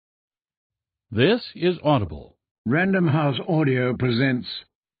This is Audible. Random House Audio presents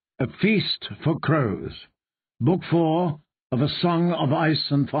A Feast for Crows, Book 4 of A Song of Ice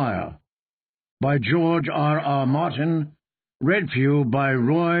and Fire, by George R. Martin, read for you by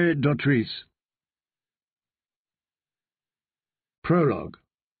Roy Dotrice. Prologue.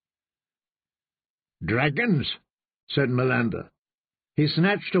 "Dragons," said Melander. He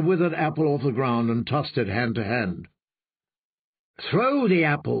snatched a withered apple off the ground and tossed it hand to hand. "Throw the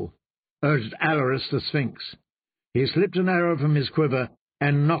apple," urged Alaris the Sphinx. He slipped an arrow from his quiver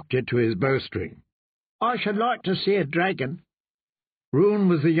and knocked it to his bowstring. "I should like to see a dragon." Rune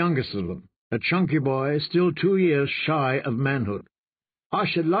was the youngest of them, a chunky boy, still 2 years shy of manhood. "I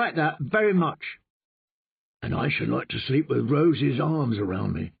should like that very much." "And I should like to sleep with Rosie's arms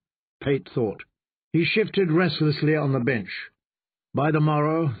around me," Pate thought. He shifted restlessly on the bench. By the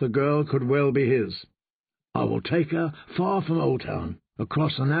morrow the girl could well be his. "I will take her far from Old Town,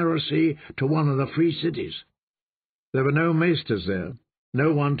 across the narrow sea to one of the free cities." There were no maesters there,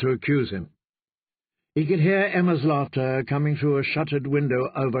 no one to accuse him. He could hear Emma's laughter coming through a shuttered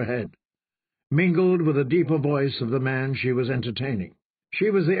window overhead, mingled with the deeper voice of the man she was entertaining. She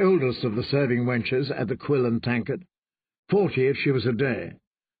was the oldest of the serving wenches at the Quill and Tankard, 40 if she was a day,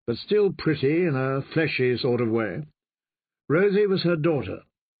 but still pretty in a fleshy sort of way. Rosie was her daughter,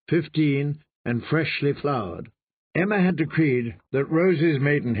 15 and freshly flowered. Emma had decreed that Rosie's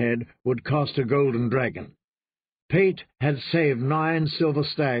maidenhead would cost a golden dragon. Pate had saved 9 silver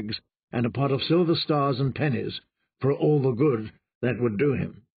stags and a pot of silver stars and pennies for all the good that would do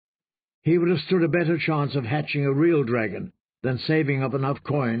him. He would have stood a better chance of hatching a real dragon than saving up enough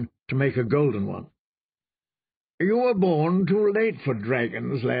coin to make a golden one. "You were born too late for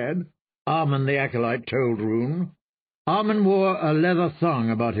dragons, lad," Armand the acolyte told Rune. Armand wore a leather thong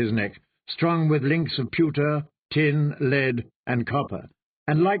about his neck, strung with links of pewter, tin, lead, and copper,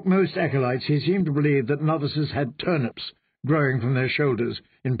 and like most acolytes he seemed to believe that novices had turnips growing from their shoulders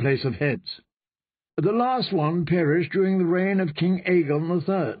in place of heads. "The last one perished during the reign of King Aegon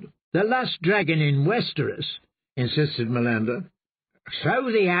III. "The last dragon in Westeros," insisted Melander.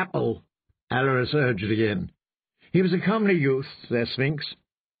 "Throw the apple," Alaris urged again. He was a comely youth, their Sphinx.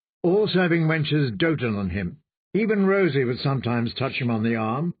 All serving wenches doted on him. Even Rosie would sometimes touch him on the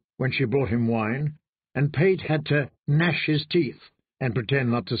arm when she brought him wine, and Pate had to gnash his teeth and pretend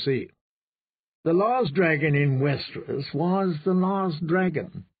not to see. "The last dragon in Westeros was the last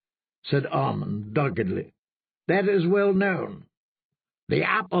dragon," said Armand doggedly. "That is well known." "The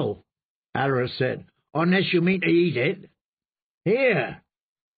apple," Alaris said, "unless you mean to eat it." "Here!"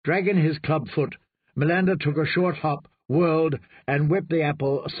 Dragging his club foot, Melander took a short hop, whirled, and whipped the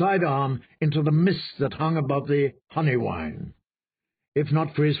apple sidearm into the mist that hung above the honey wine. If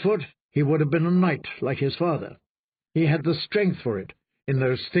not for his foot, he would have been a knight like his father. He had the strength for it, in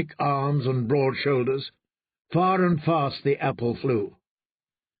those thick arms and broad shoulders. Far and fast the apple flew,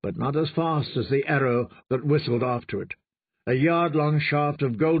 but not as fast as the arrow that whistled after it, a yard-long shaft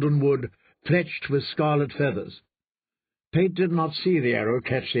of golden wood fletched with scarlet feathers. Pate did not see the arrow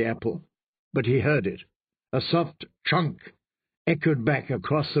catch the apple, but he heard it. A soft chunk echoed back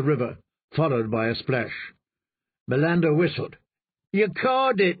across the river, followed by a splash. Melander whistled. "You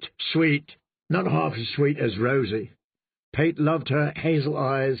caught it, sweet." Not half as sweet as Rosie. Pate loved her hazel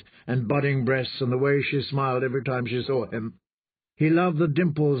eyes and budding breasts and the way she smiled every time she saw him. He loved the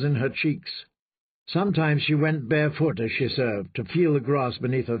dimples in her cheeks. Sometimes she went barefoot as she served, to feel the grass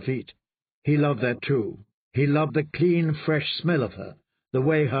beneath her feet. He loved that too. He loved the clean, fresh smell of her, the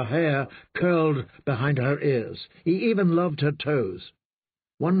way her hair curled behind her ears. He even loved her toes.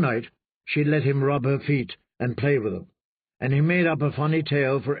 One night she let him rub her feet and play with them, and he made up a funny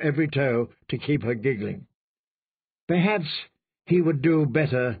tale for every toe to keep her giggling. Perhaps he would do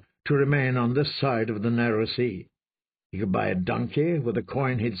better to remain on this side of the narrow sea. He could buy a donkey with the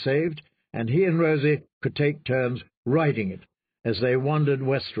coin he'd saved, and he and Rosie could take turns riding it as they wandered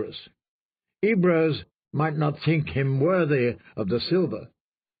Westeros. Ebros might not think him worthy of the silver,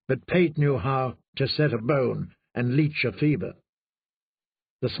 but Pate knew how to set a bone and leech a fever.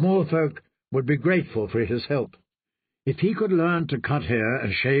 The small folk would be grateful for his help. If he could learn to cut hair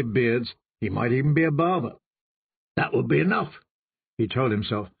and shave beards, he might even be a barber. That would be enough, he told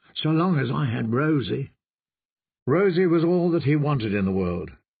himself, so long as I had Rosie. Rosie was all that he wanted in the world.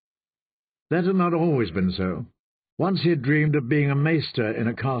 That had not always been so. Once he had dreamed of being a maester in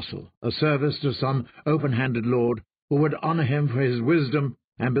a castle, a service to some open-handed lord who would honour him for his wisdom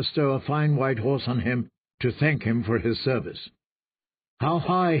and bestow a fine white horse on him to thank him for his service. How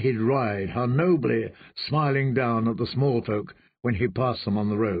high he'd ride, how nobly, smiling down at the small folk when he passed them on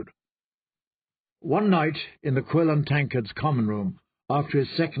the road. One night, in the Quill and Tankard's common room, after his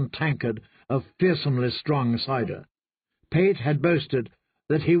second tankard of fearsomely strong cider. Pate had boasted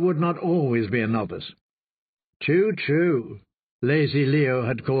that he would not always be a novice. "True, true," lazy Leo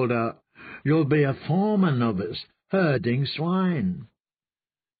had called out. "You'll be a former novice, herding swine."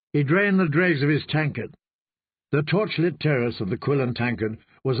 He drained the dregs of his tankard. The torchlit terrace of the Quill and Tankard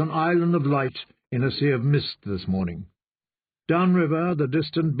was an island of light in a sea of mist this morning. Downriver, the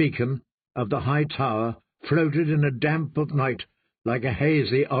distant beacon of the high tower floated in a damp of night like a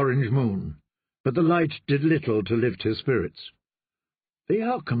hazy orange moon, but the light did little to lift his spirits. The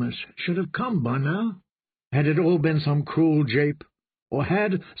alchemist should have come by now. Had it all been some cruel jape, or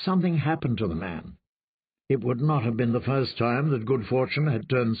had something happened to the man? It would not have been the first time that good fortune had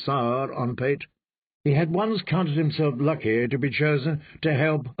turned sour on Pate. He had once counted himself lucky to be chosen to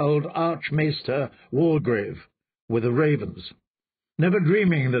help old Archmaester Walgrave with the ravens, never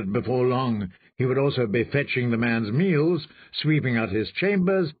dreaming that before long he would also be fetching the man's meals, sweeping out his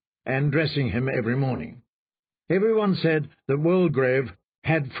chambers, and dressing him every morning. Everyone said that Walgrave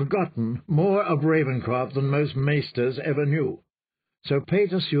had forgotten more of Ravencroft than most maesters ever knew, so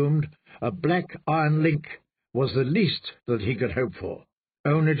Pate assumed a black iron link was the least that he could hope for,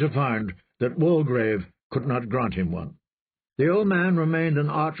 only to find that Walgrave could not grant him one. The old man remained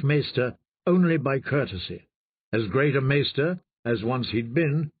an archmaester only by courtesy. As great a maester as once he'd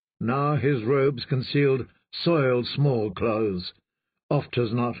been, now his robes concealed soiled small clothes, oft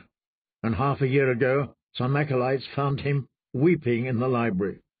as not, and half a year ago some acolytes found him weeping in the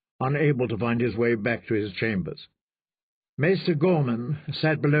library, unable to find his way back to his chambers. Maester Gorman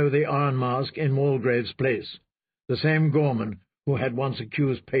sat below the iron mask in Walgrave's place, the same Gorman who had once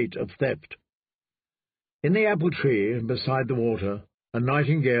accused Pate of theft. In the apple tree beside the water, a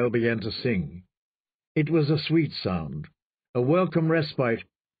nightingale began to sing. It was a sweet sound, a welcome respite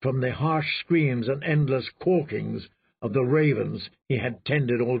from the harsh screams and endless quawkings of the ravens he had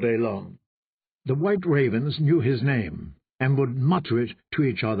tended all day long. The white ravens knew his name, and would mutter it to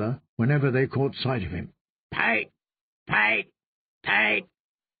each other whenever they caught sight of him. "Pate! Pate! Pate!"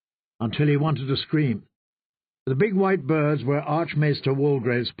 until he wanted to scream. The big white birds were Archmaester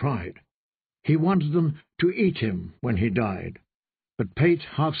Walgrave's pride. He wanted them to eat him when he died, but Pate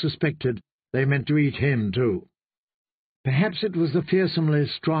half suspected they meant to eat him too. Perhaps it was the fearsomely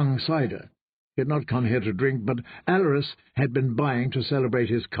strong cider. He had not come here to drink, but Alaric had been buying to celebrate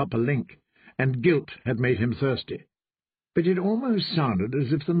his copper link, and guilt had made him thirsty. But it almost sounded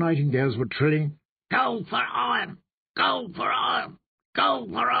as if the nightingales were trilling, "Go for iron! Go for iron! Go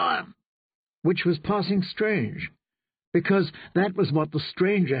for iron!" which was passing strange, because that was what the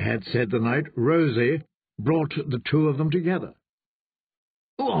stranger had said the night Rosie brought the two of them together.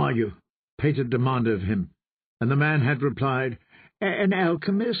 "Who are you?" Pate had demanded of him, and the man had replied, "An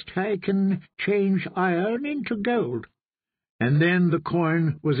alchemist. I can change iron into gold." And then the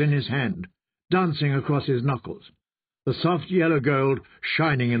coin was in his hand, dancing across his knuckles, the soft yellow gold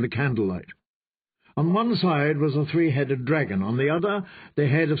shining in the candlelight. On one side was a three-headed dragon, on the other the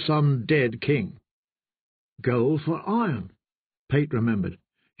head of some dead king. "Gold for iron," Pate remembered.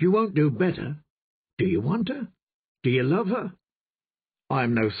 "You won't do better. Do you want her? Do you love her?"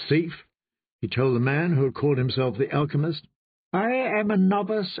 "I'm no thief," he told the man who had called himself the alchemist. "I am a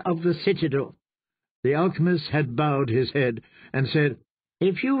novice of the citadel." The alchemist had bowed his head and said,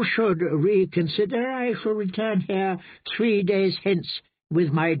 "If you should reconsider, I shall return here 3 days hence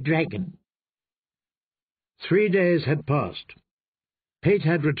with my dragon." 3 days had passed. Pate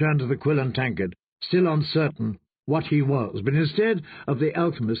had returned to the Quill and Tankard, still uncertain what he was, but instead of the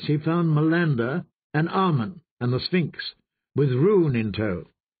alchemist he found Melander and Armen and the Sphinx, with Rune in tow.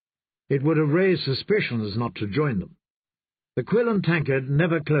 It would have raised suspicions not to join them. The Quill and Tankard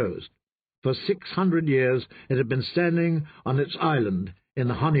never closed. For 600 years it had been standing on its island in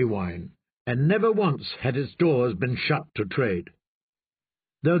the honey wine, and never once had its doors been shut to trade.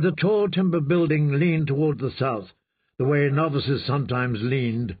 Though the tall timber building leaned toward the south, the way novices sometimes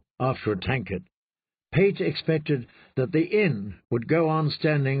leaned after a tankard, Pate expected that the inn would go on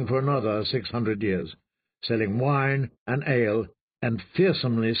standing for another 600 years, selling wine and ale and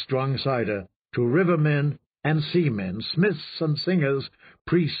fearsomely strong cider to rivermen and seamen, smiths and singers,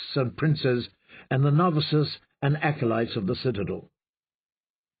 priests and princes, and the novices and acolytes of the citadel.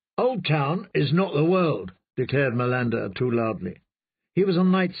 "Old Town is not the world," declared Melander too loudly. He was a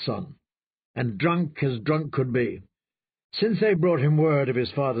knight's son, and drunk as drunk could be. Since they brought him word of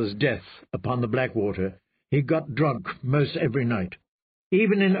his father's death upon the Blackwater, he got drunk most every night.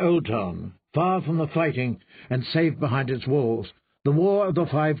 Even in Old Town, far from the fighting and safe behind its walls, the War of the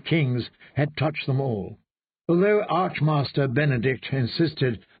 5 Kings had touched them all. Although Archmaster Benedict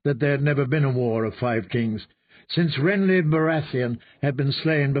insisted that there had never been a war of 5 kings, since Renly Baratheon had been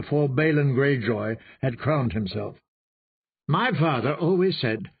slain before Balin Greyjoy had crowned himself. "My father always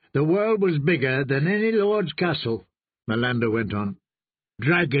said the world was bigger than any lord's castle," Melander went on.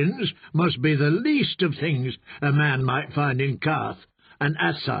 "Dragons must be the least of things a man might find in Karth and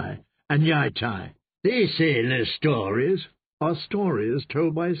Assai and Yaitai. These sailors' stories are stories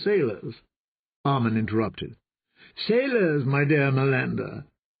told by sailors," Armin interrupted. "Sailors, my dear Melander.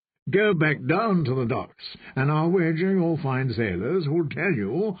 Go back down to the docks, and I'll wager you'll find sailors who'll tell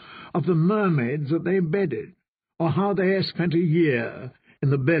you of the mermaids that they bedded, or how they spent a year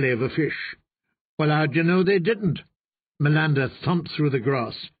in the belly of a fish. Well, how'd you know they didn't?" Melander thumped through the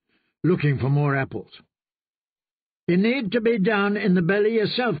grass, looking for more apples. "You need to be down in the belly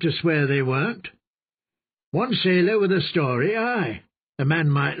yourself to swear they weren't. One sailor with a story, aye. A man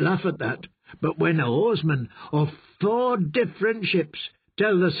might laugh at that, but when a oarsman of 4 different ships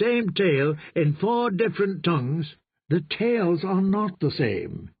tell the same tale in 4 different tongues—" "The tales are not the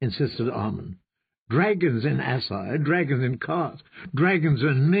same," insisted Armin. "Dragons in Assai, dragons in Karth, dragons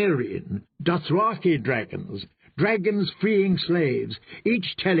in Meereen, Dothraki dragons, dragons freeing slaves,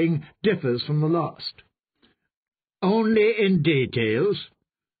 each telling differs from the last." "Only in details?"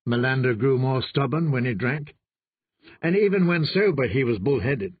 Melander grew more stubborn when he drank, and even when sober he was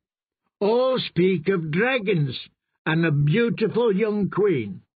bull-headed. "All speak of dragons and a beautiful young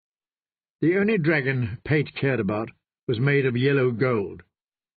queen." The only dragon Pate cared about was made of yellow gold.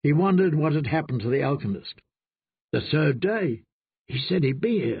 He wondered what had happened to the alchemist. "The 3rd day. He said he'd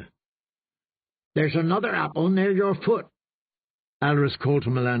be here." "There's another apple near your foot," Alris called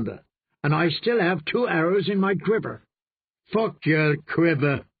to Melander, "and I still have 2 arrows in my quiver." "Fuck your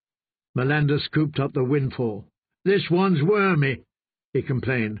quiver." Melander scooped up the windfall. "This one's wormy," he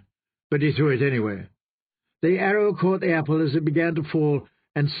complained, but he threw it anyway. The arrow caught the apple as it began to fall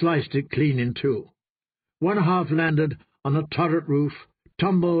and sliced it clean in 2. One half landed on a turret roof,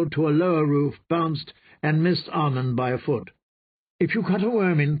 tumbled to a lower roof, bounced, and missed Armin by a foot. "If you cut a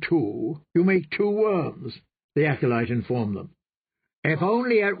worm in 2, you make 2 worms," the acolyte informed them. "If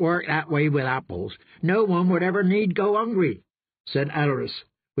only it worked that way with apples, no one would ever need go hungry," said Alris,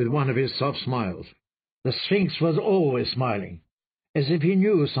 with one of his soft smiles. The Sphinx was always smiling, as if he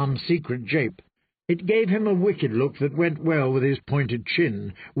knew some secret jape. It gave him a wicked look that went well with his pointed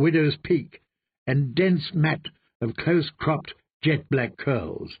chin, widow's peak, and dense mat of close-cropped, jet-black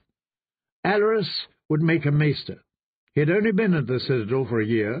curls. Alris would make a maester. He had only been at the Citadel for a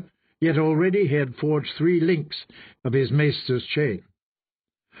year, yet already he had forged 3 links of his maester's chain.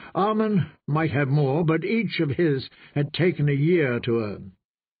 Armin might have more, but each of his had taken a year to earn.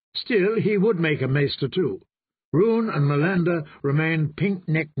 Still, he would make a maester too. Rune and Melander remained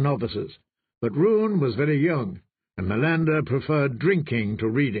pink-necked novices, but Rune was very young, and Melander preferred drinking to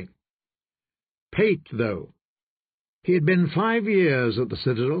reading. Pate, though. He had been 5 years at the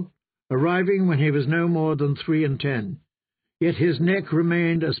Citadel, arriving when he was no more than 3 and 10, yet his neck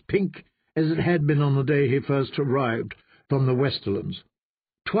remained as pink as it had been on the day he first arrived from the Westerlands.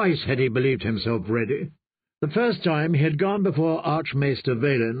 Twice had he believed himself ready. The first time he had gone before Archmaester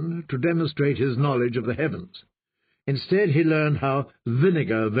Valen to demonstrate his knowledge of the heavens. Instead he learned how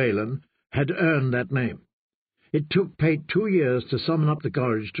Vinegar Valen had earned that name. It took Pate 2 years to summon up the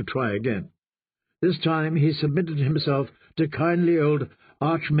courage to try again. This time he submitted himself to kindly old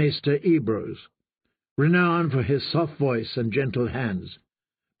Archmaester Ebros, renowned for his soft voice and gentle hands.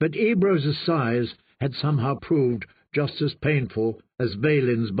 But Ebros's sighs had somehow proved just as painful as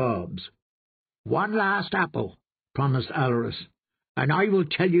Valen's barbs. "One last apple," promised Alris, "and I will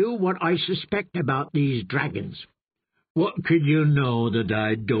tell you what I suspect about these dragons." "What could you know that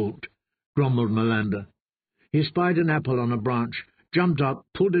I don't?" grumbled Melander. He spied an apple on a branch, jumped up,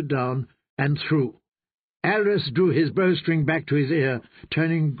 pulled it down, and threw. Alris drew his bowstring back to his ear,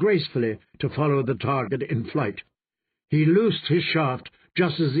 turning gracefully to follow the target in flight. He loosed his shaft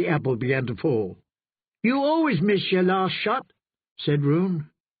just as the apple began to fall. "You always miss your last shot," said Rune.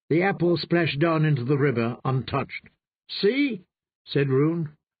 The apple splashed down into the river untouched. "See," said Rune,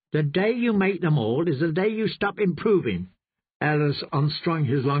 "the day you make them all is the day you stop improving." Alris unstrung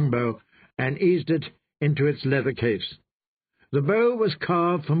his longbow and eased it into its leather case. The bow was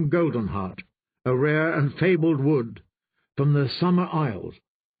carved from goldenheart, a rare and fabled wood from the Summer Isles.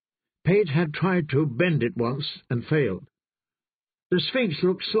 Pate had tried to bend it once and failed. The Sphinx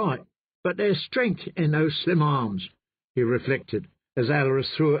looked slight, but there's strength in those slim arms, he reflected, as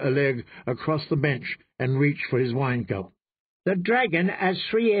Alris threw a leg across the bench and reached for his wine-cup. "The dragon has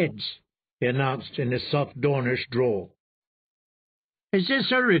 3 heads," he announced in his soft Dornish drawl. "Is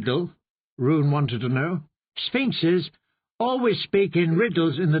this a riddle?" Rune wanted to know. "Sphinxes always speak in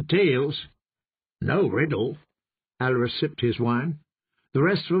riddles in the tales." "No riddle. Alaric sipped his wine. The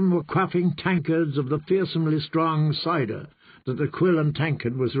rest of them were quaffing tankards of the fearsomely strong cider that the Quill and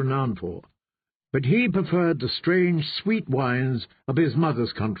Tankard was renowned for. But he preferred the strange, sweet wines of his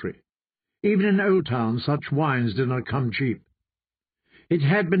mother's country. Even in Old Town such wines did not come cheap. It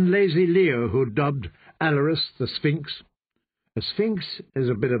had been lazy Leo who dubbed Alaric the Sphinx. A sphinx is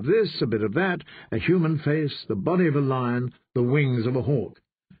a bit of this, a bit of that, a human face, the body of a lion, the wings of a hawk.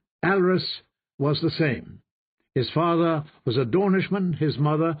 Alaric was the same. His father was a Dornishman, his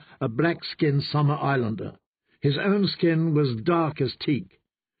mother a black-skinned summer islander. His own skin was dark as teak,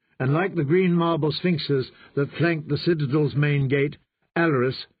 and like the green marble sphinxes that flanked the citadel's main gate,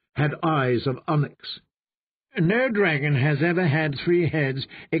 Alaric had eyes of onyx. No dragon has ever had 3 heads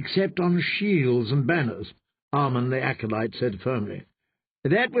except on shields and banners, Armand the acolyte said firmly.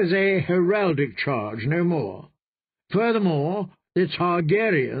 That was a heraldic charge, no more. Furthermore, the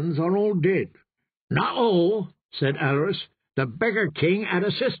Targaryens are all dead. Not all, said Alaric. The beggar king had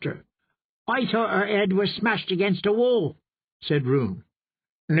a sister. I thought her head was smashed against a wall, said Rune.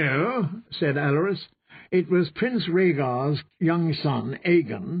 No, said Alaric. It was Prince Rhaegar's young son,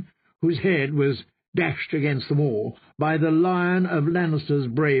 Aegon, whose head was dashed against the wall by the Lion of Lannister's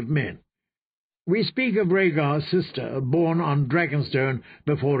brave men. We speak of Rhaegar's sister, born on Dragonstone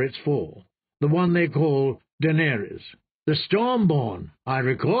before its fall, the one they call Daenerys. The Stormborn, I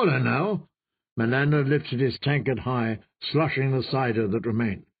recall her now. Melander lifted his tankard high, slushing the cider that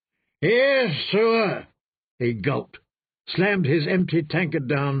remained. Here's to her! He gulped, slammed his empty tankard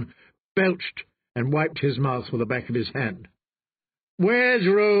down, belched, and wiped his mouth with the back of his hand. Where's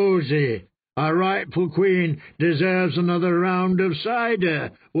Rosie? Our rightful queen deserves another round of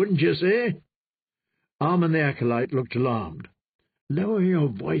cider, wouldn't you say? Armand the acolyte looked alarmed. Lower your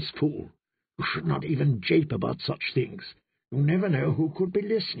voice, fool. You should not even jape about such things. You never know who could be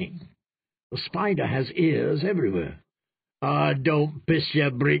listening. The spider has ears everywhere. Ah, don't piss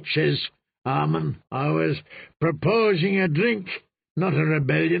your breeches, Armand. I was proposing a drink, not a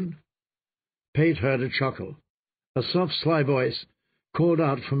rebellion. Pate heard a chuckle. A soft, sly voice called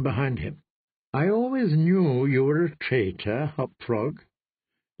out from behind him. I always knew you were a traitor, Hopfrog.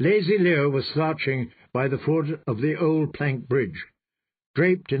 Lazy Leo was slouching by the foot of the old plank bridge,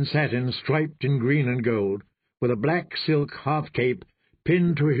 draped in satin striped in green and gold, with a black silk half-cape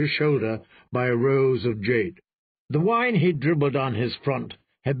pinned to his shoulder by a rose of jade. The wine he dribbled on his front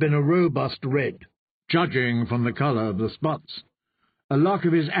had been a robust red, judging from the colour of the spots. A lock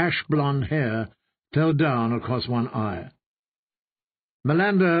of his ash-blonde hair fell down across one eye.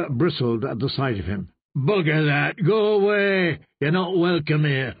 Melander bristled at the sight of him. Bugger that! Go away! You're not welcome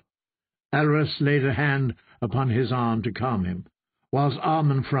here. Alaric laid a hand upon his arm to calm him, whilst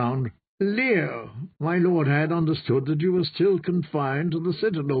Armand frowned. Leo, my lord had understood that you were still confined to the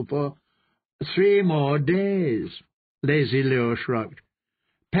citadel for 3 more days. Lazy Leo shrugged.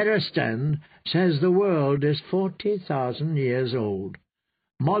 Peristan says the world is 40,000 years old.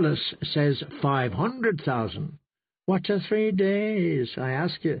 Mollus says 500,000. What are 3 days, I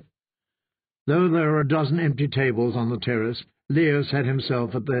ask you? Though there were a dozen empty tables on the terrace, Leo sat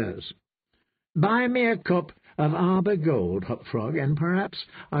himself at theirs. Buy me a cup of Arbor Gold, Hopfrog, and perhaps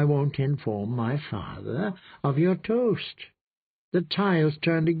I won't inform my father of your toast. The tiles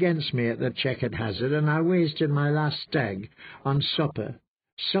turned against me at the checkered hazard, and I wasted my last stag on supper.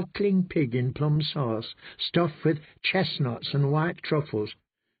 Suckling pig in plum sauce, stuffed with chestnuts and white truffles.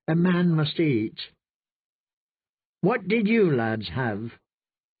 A man must eat. What did you lads have?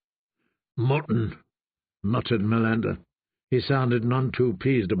 Mutton, muttered Melander. He sounded none too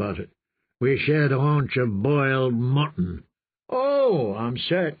pleased about it. We shared a haunch of boiled mutton. Oh, I'm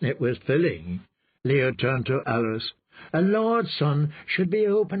certain it was filling. Leo turned to Alaric. A lord's son should be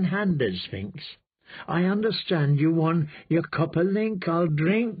open-handed, Sphinx. I understand you won your copper link. I'll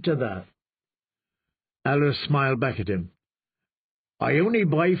drink to that. Alaric smiled back at him. I only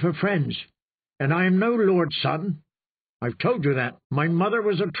buy for friends, and I am no lord's son. I've told you that. My mother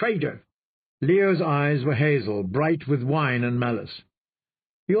was a traitor. Leo's eyes were hazel, bright with wine and malice.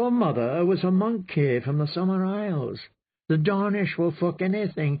 Your mother was a monkey from the Summer Isles. The Dornish will fuck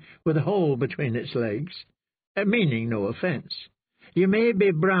anything with a hole between its legs, meaning no offence. You may be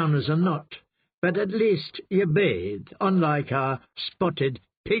brown as a nut, but at least you bathe, unlike our spotted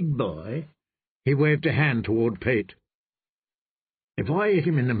pig boy. He waved a hand toward Pate. If I hit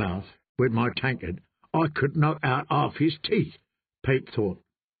him in the mouth with my tankard, I could knock out half his teeth, Pate thought.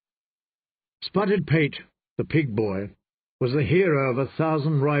 Spotted Pate, the pig boy, was the hero of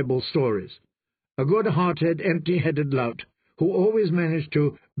 1,000 ribald stories, a good-hearted, empty-headed lout who always managed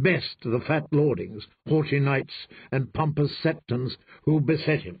to best the fat lordings, haughty knights, and pompous septons who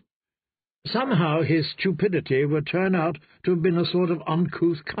beset him. Somehow his stupidity would turn out to have been a sort of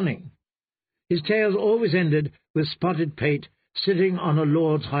uncouth cunning. His tales always ended with Spotted Pate sitting on a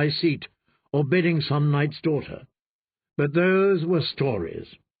lord's high seat, or bidding some knight's daughter. But those were stories.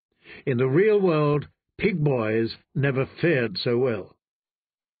 In the real world, pig boys never fared so well.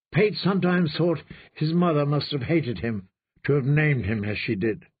 Pate sometimes thought his mother must have hated him to have named him as she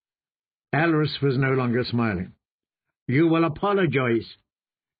did. Alaric was no longer smiling. "You will apologize."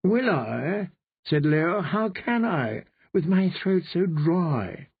 "Will I?" said Leo. "How can I, with my throat so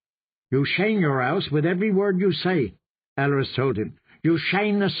dry?" "You shame your house with every word you say," Alaric told him. "You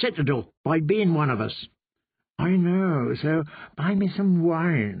shame the citadel by being one of us." "I know, so buy me some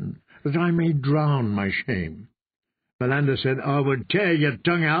wine, that I may drown my shame." Melinda said, "I would tear your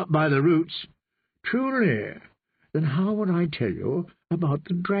tongue out by the roots." "Truly? Then how would I tell you about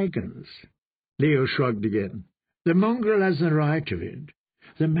the dragons?" Leo shrugged again. "The mongrel has the right of it.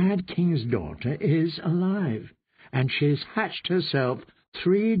 The Mad King's daughter is alive, and she's hatched herself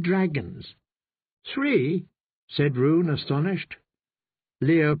 3 dragons." "3?" said Roon, astonished.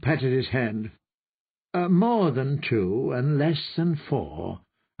 Leo patted his hand. "More than 2, and less than 4.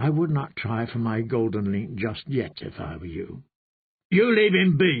 I would not try for my golden link just yet, if I were you." "You leave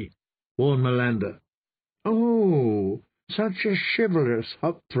him be," warned Melinda. "Oh, such a chivalrous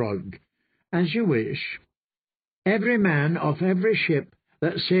hop-frog. As you wish. Every man off every ship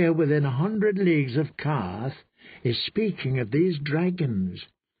that sail within 100 leagues of Carth is speaking of these dragons.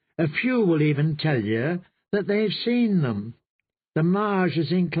 A few will even tell you that they've seen them. The Mage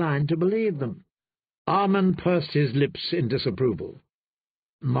is inclined to believe them." Armand pursed his lips in disapproval.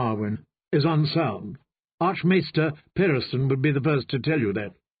 "Marwyn is unsound. Archmaester Pyriston would be the first to tell you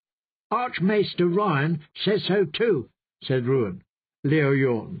that." "Archmaester Ryan says so too," said Ruin. Leo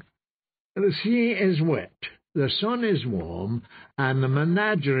yawned. "The sea is wet, the sun is warm, and the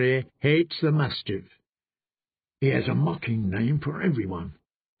menagerie hates the mastiff." "He has a mocking name for everyone,"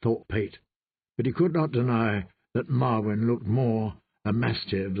 thought Pate, but he could not deny that Marwyn looked more a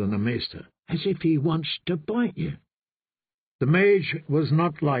mastiff than a maester. "As if he wants to bite you." The mage was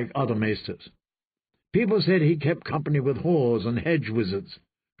not like other maesters. People said he kept company with whores and hedge wizards,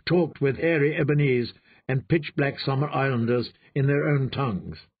 talked with hairy Ebonese and pitch-black summer islanders in their own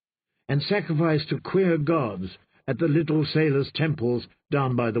tongues, and sacrificed to queer gods at the little sailors' temples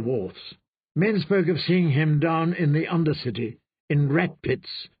down by the wharfs. Men spoke of seeing him down in the Undercity, in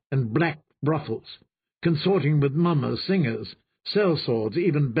rat-pits and black brothels, consorting with mummers, singers, sellswords,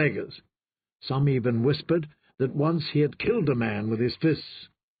 even beggars. Some even whispered that once he had killed a man with his fists.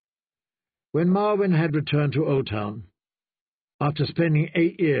 When Marwyn had returned to Oldtown, after spending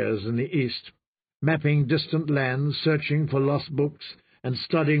 8 years in the East, mapping distant lands, searching for lost books, and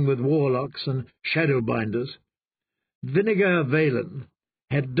studying with warlocks and shadowbinders, Vinegar Valen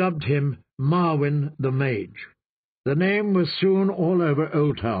had dubbed him Marwyn the Mage. The name was soon all over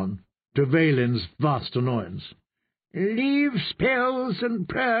Oldtown, to Valen's vast annoyance. "Leave spells and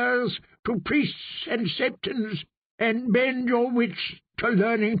prayers to priests and septons, and bend your wits to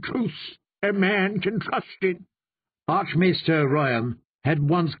learning truths a man can trust in." Archmaester Ryan had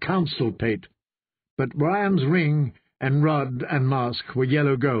once counselled Pate, but Ryan's ring and rod and mask were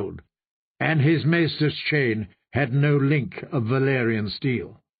yellow gold, and his maester's chain had no link of Valerian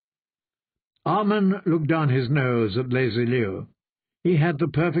steel. Armand looked down his nose at lazy Leo. He had the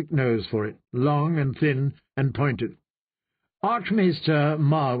perfect nose for it, long and thin and pointed. "Archmaester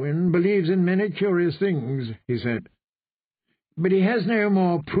Marwyn believes in many curious things," he said, "but he has no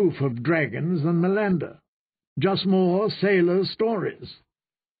more proof of dragons than Melinda, just more sailors' stories."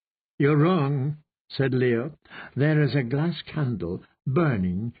 "You're wrong," said Leo. "There is a glass candle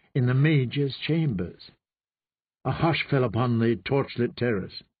burning in the Mage's chambers." A hush fell upon the torchlit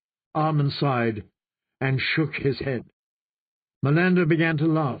terrace. Armand sighed and shook his head. Melinda began to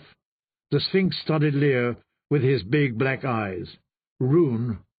laugh. The Sphinx studied Leo with his big black eyes.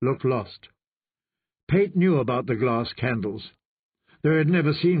 Roon looked lost. Pate knew about the glass candles, though he had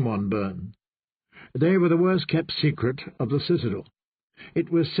never seen one burn. They were the worst-kept secret of the citadel. It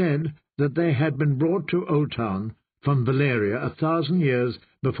was said that they had been brought to Oldtown from Valeria 1,000 years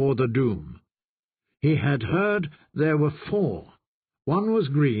before the Doom. He had heard there were 4. 1 was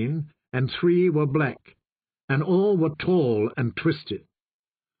green, and 3 were black, and all were tall and twisted.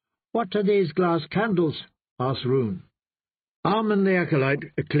 "What are these glass candles?" asked Roon. Armand the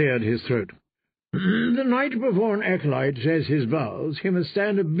acolyte cleared his throat. "The night before an acolyte says his vows, he must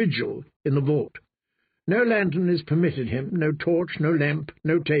stand a vigil in the vault. No lantern is permitted him, no torch, no lamp,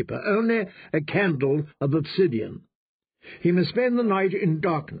 no taper, only a candle of obsidian. He must spend the night in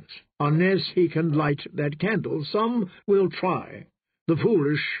darkness, unless he can light that candle. Some will try, The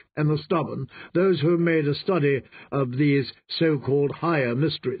foolish and the stubborn, those who have made a study of these so-called higher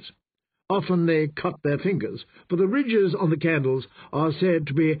mysteries. Often they cut their fingers, for the ridges on the candles are said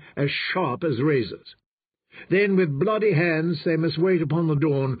to be as sharp as razors. Then with bloody hands they must wait upon the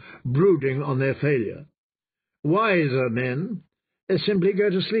dawn, brooding on their failure. Wiser men simply go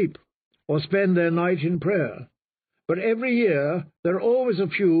to sleep, or spend their night in prayer. But every year there are always a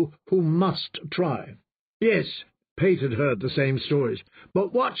few who must try. Yes, Pate had heard the same stories,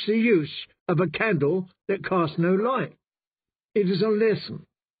 but what's the use of a candle that casts no light? It is a lesson,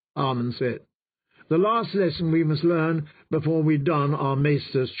 Armand said. The last lesson we must learn before we don our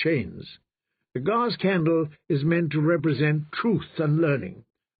Meester's chains. The glass candle is meant to represent truth and learning,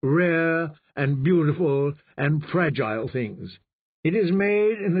 rare and beautiful and fragile things. It is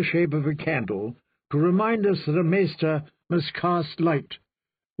made in the shape of a candle to remind us that a Meester must cast light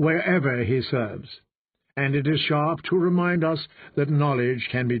wherever he serves, and it is sharp to remind us that knowledge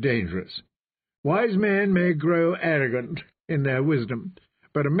can be dangerous. Wise men may grow arrogant in their wisdom,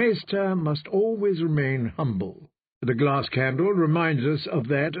 but a Meester must always remain humble. The glass candle reminds us of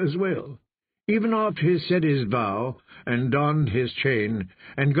that as well. Even after he said his vow and donned his chain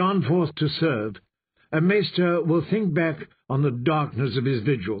and gone forth to serve, a Meester will think back on the darkness of his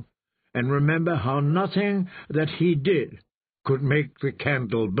vigil and remember how nothing that he did could make the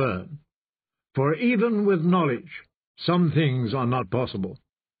candle burn. For even with knowledge, some things are not possible.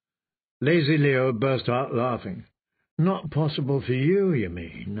 Lazy Leo burst out laughing. Not possible for you, you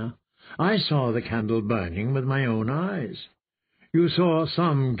mean? I saw the candle burning with my own eyes. You saw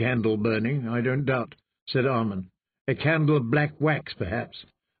some candle burning, I don't doubt, said Armand. A candle of black wax, perhaps.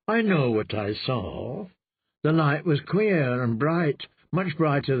 I know what I saw. The light was queer and bright, much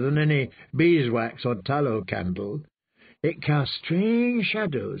brighter than any beeswax or tallow candle. It cast strange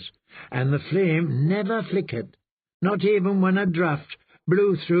shadows, and the flame never flickered, not even when a draught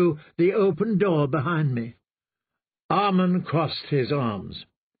blew through the open door behind me. Armand crossed his arms.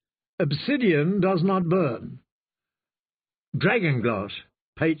 Obsidian does not burn. Dragonglass,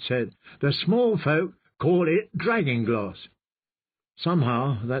 Pate said. The small folk call it dragonglass.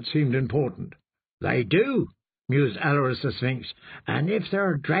 Somehow that seemed important. They do, mused Alaric the Sphinx, and if there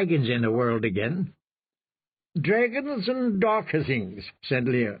are dragons in the world again... Dragons and darker things, said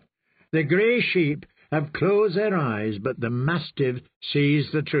Leo. The grey sheep have closed their eyes, but the mastiff sees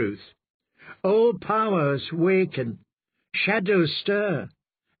the truth. Old powers waken, shadows stir.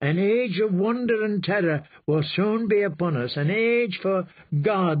 An age of wonder and terror will soon be upon us, an age for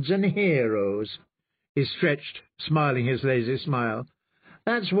gods and heroes. He stretched, smiling his lazy smile.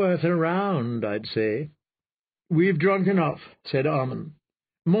 That's worth a round, I'd say. We've drunk enough, said Armand.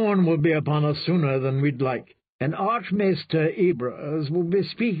 Morn will be upon us sooner than we'd like, and Archmaester Ebras will be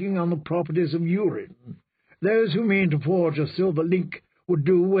speaking on the properties of urine. Those who mean to forge a silver link would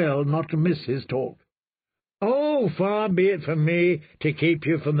do well not to miss his talk. Oh, far be it from me to keep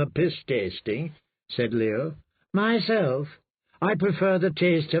you from the piss-tasting, said Leo. Myself, I prefer the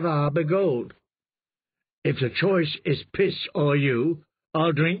taste of Arbor Gold. If the choice is piss or you,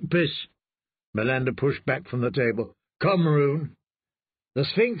 I'll drink piss. Melander pushed back from the table. Come, Rune. The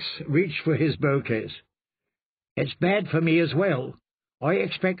Sphinx reached for his bowcase. It's bad for me as well. I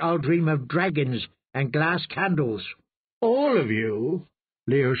expect I'll dream of dragons and glass candles. All of you?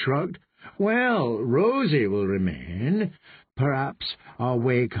 Leo shrugged. Well, Rosie will remain. Perhaps I'll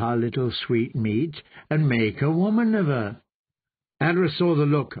wake our little sweetmeat and make a woman of her. Alaric saw the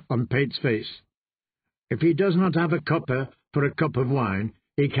look on Pate's face. If he does not have a copper for a cup of wine,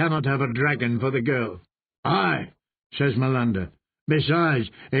 he cannot have a dragon for the girl. Aye, says Melander. Besides,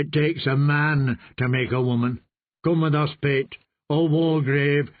 it takes a man to make a woman. Come with us, Pate. Old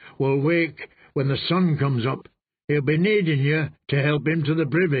Walgrave will wake when the sun comes up. He'll be needing you to help him to the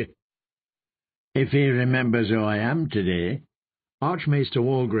privy. If he remembers who I am today. Archmaester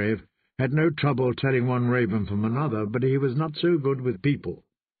Walgrave had no trouble telling one raven from another, but he was not so good with people.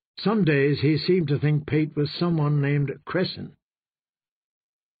 Some days he seemed to think Pate was someone named Crescent.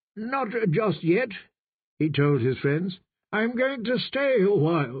 Not just yet, he told his friends. I'm going to stay a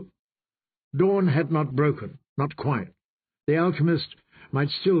while. Dawn had not broken, not quite. The alchemist might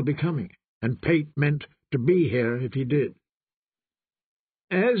still be coming, and Pate meant to be here if he did.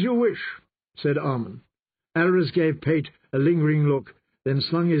 As you wish, said Armand. Alaric gave Pate a lingering look, then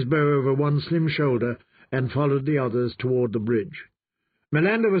slung his bow over one slim shoulder and followed the others toward the bridge.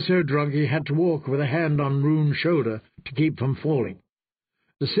 Melander was so drunk he had to walk with a hand on Rune's shoulder to keep from falling.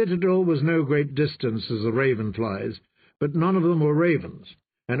 The citadel was no great distance as the raven flies, but none of them were ravens,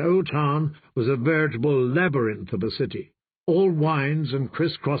 and Old Town was a veritable labyrinth of a city, all wines and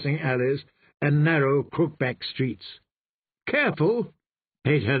criss-crossing alleys and narrow crook-back streets. "Careful,"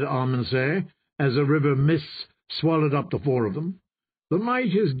 Pate heard Armand say, as the river mists swallowed up the four of them. "The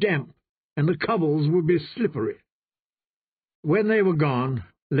night is damp, and the cobbles will be slippery." When they were gone,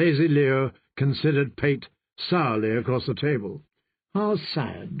 lazy Leo considered Pate sourly across the table. "How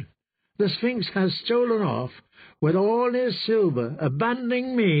sad! The Sphinx has stolen off with all his silver,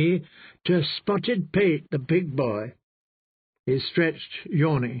 abandoning me to Spotted Pate, the pig boy." He stretched,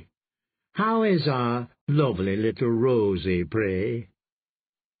 yawning. "How is our lovely little Rosie, pray?"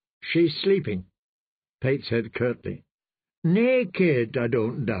 "She's sleeping," Pate said curtly. "Naked, I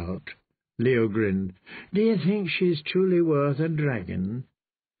don't doubt." Leo grinned. "Do you think she's truly worth a dragon?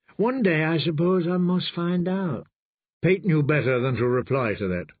 One day I suppose I must find out." Pate knew better than to reply to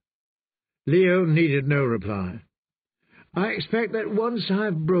that. Leo needed no reply. "I expect that once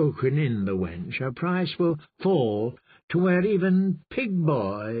I've broken in the wench, her price will fall to where even pig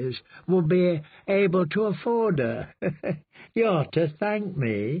boys will be able to afford her. You ought to thank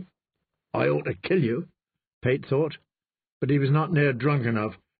me." "I ought to kill you," Pate thought, but he was not near drunk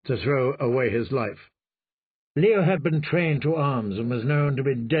enough to throw away his life. Leo had been trained to arms and was known to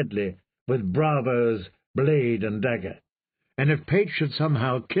be deadly with Bravo's blade and dagger, and if Pate should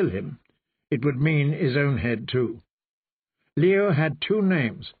somehow kill him, it would mean his own head too. Leo had two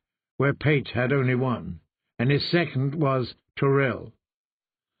names, where Pate had only one, and his second was Tyrrell.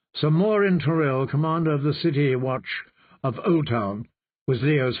 Sir Morin Tyrrell, commander of the city watch of Old Town, was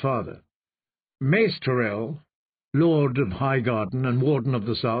Leo's father. Mace Tyrrell, Lord of Highgarden and Warden of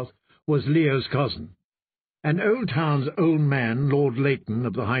the South, was Leo's cousin. And Old Town's old man, Lord Leighton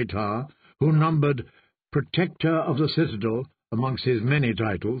of the High Tower, who numbered Protector of the Citadel amongst his many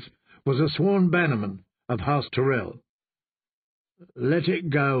titles, was a sworn bannerman of House Tyrrell. "Let it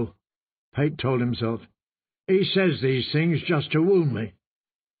go," Pate told himself. "He says these things just to wound me."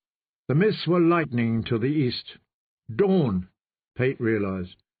 The mists were lightening to the east. Dawn, Pate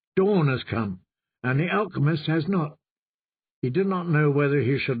realized. Dawn has come, and the alchemist has not. He did not know whether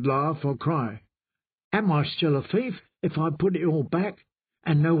he should laugh or cry. Am I still a thief if I put it all back,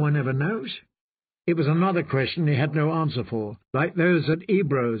 and no one ever knows? It was another question he had no answer for, like those that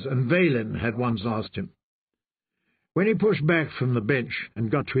Ebros and Valen had once asked him. When he pushed back from the bench and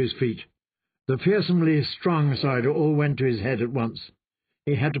got to his feet, the fearsomely strong cider all went to his head at once.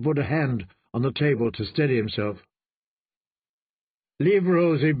 He had to put a hand on the table to steady himself. "Leave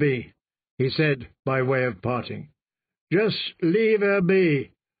Rosie be," he said by way of parting. "Just leave her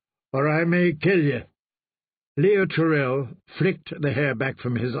be, or I may kill you." Leo Tyrrell flicked the hair back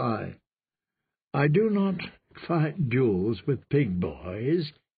from his eye. "I do not fight duels with pig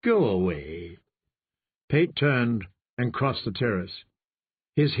boys. Go away." Pate turned and crossed the terrace.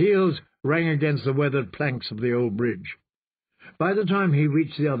 His heels rang against the weathered planks of the old bridge. By the time he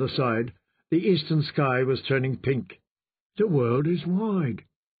reached the other side, the eastern sky was turning pink. "The world is wide,"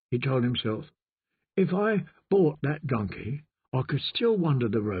 he told himself. "If I bought that donkey, I could still wander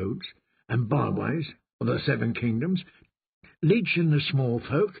the roads and byways of the Seven Kingdoms, leeching the small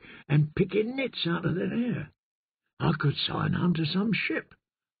folk and picking nits out of their hair. I could sign on to some ship,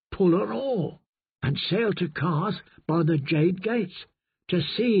 pull an oar, and sail to Cars by the Jade Gates, to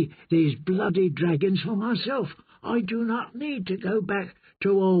see these bloody dragons for myself. I do not need to go back to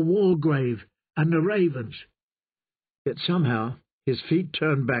old Wargrave and the Ravens." Yet somehow his feet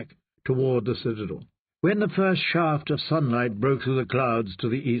turned back toward the citadel. When the first shaft of sunlight broke through the clouds to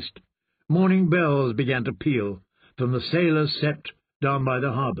the east, morning bells began to peal from the sailors' sept down by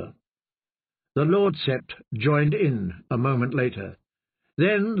the harbour. The Lord Sept joined in a moment later.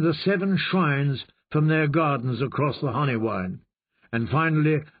 Then the 7 shrines from their gardens across the Honeywine, and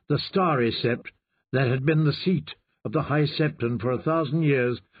finally the starry Sept that had been the seat of the High Septon for 1,000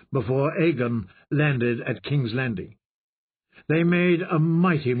 years before Aegon landed at King's Landing. They made a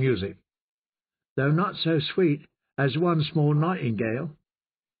mighty music, though not so sweet as one small nightingale.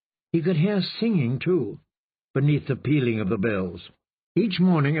 He could hear singing, too, beneath the pealing of the bells. Each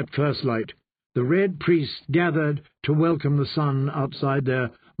morning at first light, the red priests gathered to welcome the sun outside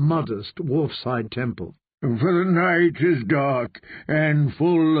their modest wharfside temple. "For the night is dark and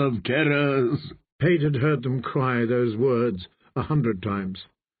full of terrors." Pate had heard them cry those words 100 times,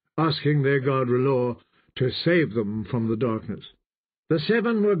 asking their god R'hllor to save them from the darkness. The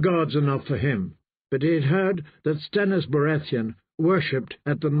 7 were gods enough for him, but he had heard that Stannis Baratheon worshipped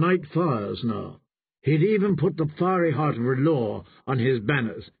at the night fires now. He'd even put the fiery heart of R'hllor on his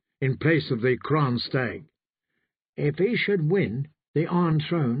banners, in place of the crowned stag. If he should win the Iron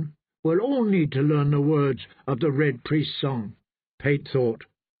Throne, we'll all need to learn the words of the Red Priest's song, Pate thought,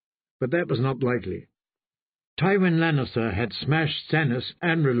 but that was not likely. Tywin Lannister had smashed Stannis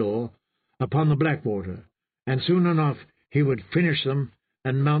and R'hllor upon the Blackwater, and soon enough he would finish them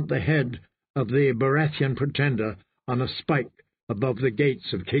and mount the head of the Baratheon pretender on a spike above the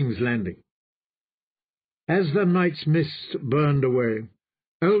gates of King's Landing. As the night's mist burned away,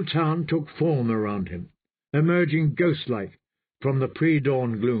 Old Town took form around him, emerging ghost-like from the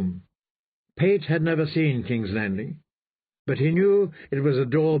pre-dawn gloom. Pate had never seen King's Landing, but he knew it was a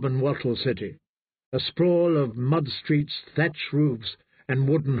daub and wattle city, a sprawl of mud streets, thatched roofs, and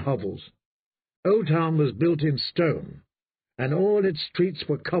wooden hovels. Old Town was built in stone, and all its streets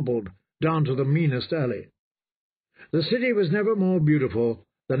were cobbled down to the meanest alley. The city was never more beautiful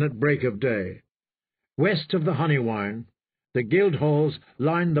than at break of day. West of the Honeywine, the guild halls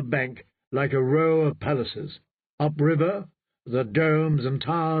lined the bank like a row of palaces. Upriver, the domes and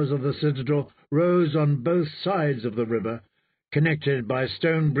towers of the citadel rose on both sides of the river, connected by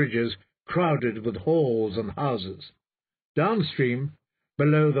stone bridges crowded with halls and houses. Downstream,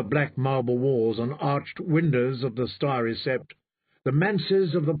 below the black marble walls and arched windows of the starry sept, the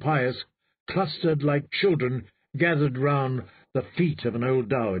manses of the pious clustered like children gathered round the feet of an old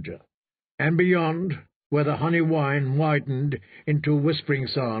dowager. And beyond, where the Honeywine widened into whispering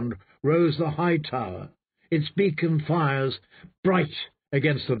sound, rose the high tower, its beacon fires bright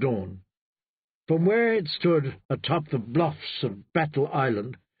against the dawn. From where it stood atop the bluffs of Battle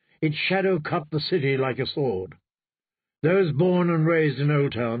Island, its shadow cut the city like a sword. Those born and raised in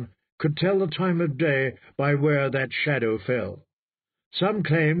Old Town could tell the time of day by where that shadow fell. Some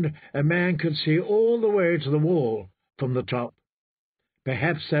claimed a man could see all the way to the wall from the top.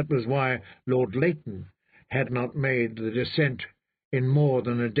 Perhaps that was why Lord Leighton had not made the descent in more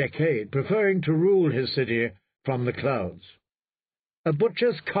than a decade, preferring to rule his city from the clouds. A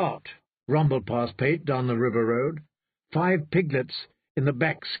butcher's cart rumbled past Pate down the river road, 5 piglets in the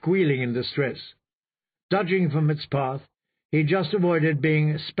back squealing in distress. Dodging from its path, he just avoided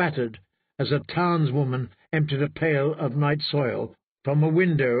being spattered as a townswoman emptied a pail of night soil from a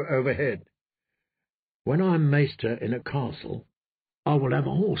window overhead. "When I'm maester in a castle, I will have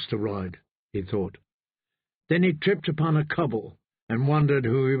a horse to ride," he thought. Then he tripped upon a cobble and wondered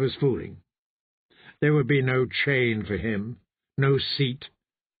who he was fooling. There would be no chain for him, no seat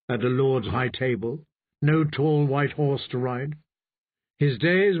at a lord's high table, no tall white horse to ride. His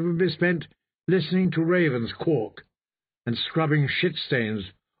days would be spent listening to ravens quawk and scrubbing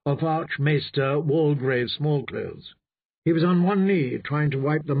shit-stains off Archmaester Walgrave's smallclothes. He was on one knee, trying to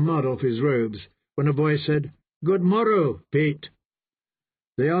wipe the mud off his robes, when a voice said, "Good morrow, Pate."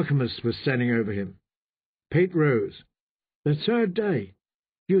 The alchemist was standing over him. Pate rose. "The 3rd day.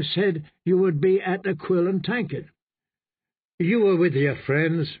 You said you would be at the Quill and Tankard." "You were with your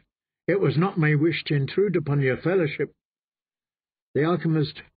friends. It was not my wish to intrude upon your fellowship." The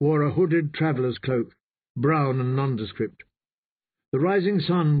alchemist wore a hooded traveller's cloak, brown and nondescript. The rising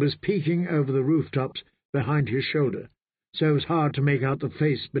sun was peeking over the rooftops behind his shoulder, so it was hard to make out the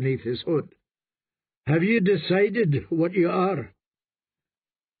face beneath his hood. "Have you decided what you are?"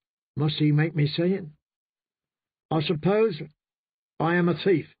 "Must he make me say it?" "I suppose I am a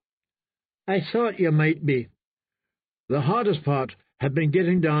thief." "I thought you might be." The hardest part had been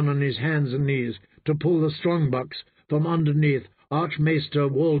getting down on his hands and knees to pull the strong-box from underneath Archmaester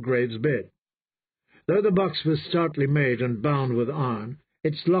Walgrave's bed. Though the box was stoutly made and bound with iron,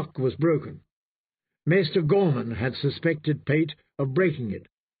 its lock was broken. Maester Gorman had suspected Pate of breaking it,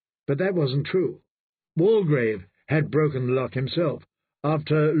 but that wasn't true. Walgrave had broken the lock himself,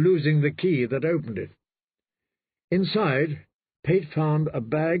 after losing the key that opened it. Inside, Pate found a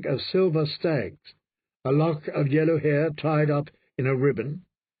bag of silver stags, a lock of yellow hair tied up in a ribbon,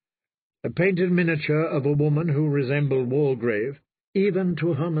 a painted miniature of a woman who resembled Walgrave, even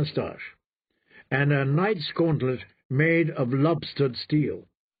to her moustache, and a knight's gauntlet made of lobstered steel.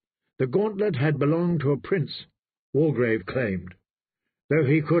 The gauntlet had belonged to a prince, Walgrave claimed, though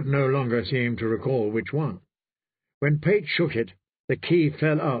he could no longer seem to recall which one. When Pate shook it, the key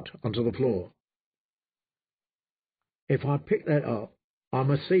fell out onto the floor. "If I pick that up,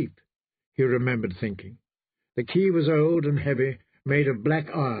 I'm a thief," he remembered thinking. The key was old and heavy, made of black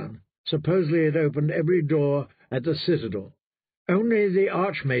iron. Supposedly it opened every door at the citadel. Only the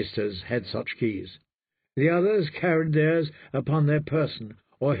archmaesters had such keys. The others carried theirs upon their person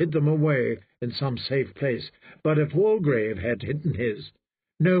or hid them away in some safe place, but if Walgrave had hidden his,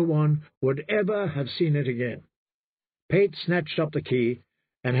 no one would ever have seen it again. Pate snatched up the key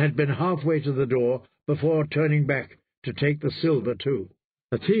and had been halfway to the door before turning back to take the silver too.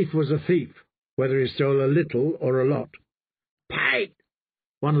 A thief was a thief, whether he stole a little or a lot. "Pate!"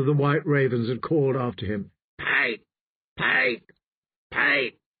 one of the white ravens had called after him. "Pate! Pate!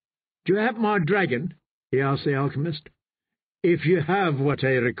 Pate!" "Do you have my dragon?" he asked the alchemist. "If you have what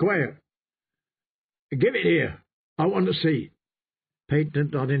I require." "Give it here. I want to see." Pate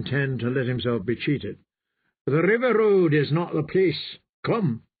did not intend to let himself be cheated. "The river road is not the place.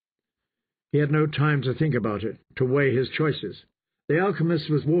 Come." He had no time to think about it, to weigh his choices. The alchemist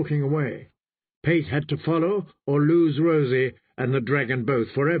was walking away. Pate had to follow or lose Rosie and the dragon both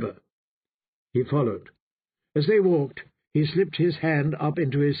forever. He followed. As they walked, he slipped his hand up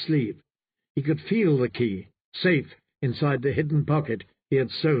into his sleeve. He could feel the key, safe inside the hidden pocket he had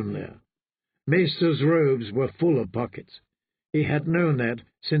sewn there. Maester's robes were full of pockets. He had known that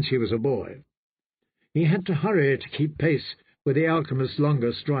since he was a boy. He had to hurry to keep pace with the alchemist's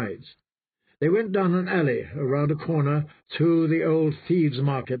longer strides. They went down an alley, around a corner, through the old thieves'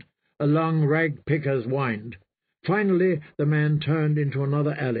 market, along rag-pickers' wynd. Finally the man turned into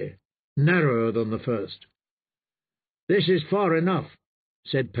another alley, narrower than the first. "This is far enough,"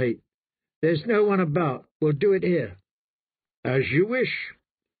 said Pate. "There's no one about. We'll do it here." "As you wish.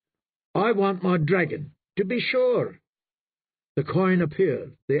 I want my dragon, to be sure." The coin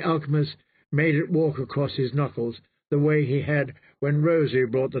appeared. The alchemist made it walk across his knuckles, the way he had when Rosie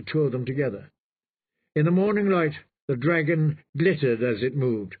brought the two of them together. In the morning light, the dragon glittered as it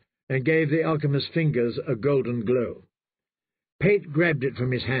moved, and gave the alchemist's fingers a golden glow. Pate grabbed it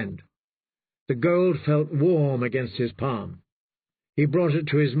from his hand. The gold felt warm against his palm. He brought it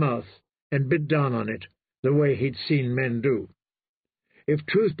to his mouth and bit down on it, the way he'd seen men do. If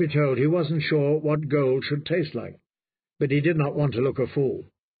truth be told, he wasn't sure what gold should taste like, but he did not want to look a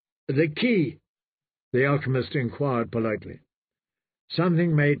fool. "The key?" the alchemist inquired politely.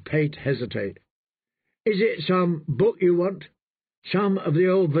 Something made Pate hesitate. "Is it some book you want? Some of the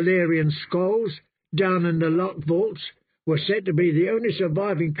old Valerian scrolls, down in the locked vaults, were said to be the only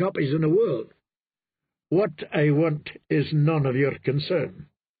surviving copies in the world." "What I want is none of your concern."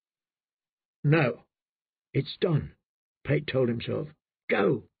 "No, it's done," Pate told himself.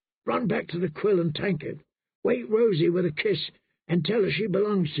 "Go, run back to the Quill and Tankard. Wake Rosie with a kiss and tell her she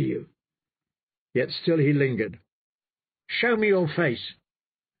belongs to you." Yet still he lingered. "Show me your face."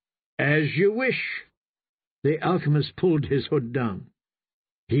 "As you wish." The alchemist pulled his hood down.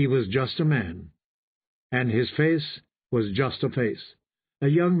 He was just a man, and his face was just a face, a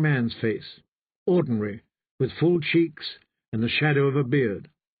young man's face, ordinary, with full cheeks and the shadow of a beard.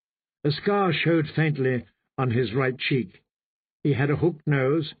 A scar showed faintly on his right cheek. He had a hooked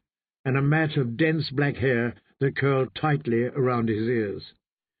nose and a mat of dense black hair that curled tightly around his ears.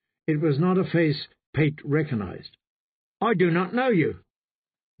 It was not a face Pate recognized. "I do not know you."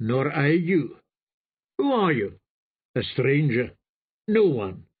 "Nor I you." "Who are you?" "A stranger." "No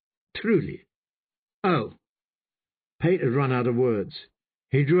one. Truly." "Oh." Pate had run out of words.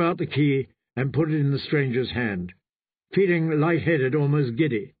 He drew out the key and put it in the stranger's hand, feeling light-headed, almost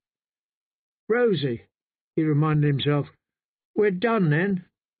giddy. "Rosie," he reminded himself, "we're done, then."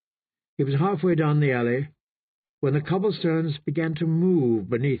 He was halfway down the alley when the cobblestones began to move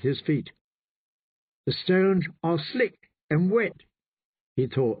beneath his feet. "The stones are slick and wet," he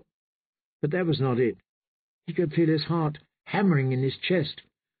thought. But that was not it. He could feel his heart hammering in his chest.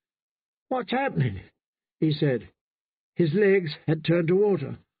 "What's happening?" he said. His legs had turned to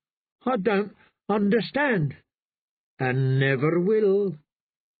water. "I don't understand." "And never will,"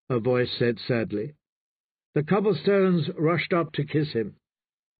 a voice said sadly. The cobblestones rushed up to kiss him.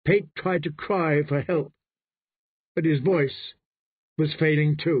 Pate tried to cry for help, but his voice was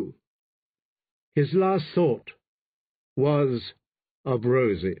failing too. His last thought was of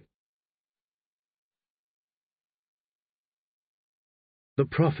Rosie. The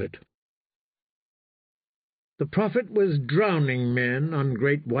Prophet. The prophet was drowning men on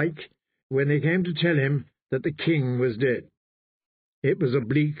Great Wyke when they came to tell him that the king was dead. It was a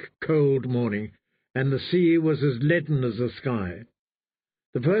bleak, cold morning, and the sea was as leaden as the sky.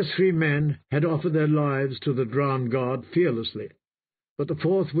 The first 3 men had offered their lives to the drowned god fearlessly, but the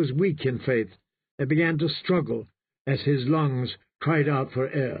fourth was weak in faith and began to struggle as his lungs cried out for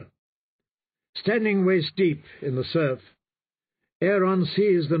air. Standing waist-deep in the surf, Aaron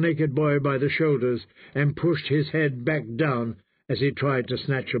seized the naked boy by the shoulders and pushed his head back down as he tried to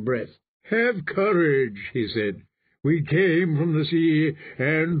snatch a breath. "Have courage," he said. "We came from the sea,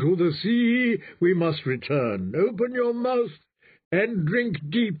 and to the sea we must return. Open your mouth and drink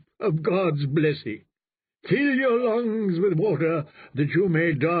deep of God's blessing. Fill your lungs with water, that you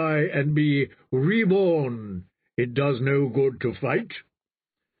may die and be reborn. It does no good to fight."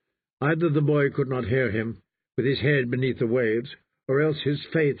 Either the boy could not hear him, with his head beneath the waves, or else his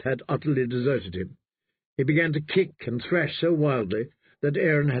faith had utterly deserted him. He began to kick and thrash so wildly that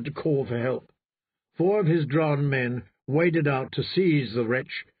Aaron had to call for help. 4 of his drowned men waded out to seize the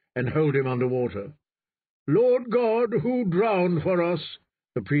wretch and hold him under water. "Lord God, who drowned for us,"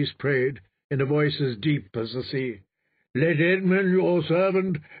 the priest prayed, in a voice as deep as the sea, Let Edmund your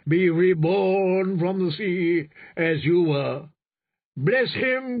servant be reborn from the sea, as you were. Bless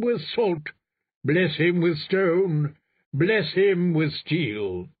him with salt, bless him with stone, bless him with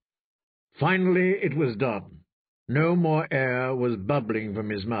steel." Finally it was done. No more air was bubbling from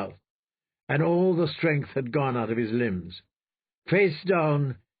his mouth, and all the strength had gone out of his limbs. Face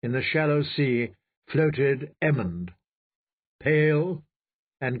down in the shallow sea floated Edmund, pale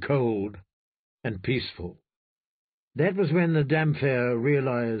and cold and peaceful. That was when the Damfair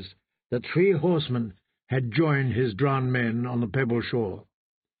realized that 3 horsemen had joined his drowned men on the pebble shore.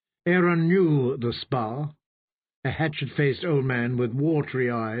 Aaron knew the Spa, a hatchet-faced old man with watery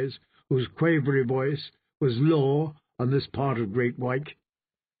eyes, whose quavery voice was law on this part of Great White.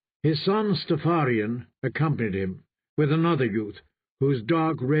 His son Stepharion accompanied him, with another youth, whose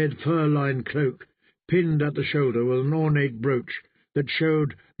dark red fur-lined cloak pinned at the shoulder with an ornate brooch that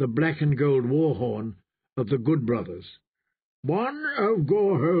showed the black and gold war horn of the Good Brothers. "One of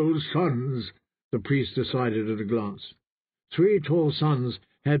Gorhol's sons," the priest decided at a glance. 3 tall sons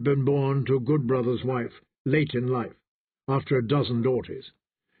had been born to Good Brother's wife late in life, after a dozen daughters,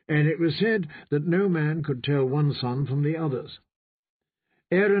 and it was said that no man could tell one son from the others.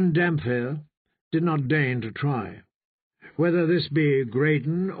 Aaron Damfair did not deign to try. Whether this be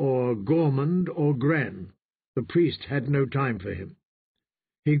Graydon or Gormand or Gren, the priest had no time for him.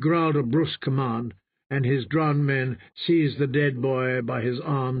 He growled a brusque command, and his drowned men seized the dead boy by his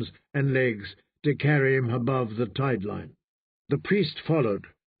arms and legs to carry him above the tide-line. The priest followed,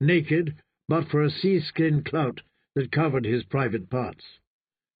 naked but for a seaskin clout that covered his private parts.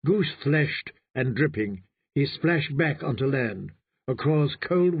 Goose-fleshed and dripping, he splashed back onto land, across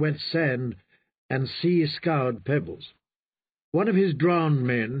cold wet sand and sea-scoured pebbles. One of his drowned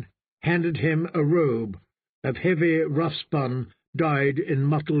men handed him a robe of heavy rough-spun dyed in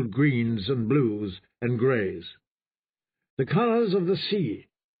mottled greens and blues and greys, the colours of the sea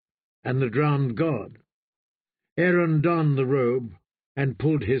and the drowned god. Aaron donned the robe and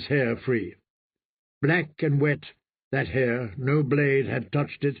pulled his hair free. Black and wet, that hair, no blade had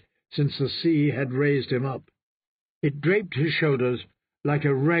touched it since the sea had raised him up. It draped his shoulders like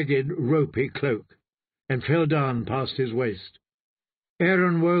a ragged, ropey cloak, and fell down past his waist.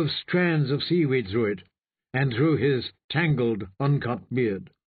 Aaron wove strands of seaweed through it, and through his tangled, uncut beard.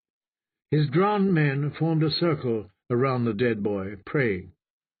 His drowned men formed a circle around the dead boy, praying.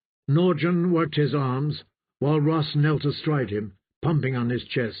 Norjan worked his arms, while Ross knelt astride him, pumping on his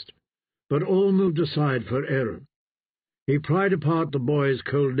chest, but all moved aside for Aaron. He pried apart the boy's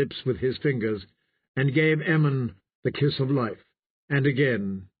cold lips with his fingers, and gave Ammon the kiss of life, and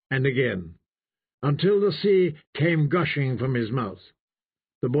again, until the sea came gushing from his mouth.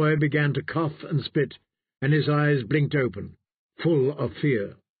 The boy began to cough and spit, and his eyes blinked open, full of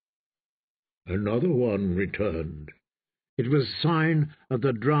fear. Another one returned. It was a sign of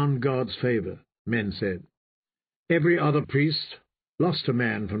the drowned god's favour, men said. Every other priest lost a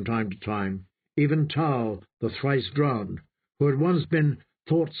man from time to time, even Tal, the thrice-drowned, who had once been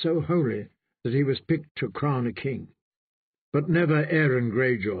thought so holy that he was picked to crown a king. But never Aaron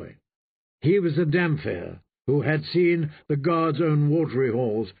Greyjoy. He was a Damfair who had seen the god's own watery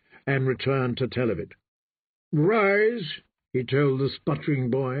halls and returned to tell of it. "Rise," he told the sputtering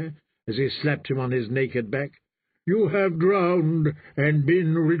boy, as he slapped him on his naked back. "You have drowned and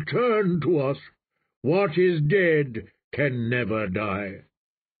been returned to us. What is dead can never die."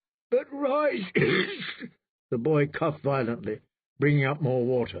 "But rise," the boy coughed violently, bringing up more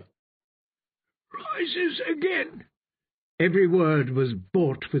water. "Rises again." Every word was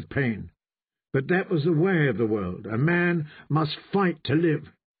bought with pain, but that was the way of the world. A man must fight to live.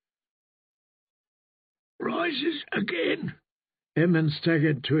 "Rises again." Edmund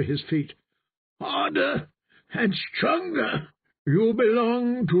staggered to his feet. "Harder and stronger." "You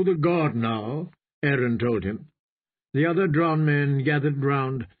belong to the god now," Aaron told him. The other drowned men gathered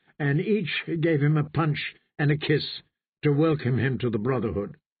round, and each gave him a punch and a kiss to welcome him to the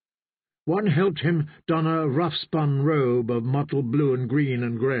brotherhood. One helped him don a rough-spun robe of mottled blue and green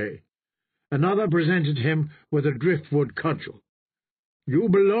and grey. Another presented him with a driftwood cudgel. "You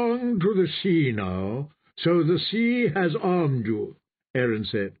belong to the sea now, so the sea has armed you," Aaron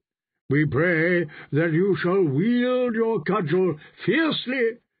said. "We pray that you shall wield your cudgel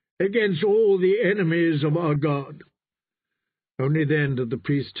fiercely against all the enemies of our god." Only then did the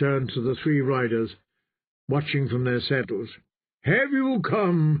priest turn to the 3 riders, watching from their saddles. "Have you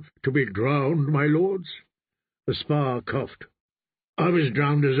come to be drowned, my lords?" The Spa coughed. "I was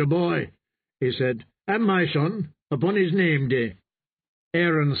drowned as a boy," he said, "and my son, upon his name day."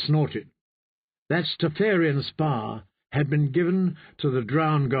 Aaron snorted. That Stepharion Spa had been given to the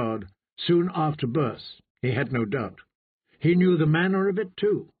drowned god soon after birth, he had no doubt. He knew the manner of it,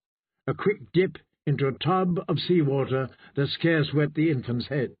 too. A quick dip into a tub of sea-water that scarce wet the infant's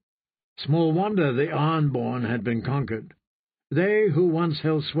head. Small wonder the iron-born had been conquered. They who once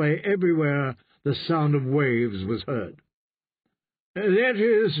held sway everywhere the sound of waves was heard. "That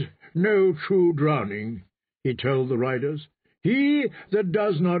is no true drowning," he told the riders. "He that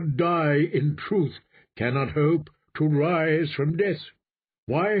does not die in truth cannot hope to rise from death.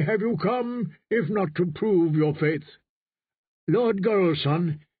 Why have you come, if not to prove your faith?" "Lord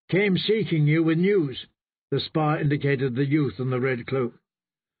Goralson came seeking you with news." The spa indicated the youth in the red cloak.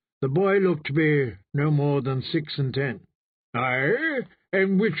 The boy looked to be no more than 6 and 10. "Aye,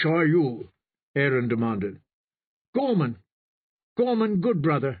 and which are you?" Aaron demanded. "Gorman, good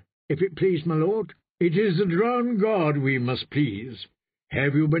brother, if it please my lord." "It is the drowned god we must please.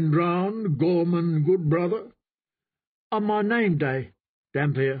 Have you been drowned, Gorman, good brother?" "On my name day,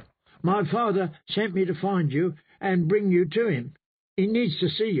 Dampier. My father sent me to find you and bring you to him. He needs to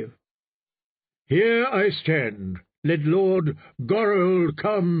see you." "Here I stand. Let Lord Gorald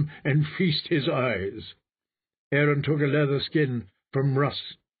come and feast his eyes." Aaron took a leather skin from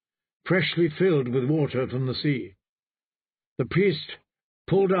Russ, freshly filled with water from the sea. The priest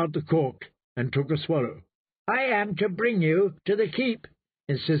pulled out the cork and took a swallow. "I am to bring you to the keep,"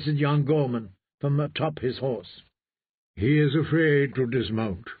 insisted young Gorman from atop his horse. "He is afraid to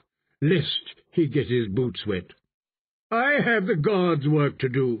dismount, lest he get his boots wet." "I have the gods' work to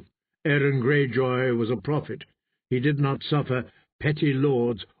do." Aaron Greyjoy was a prophet. He did not suffer petty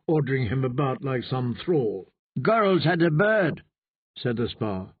lords ordering him about like some thrall. "Gorrel's had a bird," said the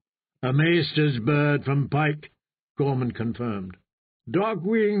spa. "A maester's bird from Pike," Gorman confirmed. "Dark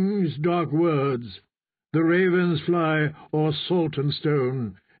wings, dark words. The ravens fly o'er salt and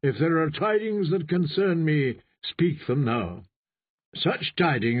stone. If there are tidings that concern me, speak them now." "Such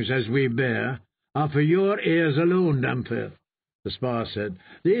tidings as we bear are for your ears alone, Dampier," the spa said.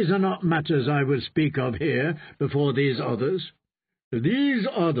 "These are not matters I will speak of here before these others." "These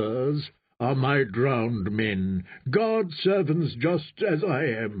others are my drowned men, God's servants just as I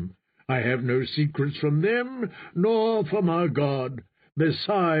am. I have no secrets from them, nor from our God,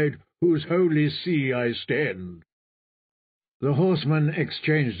 beside whose holy sea I stand." The horsemen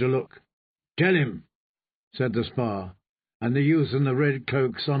exchanged a look. "Tell him," said the spa, and the youth in the red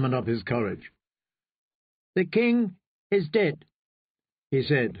cloak summoned up his courage. "The king is dead," he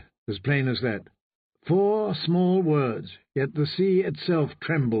said, as plain as that. 4 small words, yet the sea itself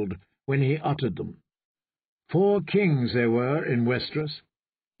trembled when he uttered them. 4 kings there were in Westeros,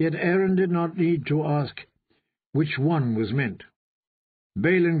 yet Aaron did not need to ask which one was meant.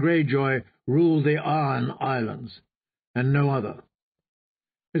 Balin Greyjoy ruled the Iron Islands, and no other.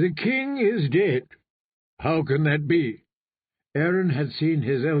 "The king is dead. How can that be?" Aaron had seen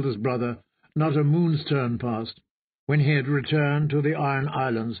his eldest brother not a moon's turn past, when he had returned to the Iron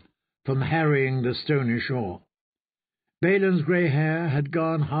Islands from harrying the stony shore. Balin's grey hair had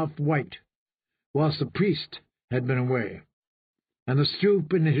gone half white, whilst the priest had been away, and the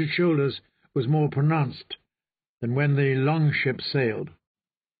stoop in his shoulders was more pronounced than when the long-ship sailed.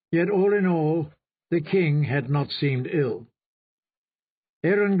 Yet all in all, the king had not seemed ill.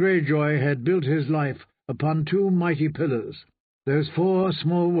 Aaron Greyjoy had built his life upon 2 mighty pillars. Those 4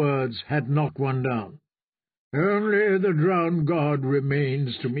 small words had knocked one down. "Only the drowned god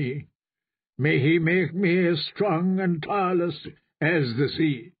remains to me. May he make me as strong and tireless as the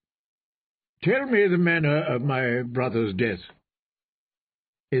sea. Tell me the manner of my brother's death."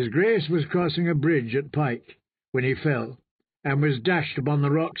 His Grace was crossing a bridge at Pike when he fell, and was dashed upon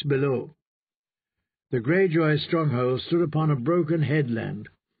the rocks below. The Greyjoy stronghold stood upon a broken headland,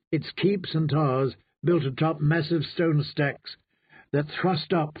 its keeps and towers built atop massive stone stacks that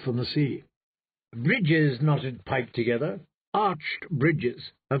thrust up from the sea. Bridges knotted Pike together, arched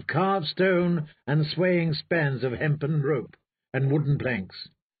bridges of carved stone and swaying spans of hempen rope and wooden planks.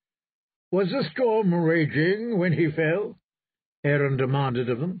 "Was the storm raging when he fell?" Aaron demanded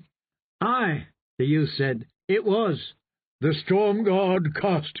of them. "Aye," the youth said, "it was." "The storm god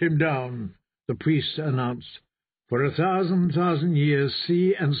cast him down," the priest announced. For 1,000 years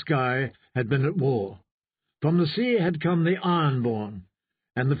sea and sky had been at war. From the sea had come the ironborn,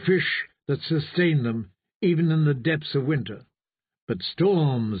 and the fish that sustained them even in the depths of winter. But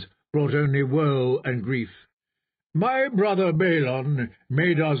storms brought only woe and grief. "My brother Balon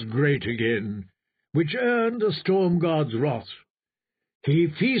made us great again, which earned the storm god's wrath. He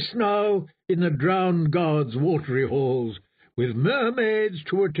feasts now in the drowned god's watery halls, with mermaids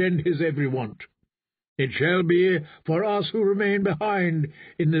to attend his every want. It shall be for us who remain behind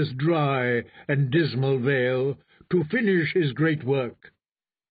in this dry and dismal vale to finish his great work."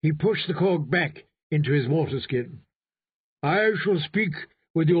 He pushed the cork back into his water-skin. I shall speak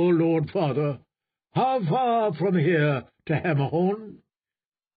with your lord father. How far from here to Hammerhorn?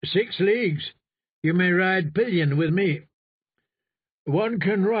 6 leagues. You may ride pillion with me. One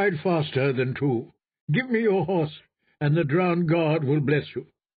can ride faster than 2. Give me your horse, and the drowned god will bless you.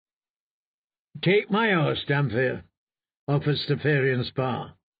 Take my horse, Damphir, offered Stepharion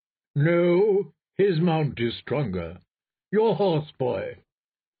Spar. No, his mount is stronger. Your horse, boy.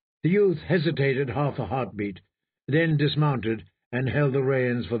 The youth hesitated half a heartbeat, then dismounted and held the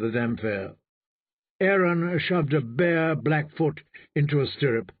reins for the Damphir. Aaron shoved a bare black foot into a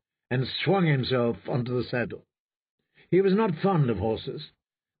stirrup and swung himself onto the saddle. He was not fond of horses.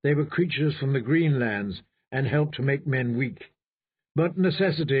 They were creatures from the green lands and helped to make men weak. But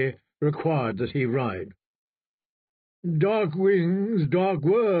necessity required that he ride. Dark wings, dark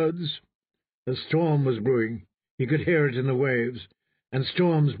words. A storm was brewing. He could hear it in the waves, and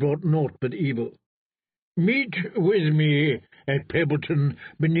storms brought naught but evil. Meet with me at Pebbleton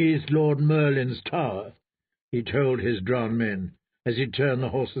beneath Lord Merlin's tower, he told his drowned men as he turned the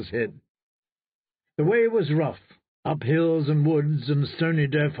horse's head. The way was rough, up hills and woods and stony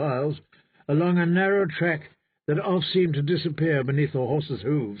defiles, along a narrow track that oft seemed to disappear beneath the horse's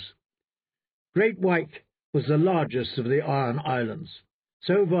hoofs. Great White was the largest of the Iron Islands,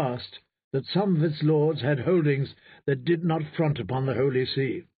 so vast that some of its lords had holdings that did not front upon the Holy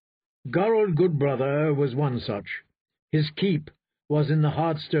See. Gorold Goodbrother was one such. His keep was in the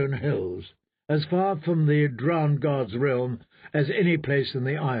Hardstone Hills, as far from the drowned god's realm as any place in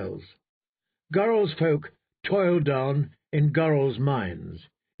the Isles. Gorold's folk toiled down in Gorold's mines,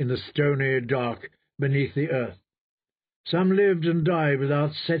 in the stony dark beneath the earth. Some lived and died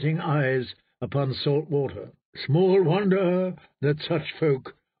without setting eyes upon salt water. Small wonder that such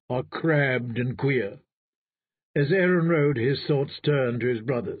folk are crabbed and queer. As Aaron rode, his thoughts turned to his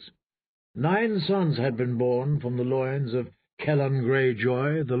brothers. 9 sons had been born from the loins of Kellan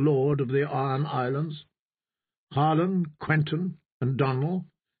Greyjoy, the lord of the Iron Islands. Harlan, Quentin, and Donal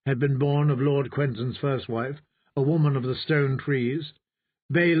had been born of Lord Quentin's first wife, a woman of the Stone Trees.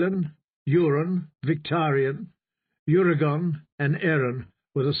 Balin, Euron, Victarion, Uragon, and Aaron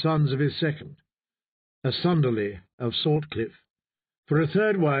were the sons of his second, a Sunderly of Saltcliff. For a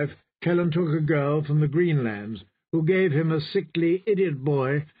third wife, Kellan took a girl from the Greenlands, who gave him a sickly idiot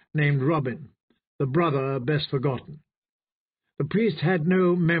boy named Robin, the brother best forgotten. The priest had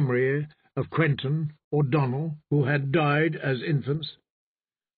no memory of Quentin or Donal, who had died as infants.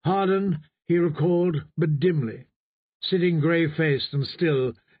 Harlan he recalled but dimly, sitting grey-faced and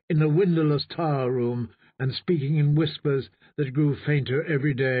still in the windowless tower room and speaking in whispers that grew fainter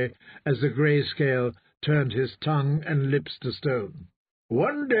every day as the grey-scale turned his tongue and lips to stone.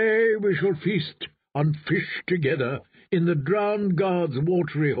 One day we shall feast on fish together in the drowned god's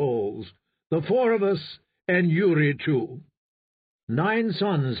watery halls, the 4 of us, and Yuri too. 9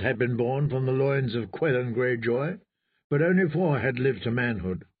 sons had been born from the loins of Quellan Greyjoy, but only 4 had lived to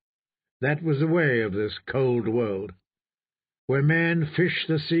manhood. That was the way of this cold world, where men fished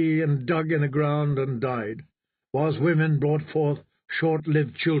the sea and dug in the ground and died, whilst women brought forth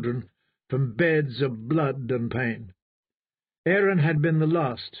short-lived children from beds of blood and pain. Aaron had been the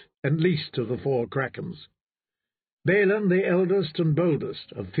last and least of the 4 Krakens. Balin, the eldest and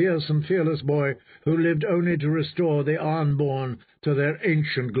boldest, a fierce and fearless boy who lived only to restore the Ironborn to their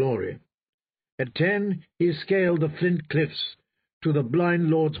ancient glory. At 10 he scaled the flint cliffs to the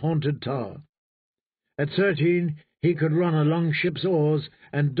blind lord's haunted tower. At 13 he could run along ship's oars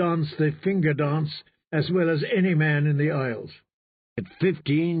and dance the finger dance as well as any man in the Isles. At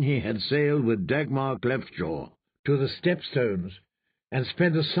 15 he had sailed with Dagmar Cleftjaw to the Stepstones and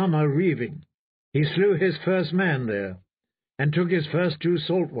spent a summer reaving. He slew his first man there, and took his first 2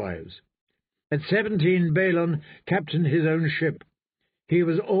 salt wives. At 17 Balin captained his own ship. He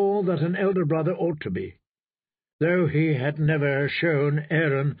was all that an elder brother ought to be, though he had never shown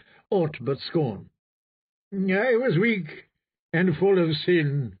Aaron aught but scorn. I was weak and full of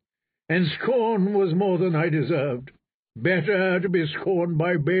sin, and scorn was more than I deserved. Better to be scorned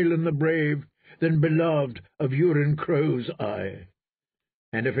by Balin the Brave than beloved of Urin Crow's eye.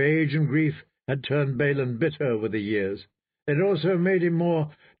 And if age and grief had turned Balin bitter with the years, it also made him more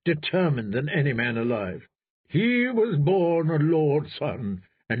determined than any man alive. He was born a lord's son,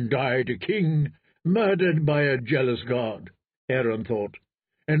 and died a king, murdered by a jealous god, Aaron thought.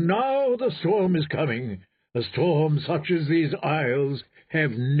 And now the storm is coming, a storm such as these isles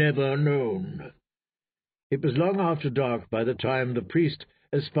have never known. It was long after dark by the time the priest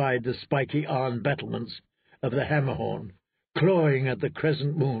espied the spiky iron battlements of the Hammerhorn, clawing at the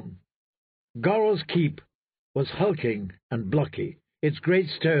crescent moon. Gorold's keep was hulking and blocky, its great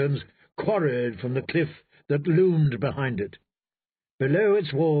stones quarried from the cliff that loomed behind it. Below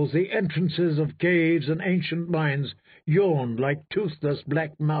its walls the entrances of caves and ancient mines yawned like toothless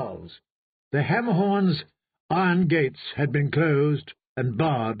black mouths. The Hammerhorn's iron gates had been closed and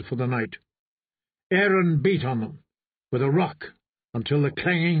barred for the night. Aaron beat on them with a rock until the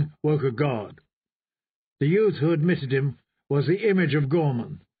clanging woke a guard. The youth who admitted him was the image of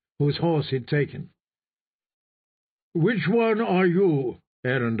Gorman, whose horse he'd taken. "Which one are you?"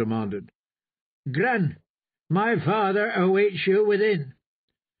 Aaron demanded. "Gran, my father awaits you within."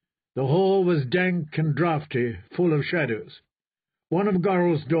 The hall was dank and draughty, full of shadows. One of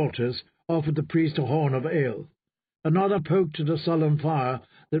Gorrel's daughters offered the priest a horn of ale. Another poked at a sullen fire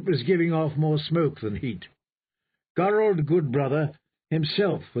that was giving off more smoke than heat. Gorrel Goodbrother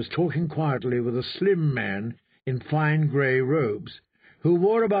himself was talking quietly with a slim man in fine grey robes, who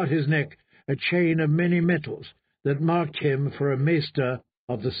wore about his neck a chain of many metals that marked him for a maester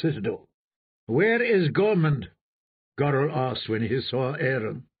of the citadel. "Where is Gormund?" Gorrel asked when he saw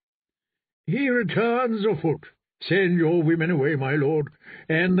Aaron. "He returns afoot. Send your women away, my lord,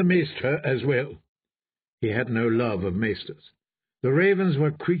 and the maester as well." He had no love of maesters. The ravens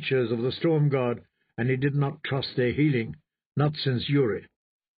were creatures of the storm god, and he did not trust their healing, not since Uri.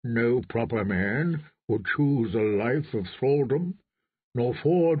 "No proper man would choose a life of thraldom, nor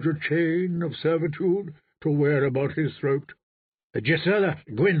forge a chain of servitude to wear about his throat." "Gisela,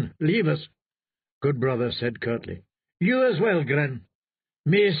 Gwyn, leave us," Goodbrother said curtly. "You as well, Gran.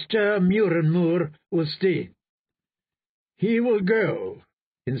 Maester Murenmoor will stay." "He will go,"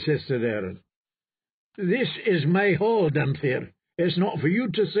 insisted Aaron. "This is my hall, Damphir. It's not for you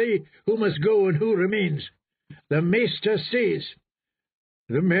to say who must go and who remains. The maester stays."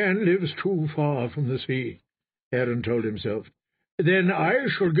 "The man lives too far from the sea," Aaron told himself. "Then I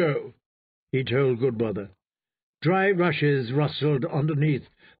shall go," he told Goodbrother. Dry rushes rustled underneath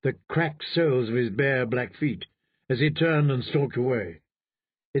the cracked soles of his bare black feet as he turned and stalked away.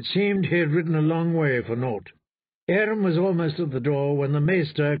 It seemed he had ridden a long way for naught. Aaron was almost at the door when the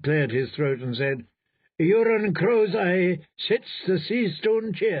maester cleared his throat and said, "Euron Crow's Eye sits the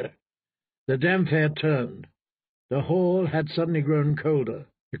sea-stone chair." The Damphir turned. The hall had suddenly grown colder.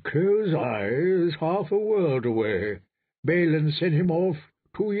 "The Crow's Eye is half a world away. Balin sent him off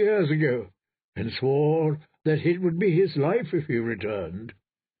 2 years ago, and swore that it would be his life if he returned."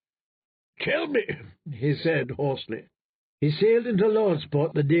 "Tell me," he said hoarsely. "He sailed into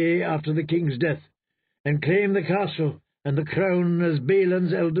Lordsport the day after the king's death, and claimed the castle and the crown as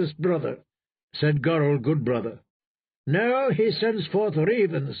Balin's eldest brother," said Gorrel Goodbrother. "Now he sends forth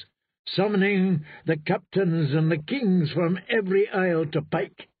ravens, summoning the captains and the kings from every isle to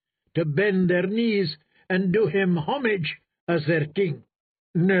Pike, to bend their knees and do him homage as their king."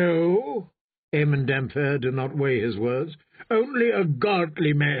 "No," Eamon Damphir did not weigh his words. "Only a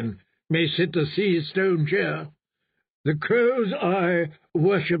godly man may sit the sea-stone chair. The Crow's Eye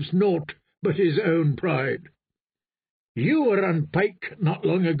worships naught but his own pride." "You were on Pike not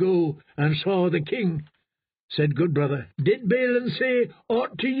long ago and saw the king," said Goodbrother. "Did Balin say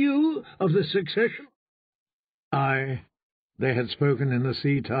aught to you of the succession?" "Aye," they had spoken in the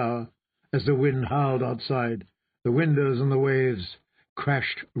sea tower as the wind howled outside. The windows and the waves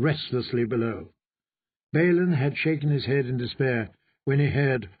crashed restlessly below. Balin had shaken his head in despair when he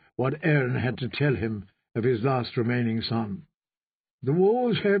heard what Aaron had to tell him of his last remaining son. "The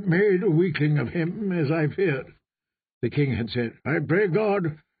wolves have made a weakling of him, as I feared," the king had said. "I pray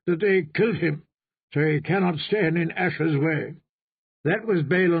God that they killed him, so he cannot stand in Asher's way." That was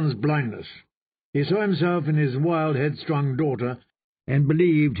Balin's blindness. He saw himself in his wild, headstrong daughter, and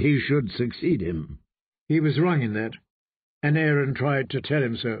believed he should succeed him. He was wrong in that, and Aaron tried to tell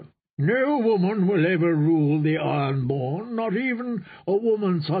him so. "No woman will ever rule the Ironborn, not even a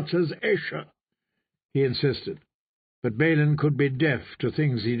woman such as Asher," he insisted. But Balin could be deaf to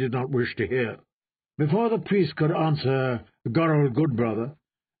things he did not wish to hear. Before the priest could answer Gorrel Goodbrother,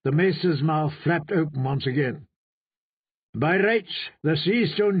 the maester's mouth flapped open once again. "By rights, the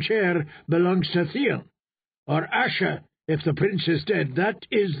sea-stone chair belongs to Theon, or Asher if the prince is dead. That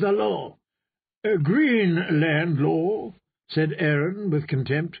is the law." "A green land law," said Aaron with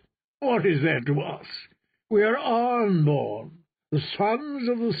contempt. "What is that to us? We are Ironborn, the sons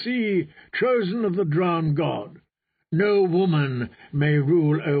of the sea, chosen of the drowned god. No woman may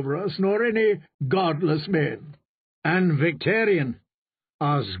rule over us, nor any godless men." "And Victorian?"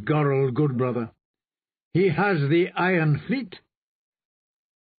 asked Gorrel Goodbrother. "He has the Iron Fleet."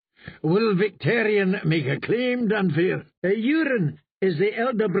 "Will Victorian make a claim, Damphir?" "Euron is the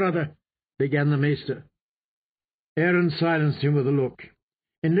elder brother," began the maester. Aaron silenced him with a look.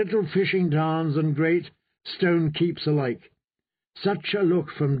 In little fishing towns and great stone keeps alike, such a look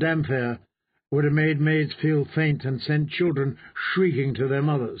from Damphir would have made maids feel faint and sent children shrieking to their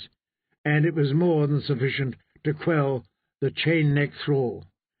mothers, and it was more than sufficient to quell the chain-neck thrall.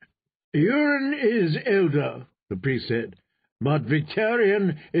 "Urim is elder," the priest said, "but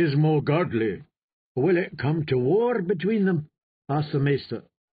Victorian is more godly." "Will it come to war between them?" asked the maester.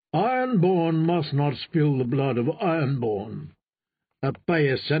 "Ironborn must not spill the blood of ironborn." "A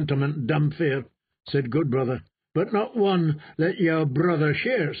pious sentiment, Dumfair," said Goodbrother, "but not one that your brother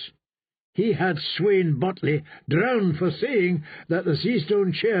shares. He had Swain Botley drowned for saying that the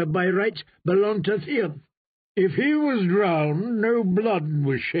Seastone chair by right belonged to Theon." "If he was drowned, no blood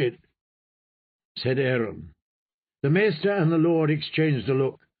was shed," said Aaron. The maester and the lord exchanged a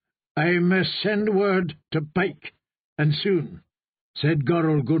look. "I must send word to Pike, and soon," said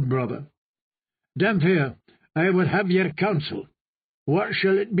Gorrel Goodbrother. "Damphir, I would have your counsel. What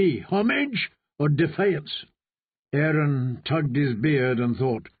shall it be, homage or defiance?" Aaron tugged his beard and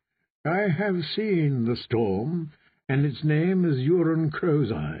thought. "I have seen the storm, and its name is Urim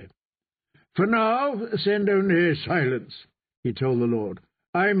Crow's Eye." "For now, send only silence," he told the lord.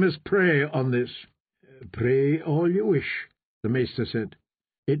 "I must pray on this." "Pray all you wish," the maester said.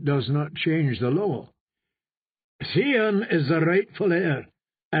 "It does not change the law." "Theon is the rightful heir,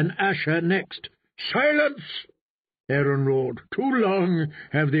 and Asher next." "Silence!" Aaron roared. "Too long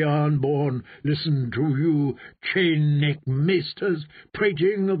have the Ironborn listened to you chain-neck maesters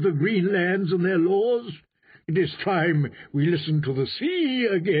prating of the green lands and their laws. It is time we listen to the sea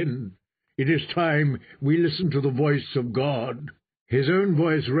again. It is time we listen to the voice of God." His own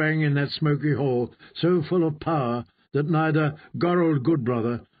voice rang in that smoky hall, so full of power that neither Gorrel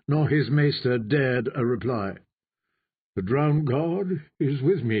Goodbrother nor his maester dared a reply. "The drowned god is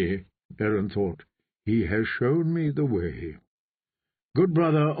with me," Aaron thought. "He has shown me the way."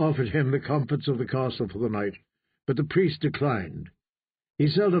 Goodbrother offered him the comforts of the castle for the night, but the priest declined. He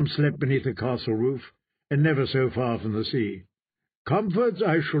seldom slept beneath the castle roof, and never so far from the sea. "Comforts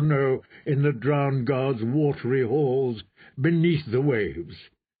I shall know in the drowned god's watery halls beneath the waves.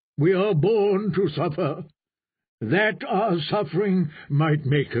 We are born to suffer, that our suffering might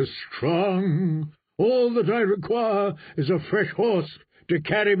make us strong. All that I require is a fresh horse to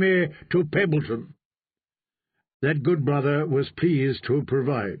carry me to Pebbleton." That Goodbrother was pleased to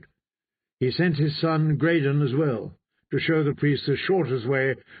provide. He sent his son Graydon as well, to show the priest the shortest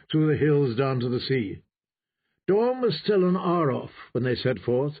way through the hills down to the sea. Dawn was still an hour off when they set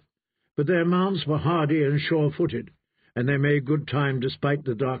forth, but their mounts were hardy and sure-footed, and they made good time despite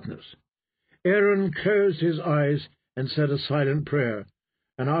the darkness. Aaron closed his eyes and said a silent prayer,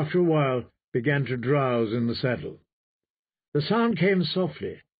 and after a while began to drowse in the saddle. The sound came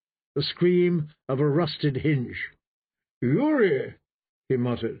softly, the scream of a rusted hinge. "Uri," he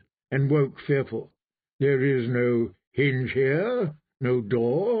muttered, and woke fearful. "There is no hinge here, no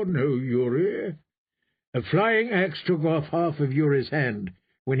door, no Uri." A flying axe took off half of Uri's hand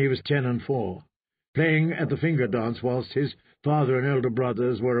when he was 10 and 4, playing at the finger dance whilst his father and elder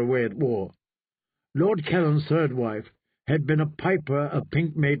brothers were away at war. Lord Kellen's third wife had been a piper of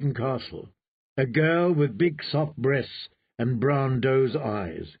Pink Maiden Castle, a girl with big soft breasts and brown doe's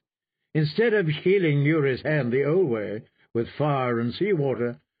eyes. Instead of healing Uri's hand the old way, with fire and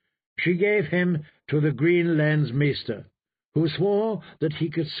sea-water, she gave him to the Green Lands maester, who swore that he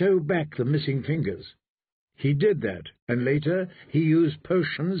could sew back the missing fingers. He did that, and later he used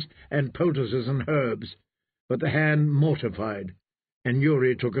potions and poultices and herbs, but the hand mortified, and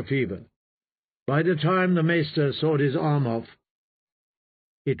Uri took a fever. By the time the maester sawed his arm off,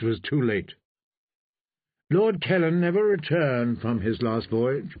 it was too late. Lord Kellen never returned from his last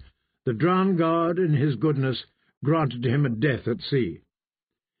voyage. The drowned god, in his goodness, granted him a death at sea.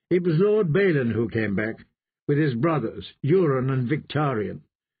 It was Lord Balin who came back, with his brothers, Euron and Victarion.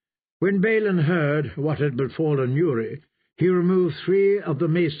 When Balin heard what had befallen Uri, he removed 3 of the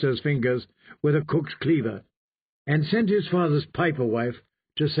maester's fingers with a cook's cleaver, and sent his father's piper wife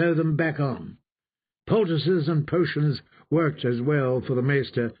to sew them back on. Poultices and potions worked as well for the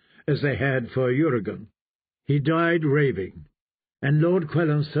maester as they had for Urigan. He died raving, and Lord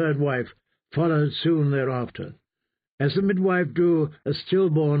Quellen's third wife followed soon thereafter, as the midwife drew a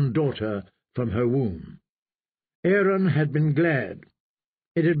stillborn daughter from her womb. Aaron had been glad.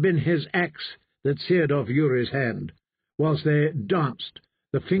 It had been his axe that seared off Uri's hand, whilst they danced,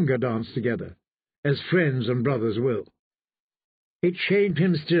 the finger dance together, as friends and brothers will. It shamed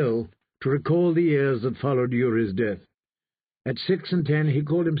him still to recall the years that followed Uri's death. At 6 and 10 he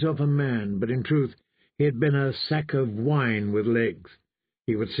called himself a man, but in truth he had been a sack of wine with legs.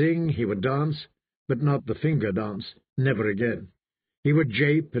 He would sing, he would dance, but not the finger dance, never again. He would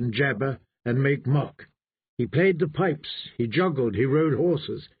jape and jabber and make mock. He played the pipes, he juggled, he rode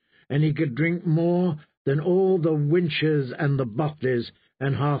horses, and he could drink more than all the Winches and the Buckleys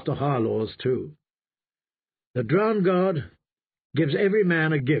and half the Harlaws too. The drowned god gives every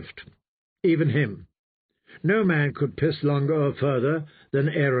man a gift, even him. No man could piss longer or further than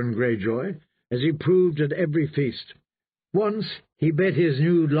Aaron Greyjoy, as he proved at every feast. Once he bet his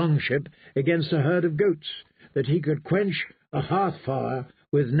new longship against a herd of goats that he could quench a hearth fire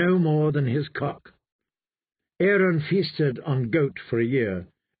with no more than his cock. Aaron feasted on goat for a year,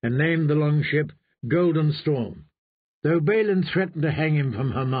 and named the longship Golden Storm, though Balin threatened to hang him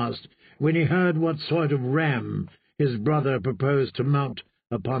from her mast when he heard what sort of ram his brother proposed to mount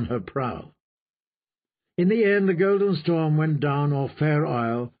upon her prow. In the end, the Golden Storm went down off Fair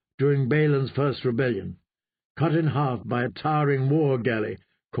Isle during Balin's first rebellion, cut in half by a towering war galley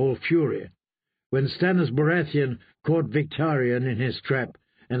called Fury, when Stannis Baratheon caught Victarion in his trap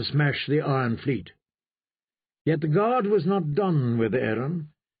and smashed the Iron Fleet. Yet the god was not done with Aaron,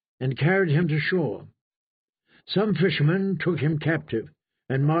 and carried him to shore. Some fishermen took him captive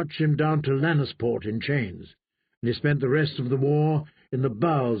and marched him down to Lannisport in chains, and he spent the rest of the war in the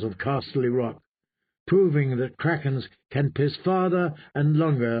bowels of Casterly Rock, proving that krakens can piss farther and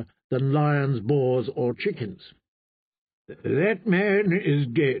longer than lions, boars, or chickens. That man is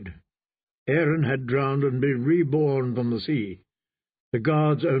dead. Aaron had drowned and been reborn from the sea, the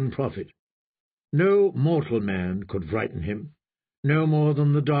god's own prophet. No mortal man could frighten him, no more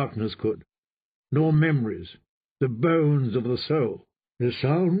than the darkness could, nor memories, the bones of the soul, the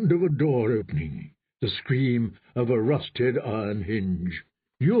sound of a door opening, the scream of a rusted iron hinge.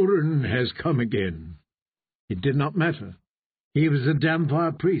 Euron has come again. It did not matter. He was a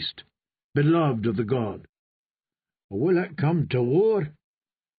Dampire priest, beloved of the god. Will it come to war?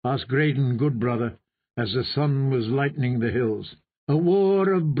 Asked Graydon Goodbrother, as the sun was lightening the hills. A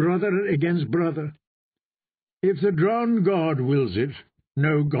war of brother against brother. If the drowned god wills it,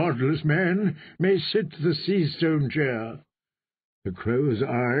 no godless man may sit the sea-stone chair. The Crow's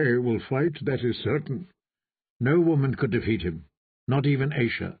Eye will fight, that is certain. No woman could defeat him, not even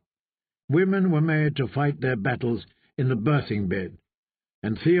Aisha. Women were made to fight their battles in the birthing bed,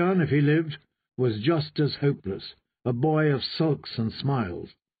 and Theon, if he lived, was just as hopeless, a boy of sulks and smiles.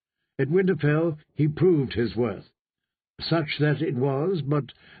 At Winterfell he proved his worth, such that it was, but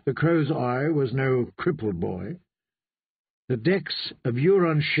the Crow's Eye was no crippled boy. The decks of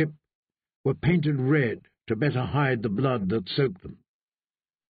Euron's ship were painted red to better hide the blood that soaked them.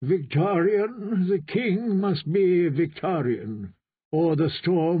 Victarion, the king must be Victarion, or the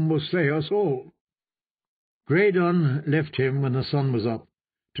storm will slay us all. Graydon left him when the sun was up,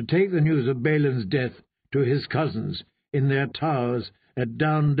 to take the news of Balin's death to his cousins in their towers at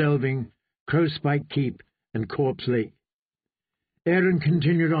Down-Delving, Crowspike Keep, and Corpse Lake. Aaron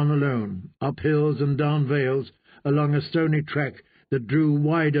continued on alone, up hills and down vales, along a stony track that drew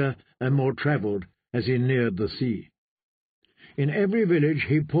wider and more travelled as he neared the sea. In every village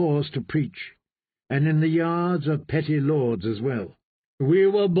he paused to preach, and in the yards of petty lords as well. We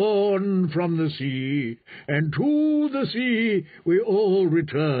were born from the sea, and to the sea we all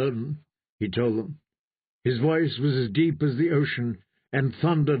return, he told them. His voice was as deep as the ocean, and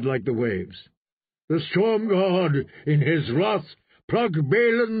thundered like the waves. The storm god, in his wrath, plucked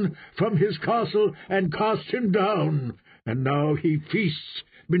Balin from his castle and cast him down, and now he feasts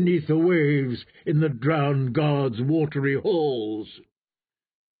beneath the waves in the drowned god's watery halls.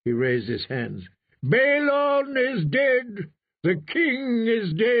 He raised his hands. Balin is dead! The king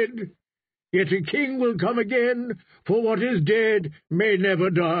is dead! Yet a king will come again, for what is dead may never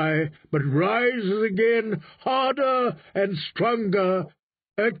die, but rises again harder and stronger.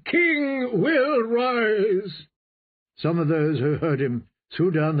 A king will rise! Some of those who heard him threw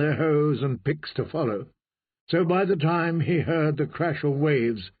down their hoes and picks to follow. So by the time he heard the crash of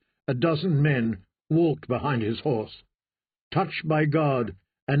waves, a dozen men walked behind his horse, touched by God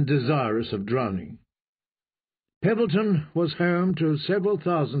and desirous of drowning. Pebbleton was home to several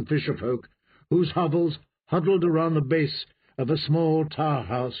thousand fisherfolk whose hovels huddled around the base of a small tower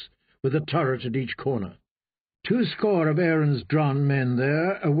house with a turret at each corner. 200 of Aaron's drowned men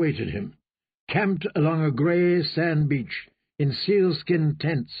there awaited him, camped along a grey sand beach in sealskin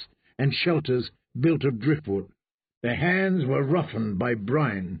tents and shelters built of driftwood. Their hands were roughened by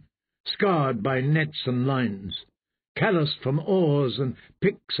brine, scarred by nets and lines, calloused from oars and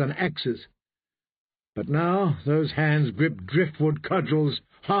picks and axes. But now those hands gripped driftwood cudgels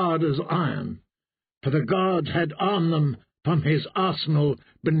hard as iron, for the gods had armed them from his arsenal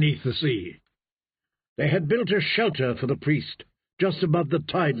beneath the sea. They had built a shelter for the priest just above the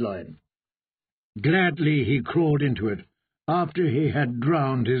tide line. Gladly he crawled into it, after he had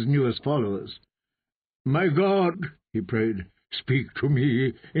drowned his newest followers. My God, he prayed, Speak to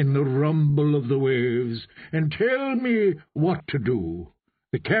me in the rumble of the waves, and tell me what to do.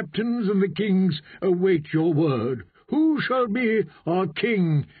 The captains and the kings await your word. Who shall be our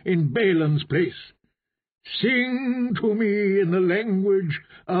king in Balaam's place? Sing to me in the language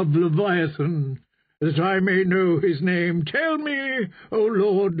of Leviathan, that I may know his name. Tell me, O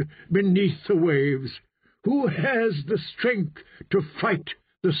Lord, beneath the waves, who has the strength to fight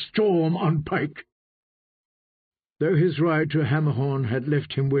the storm on pike? Though his ride to Hammerhorn had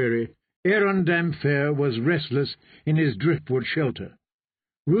left him weary, Aaron Damfair was restless in his driftwood shelter,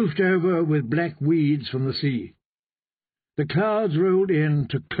 roofed over with black weeds from the sea. The clouds rolled in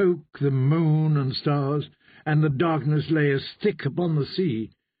to cloak the moon and stars, and the darkness lay as thick upon the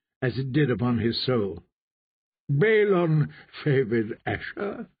sea as it did upon his soul. Balon favoured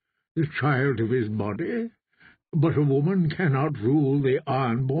Asher, the child of his body, but a woman cannot rule the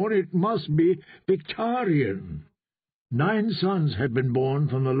ironborn. It must be Victarion. 9 sons had been born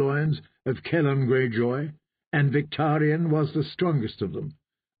from the loins of Kellan Greyjoy, and Victarion was the strongest of them,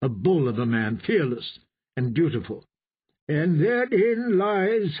 a bull of a man, fearless and dutiful. And therein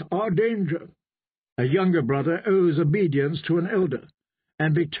lies our danger. A younger brother owes obedience to an elder,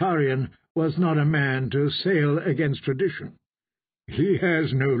 and Victarion was not a man to sail against tradition. He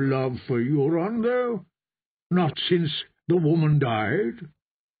has no love for Euron, though, not since the woman died.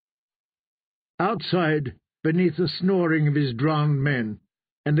 Outside, beneath the snoring of his drowned men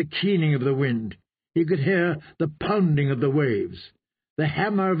and the keening of the wind, he could hear the pounding of the waves, the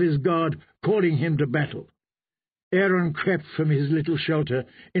hammer of his god calling him to battle. Aaron crept from his little shelter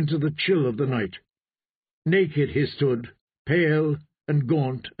into the chill of the night. Naked he stood, pale and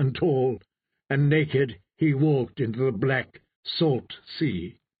gaunt and tall, and naked he walked into the black, salt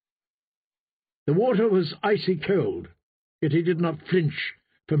sea. The water was icy cold, yet he did not flinch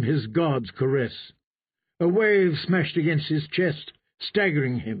from his god's caress. A wave smashed against his chest,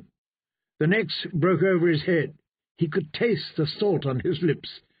 staggering him. The next broke over his head. He could taste the salt on his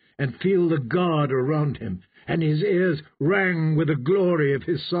lips and feel the god around him, and his ears rang with the glory of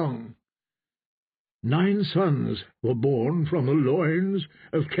his song. 9 sons were born from the loins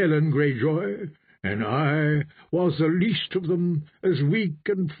of Kellan Greyjoy, and I was the least of them, as weak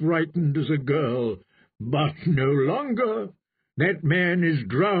and frightened as a girl. But no longer. That man is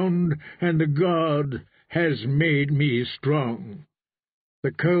drowned, and the god has made me strong.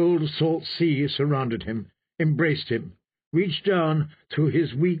 The cold, salt sea surrounded him, embraced him, reached down through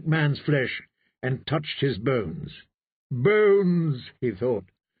his weak man's flesh, and touched his bones. Bones, he thought,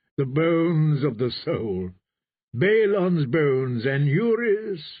 the bones of the soul. Balon's bones and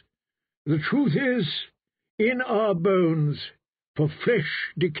Uri's. The truth is, in our bones, for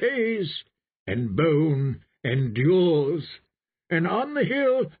flesh decays, and bone endures. And on the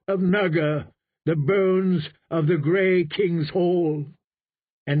hill of Naga, the bones of the grey king's hall.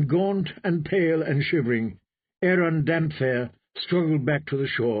 And gaunt and pale and shivering, Aaron Damfair struggled back to the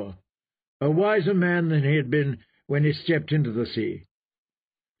shore, a wiser man than he had been when he stepped into the sea.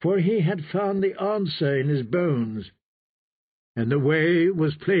 For he had found the answer in his bones, and the way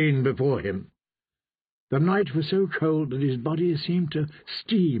was plain before him. The night was so cold that his body seemed to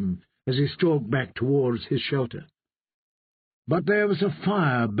steam as he stalked back towards his shelter. But there was a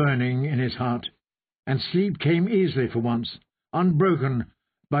fire burning in his heart, and sleep came easily for once, unbroken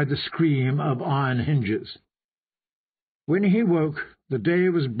by the scream of iron hinges. When he woke, the day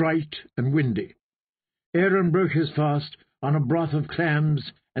was bright and windy. Aaron broke his fast on a broth of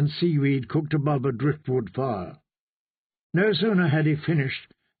clams and seaweed cooked above a driftwood fire. No sooner had he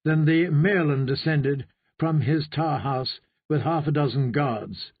finished than the Merlin descended from his tower house with 6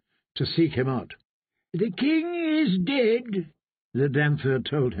 guards to seek him out. "The king is dead," the Damfair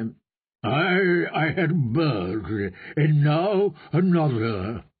told him. I had a bird, and now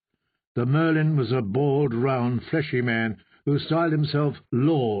another." The Merlin was a bald, round, fleshy man who styled himself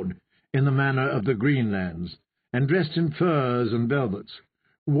Lord in the manner of the Greenlands, and dressed in furs and velvets.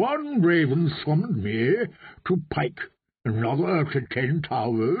 "One raven summoned me to pike, another to 10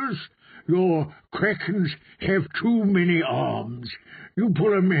 towers. Your krakens have too many arms. You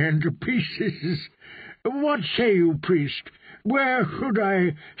pull a man to pieces. What say you, priest? Where should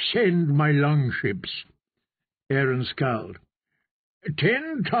I send my longships?" Aaron scowled.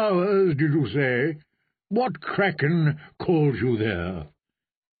 10 towers, did you say? What kraken calls you there?"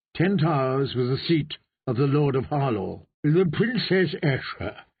 10 towers was the seat of the Lord of Harlaw. "The Princess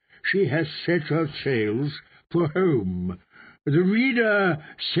Asher. She has set her sails for home. The reader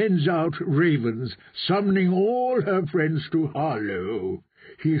sends out ravens, summoning all her friends to Harlow.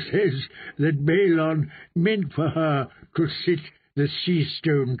 He says that Balon meant for her to sit the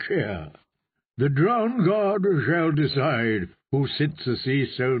sea-stone chair. The drowned god shall decide who sits a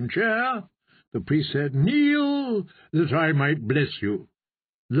sea-stone chair, the priest said, "Kneel, that I might bless you."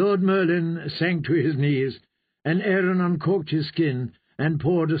 Lord Merlin sank to his knees, and Aaron uncorked his skin and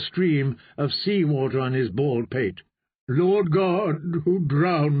poured a stream of sea-water on his bald pate. "Lord God, who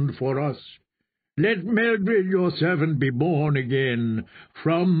drowned for us, let Mildred your servant be born again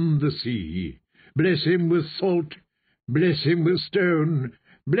from the sea. Bless him with salt, bless him with stone,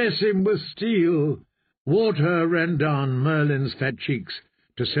 bless him with steel." Water ran down Merlin's fat cheeks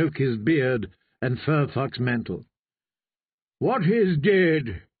to soak his beard and fur-fox mantle. "What is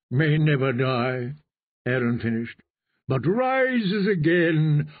dead may never die," Aaron finished, "but rises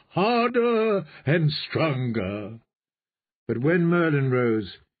again, harder and stronger." But when Merlin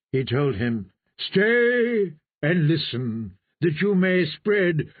rose, he told him, "Stay and listen, that you may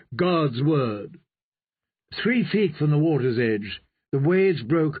spread God's word." 3 feet from the water's edge, the waves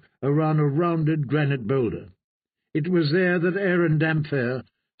broke around a rounded granite boulder. It was there that Aaron Damfair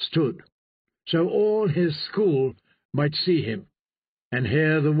stood, so all his school might see him and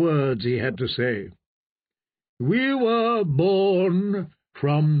hear the words he had to say. "We were born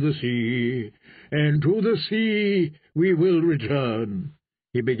from the sea, and to the sea we will return,"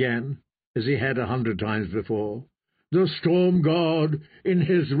 he began, as he had 100 times before. "The storm god, in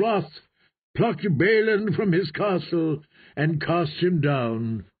his wrath, plucked Balin from his castle and cast him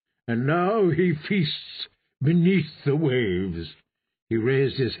down, and now he feasts beneath the waves." He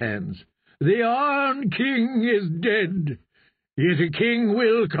raised his hands. "The Iron King is dead, yet a king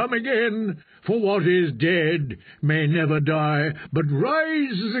will come again, for what is dead may never die, but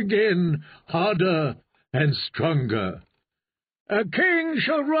rises again, harder and stronger." "A king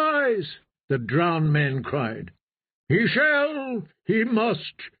shall rise," the drowned men cried. "He shall, he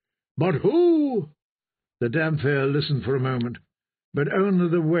must, but who?" The Damfair listened for a moment, but only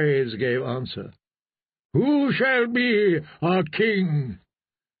the waves gave answer. "Who shall be our king?"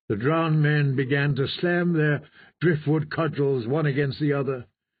 The drowned men began to slam their driftwood cudgels one against the other.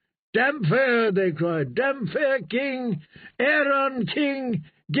 "Damfair," they cried, "Damfair king! Aaron king!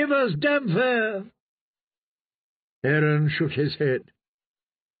 Give us Damfair!" Aaron shook his head.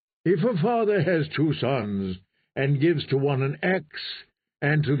 "If a father has 2 sons, and gives to one an axe,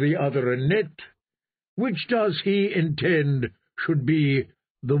 and to the other a net, which does he intend should be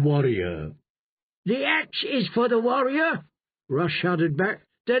the warrior?" "The axe is for the warrior," Rush shouted back.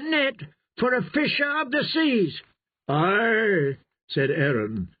 "The net for a fisher of the seas." "Aye," said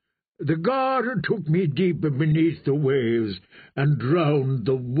Aaron. "The God took me deep beneath the waves, and drowned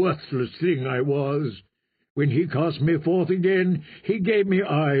the worthless thing I was. When he cast me forth again, he gave me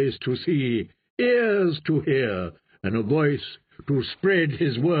eyes to see, ears to hear, and a voice to spread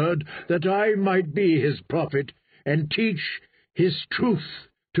his word, that I might be his prophet, and teach his truth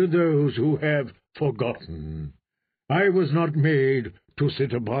to those who have forgotten. I was not made to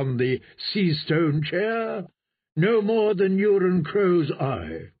sit upon the sea-stone chair, no more than Euron Crow's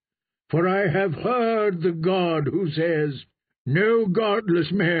eye, for I have heard the God who says, 'No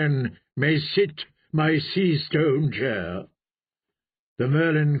godless man may sit my sea-stone chair.'" The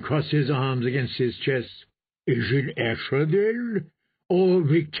Merlin crossed his arms against his chest. "Is it Ashradel or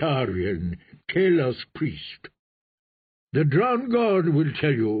Victarion? Tell us, priest." "The drowned god will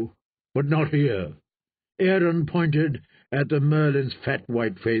tell you, but not here." Aaron pointed at the Merlin's fat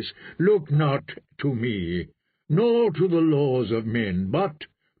white face. "Look not to me, nor to the laws of men, but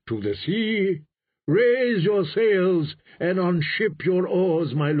to the sea. Raise your sails, and unship your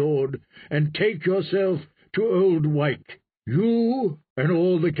oars, my lord, and take yourself to Old Wyke. You and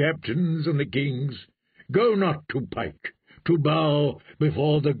all the captains and the kings, go not to pike, to bow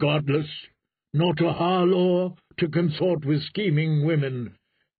before the godless, nor to Harlaw to consort with scheming women.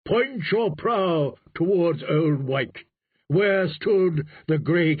 Point your prow towards Old Wyke, where stood the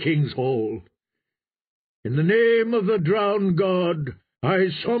Grey King's Hall. In the name of the drowned god, I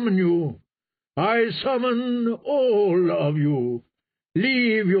summon you. I summon all of you.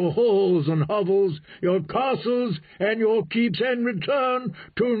 Leave your halls and hovels, your castles and your keeps, and return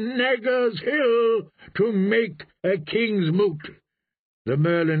to Nagger's Hill to make a king's moot." The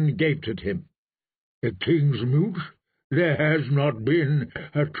Merlin gaped at him. "A king's moot? There has not been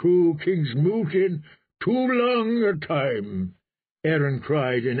a true king's moot in too long a time," Aaron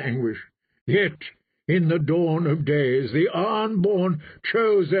cried in anguish. "Yet in the dawn of days the unborn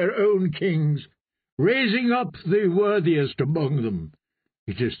chose their own kings, raising up the worthiest among them.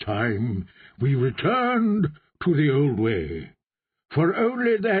 It is time we returned to the old way, for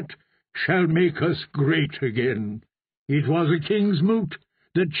only that shall make us great again. It was a king's moot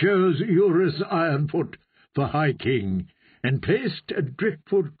that chose Eurus Ironfoot for High King, and placed a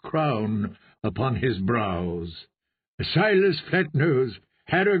driftwood crown upon his brows. Silas Flatnose,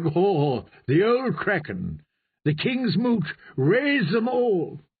 Harrog Haw, the old Kraken, the King's Moot, raise them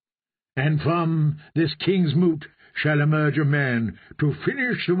all. And from this King's Moot shall emerge a man to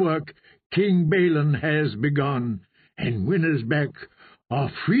finish the work King Balin has begun, and win us back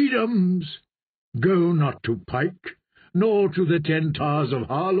our freedoms. Go not to Pike, nor to the 10 Tars of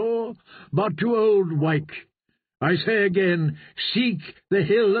Harlaw, but to old Wyke. I say again, seek the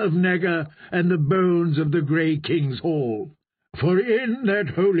hill of Negger and the bones of the grey King's Hall. For in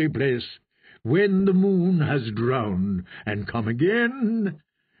that holy place, when the moon has drowned and come again,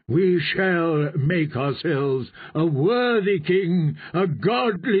 we shall make ourselves a worthy king, a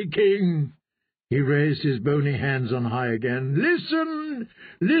godly king. He raised his bony hands on high again. Listen,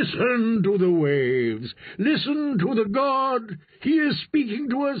 listen to the waves, listen to the God. He is speaking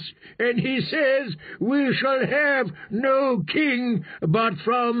to us, and he says we shall have no king but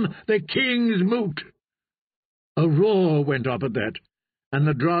from the King's Moot. A roar went up at that, and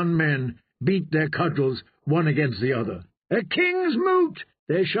the drowned men beat their cudgels one against the other. A King's Moot,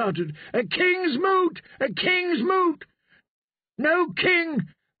 they shouted. A King's Moot, a King's Moot. No king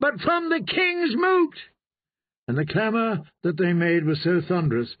but from the King's Moot. And the clamour that they made was so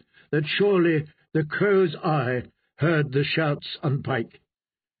thunderous that surely the crow's eye heard the shouts on Pike,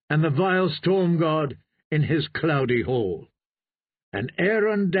 and the vile storm god in his cloudy hall. And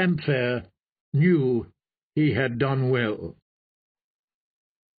Aaron Dampfair knew he had done well.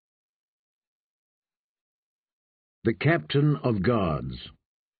 The Captain of Guards.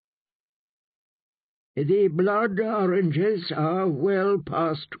 The blood oranges are well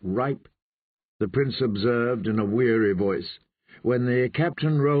past ripe, the prince observed in a weary voice, when the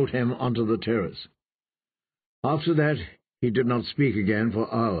captain rolled him onto the terrace. After that he did not speak again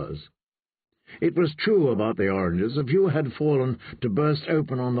for hours. It was true about the oranges. A few had fallen to burst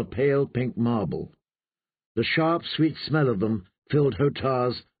open on the pale pink marble. The sharp, sweet smell of them filled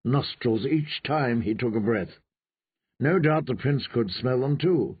Hotar's nostrils each time he took a breath. No doubt the prince could smell them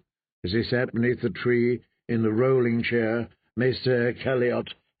too, as he sat beneath the tree in the rolling chair Maester Calliot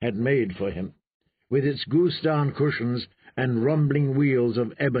had made for him, with its goose-down cushions and rumbling wheels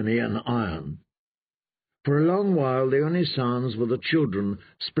of ebony and iron. For a long while the only sounds were the children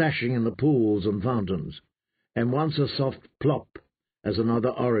splashing in the pools and fountains, and once a soft plop as another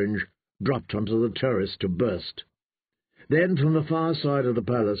orange dropped onto the terrace to burst. Then from the far side of the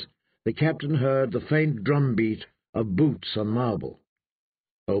palace the captain heard the faint drumbeat of boots on marble.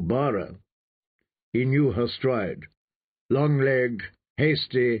 Obara. He knew her stride. Long-legged,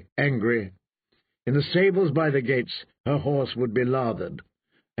 hasty, angry. In the stables by the gates her horse would be lathered,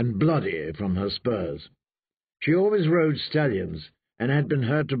 and bloody from her spurs. She always rode stallions, and had been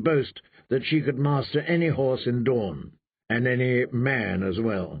heard to boast that she could master any horse in Dawn, and any man as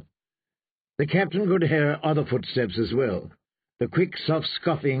well. The captain could hear other footsteps as well, the quick, soft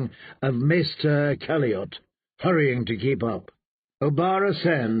scuffing of Maester Calliot, hurrying to keep up. Obara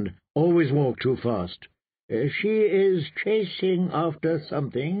Sand always walked too fast. She is chasing after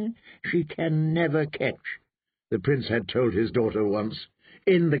something she can never catch, the prince had told his daughter once,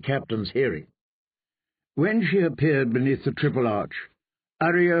 in the captain's hearing. When she appeared beneath the triple arch,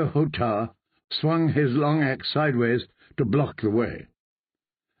 Arya Hotar swung his long axe sideways to block the way.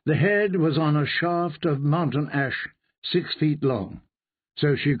 The head was on a shaft of mountain ash 6 feet long,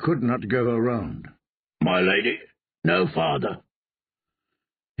 so she could not go around. "My lady, no farther."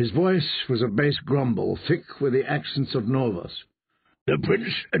 His voice was a bass grumble, thick with the accents of Norvos. "The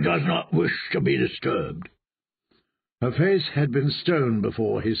prince does not wish to be disturbed." Her face had been stone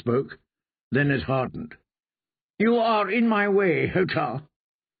before he spoke, then it hardened. "You are in my way, Hotar."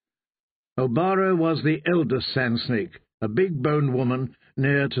 Obara was the eldest sand snake, a big-boned woman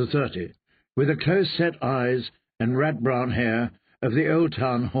near to 30, with the close-set eyes and rat-brown hair of the old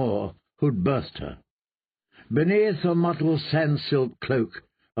town whore who'd birthed her. Beneath a mottled sand-silk cloak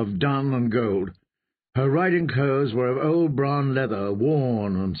of dun and gold, her riding clothes were of old brown leather,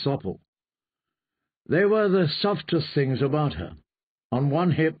 worn and supple. They were the softest things about her. On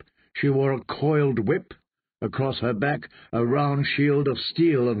one hip she wore a coiled whip, across her back a round shield of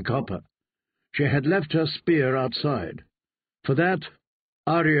steel and copper. She had left her spear outside. For that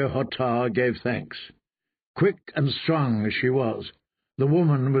Arya Hotar gave thanks. Quick and strong as she was, the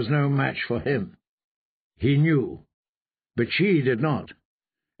woman was no match for him. He knew, but she did not,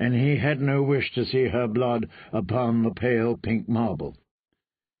 and he had no wish to see her blood upon the pale pink marble.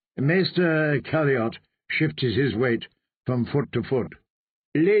 Maester Calliot shifted his weight from foot to foot.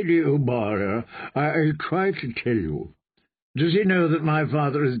 "Lady Obara, I try to tell you." "Does he know that my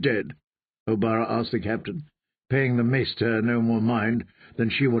father is dead?" Obara asked the captain, paying the maester no more mind than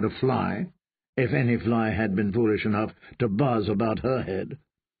she would a fly, if any fly had been foolish enough to buzz about her head.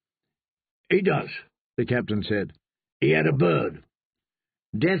 "He does," the captain said. "He had a bird."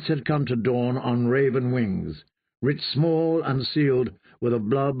 Death had come to dawn on raven wings, writ small and sealed with a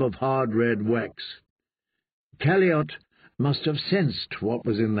blob of hard red wax. Calliot must have sensed what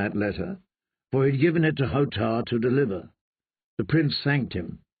was in that letter, for he had given it to Hotar to deliver. The prince thanked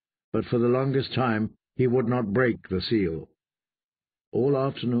him, but for the longest time he would not break the seal. All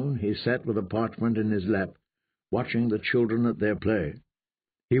afternoon he sat with a parchment in his lap, watching the children at their play.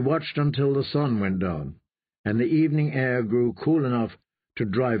 He watched until the sun went down, and the evening air grew cool enough to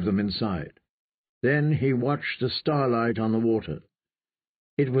drive them inside. Then he watched the starlight on the water.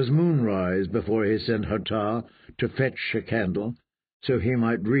 It was moonrise before he sent Hotar to fetch a candle, so he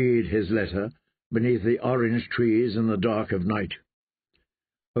might read his letter beneath the orange trees in the dark of night.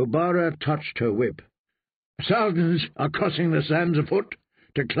 Obara touched her whip. "Thousands are crossing the sands afoot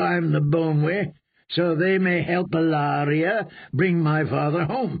to climb the Boneway, so they may help Alaria bring my father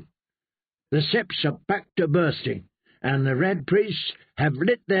home. The seps are packed to bursting, and the red priests have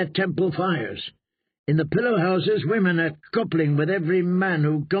lit their temple fires. In the pillow houses women are coupling with every man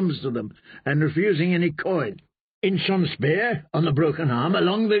who comes to them, and refusing any coin. In Sunspear, on the Broken Arm,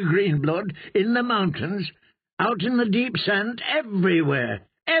 along the Greenblood, in the mountains, out in the deep sand, everywhere,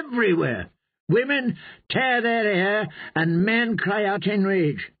 women tear their hair, and men cry out in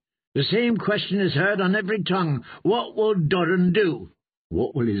rage. The same question is heard on every tongue. What will Doran do?"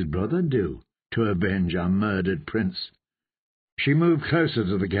 What will his brother do to avenge our murdered prince? She moved closer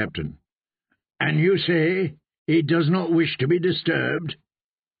to the captain. "And you say he does not wish to be disturbed?"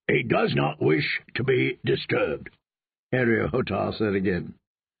 "He does not wish to be disturbed," Areo Hotar said again.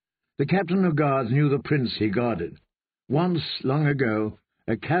 The captain of guards knew the prince he guarded. Once, long ago,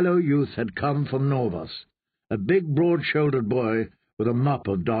 a callow youth had come from Norvos, a big, broad-shouldered boy with a mop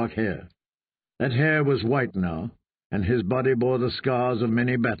of dark hair. That hair was white now, and his body bore the scars of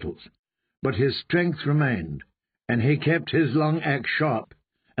many battles, but his strength remained, and he kept his long axe sharp,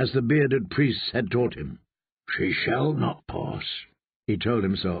 as the bearded priests had taught him. "She shall not pass," he told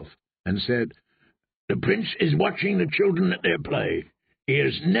himself, and said, "The prince is watching the children at their play. He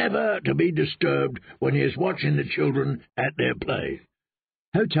is never to be disturbed when he is watching the children at their play."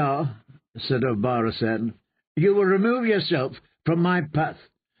 "Hotar," said Obara, "you will remove yourself from my path,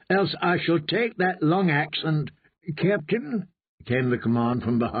 else I shall take that long axe and—" "Captain," came the command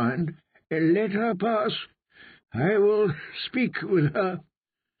from behind, "let her pass. I will speak with her."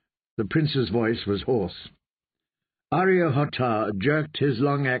 The prince's voice was hoarse. Areo Hotar jerked his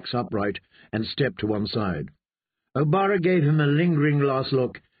long axe upright and stepped to one side. Obara gave him a lingering last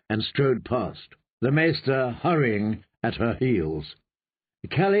look and strode past, the maester hurrying at her heels.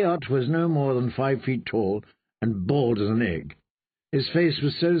 Calliot was no more than 5 feet tall and bald as an egg. His face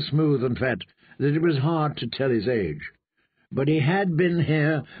was so smooth and fat that it was hard to tell his age. But he had been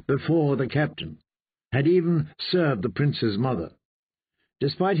here before the captain, had even served the prince's mother.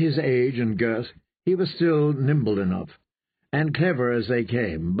 Despite his age and girth, he was still nimble enough, and clever as they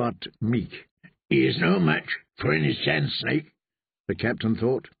came, but meek. "He is no match for any sand snake," the captain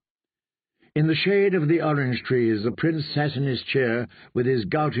thought. In the shade of the orange trees the prince sat in his chair with his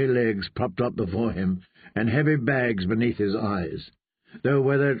gouty legs propped up before him and heavy bags beneath his eyes, though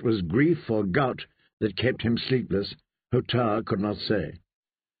whether it was grief or gout that kept him sleepless, Hotar could not say.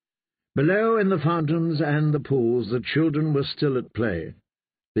 Below in the fountains and the pools the children were still at play.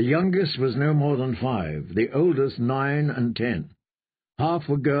 The youngest was no more than 5, the oldest 9 and 10. Half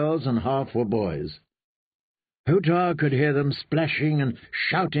were girls and half were boys. Hotar could hear them splashing and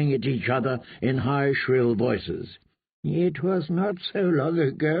shouting at each other in high, shrill voices. "It was not so long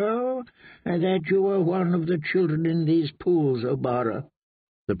ago that you were one of the children in these pools, Obara,"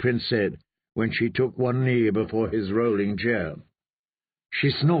 the prince said, when she took one knee before his rolling chair.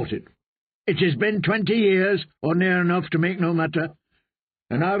 She snorted. "It has been 20 years, or near enough to make no matter,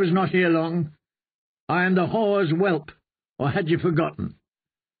 and I was not here long. I am the whore's whelp, or had you forgotten?"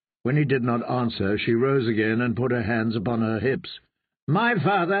 When he did not answer, she rose again and put her hands upon her hips. "My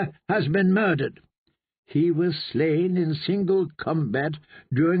father has been murdered." "He was slain in single combat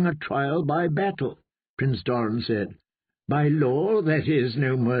during a trial by battle," Prince Doran said. "By law, that is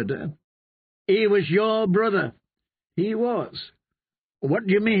no murder." "He was your brother." "He was." "What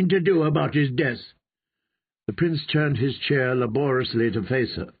do you mean to do about his death?" The prince turned his chair laboriously to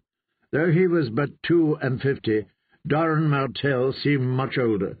face her. Though he was but 52, Doran Martell seemed much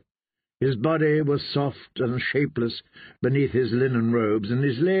older. His body was soft and shapeless beneath his linen robes, and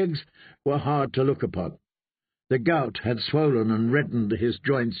his legs were hard to look upon. The gout had swollen and reddened his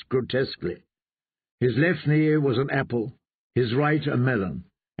joints grotesquely. His left knee was an apple, his right a melon,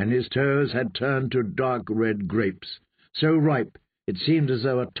 and his toes had turned to dark red grapes, so ripe it seemed as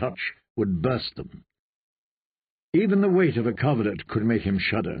though a touch would burst them. Even the weight of a coverlet could make him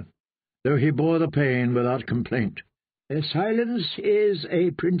shudder, though he bore the pain without complaint. "Silence is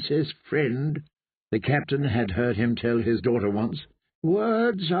a prince's friend," the captain had heard him tell his daughter once.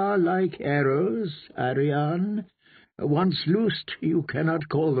 "Words are like arrows, Ariane. Once loosed, you cannot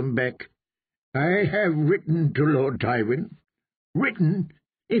call them back. I have written to Lord Tywin." "Written?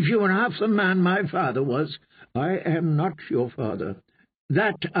 If you were half the man my father was." "I am not your father."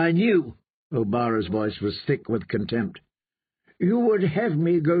 "That I knew." O'Bara's voice was thick with contempt. "You would have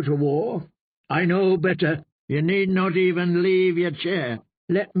me go to war?" "I know better. You need not even leave your chair.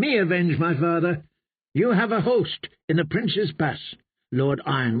 Let me avenge my father. You have a host in the Prince's Pass. Lord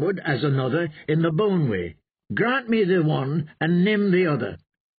Ironwood has another in the Boneway. Grant me the one and Nym the other.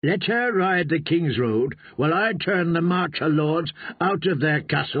 Let her ride the King's Road, while I turn the Marcher lords out of their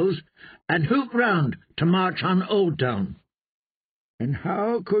castles, and hoop round to march on Old Town." "And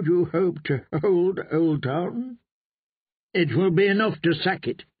how could you hope to hold Old Town?" "It will be enough to sack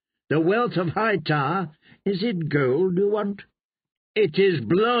it. The wealth of High Tower. Is it gold you want?" "It is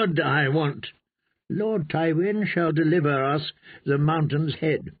blood I want." "Lord Tywin shall deliver us the Mountain's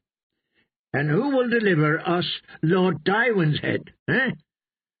head." "And who will deliver us Lord Tywin's head, eh?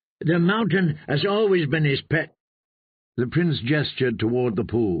 The Mountain has always been his pet." The prince gestured toward the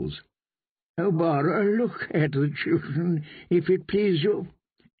pools. "O'Bara, look at the children, if it please you."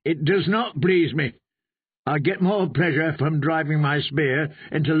 "It does not please me. I get more pleasure from driving my spear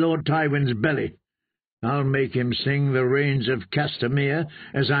into Lord Tywin's belly. I'll make him sing the Rains of Castamere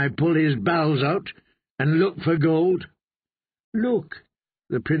as I pull his bowels out and look for gold." "Look,"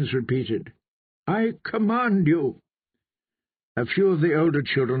 the prince repeated. "I command you." A few of the older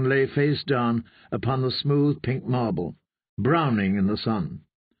children lay face down upon the smooth pink marble, browning in the sun.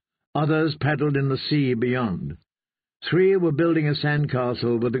 Others paddled in the sea beyond. 3 were building a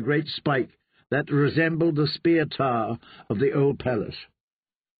sandcastle with a great spike that resembled the spear tower of the old palace.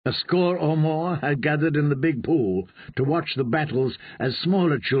 A score or more had gathered in the big pool to watch the battles as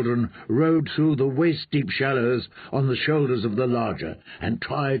smaller children rowed through the waist-deep shallows on the shoulders of the larger and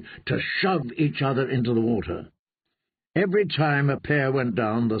tried to shove each other into the water. Every time a pair went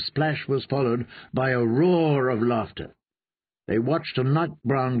down, the splash was followed by a roar of laughter. They watched a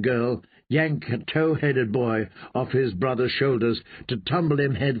nut-brown girl yank a tow-headed boy off his brother's shoulders to tumble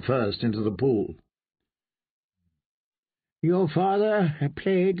him head first into the pool. "Your father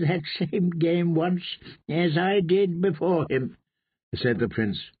played that same game once, as I did before him," said the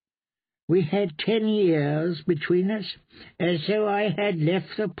prince. "We had 10 years between us, so I had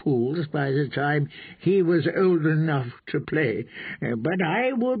left the pools by the time he was old enough to play. But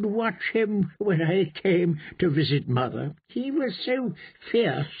I would watch him when I came to visit Mother. He was so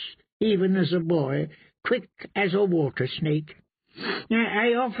fierce, even as a boy, quick as a water snake.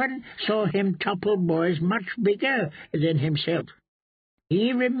 I often saw him topple boys much bigger than himself.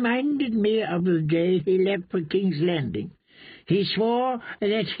 He reminded me of the day he left for King's Landing. He swore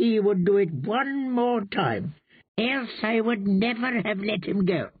that he would do it one more time, else I would never have let him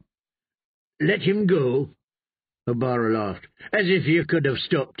go." "Let him go?" O'Bara laughed. "As if you could have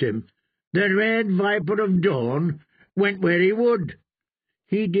stopped him. The Red Viper of Dawn went where he would."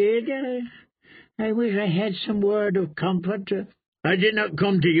 "He did? I wish I had some word of comfort." "I did not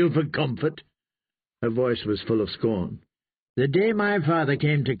come to you for comfort." Her voice was full of scorn. "The day my father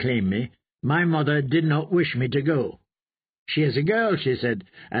came to claim me, my mother did not wish me to go. 'She is a girl,' she said,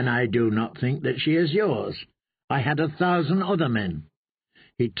 'and I do not think that she is yours. I had 1,000 other men.'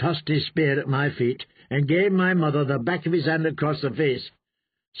 He tossed his spear at my feet and gave my mother the back of his hand across the face.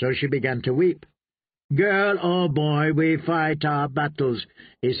 So she began to weep. 'Girl or boy, we fight our battles,'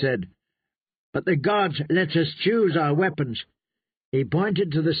 he said, 'but the gods let us choose our weapons.' He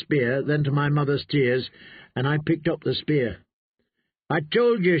pointed to the spear, then to my mother's tears, and I picked up the spear. 'I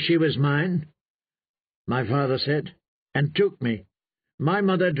told you she was mine,' my father said, and took me. My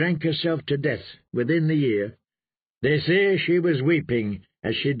mother drank herself to death within the year. They say she was weeping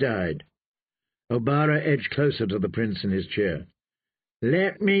as she died." O'Bara edged closer to the prince in his chair.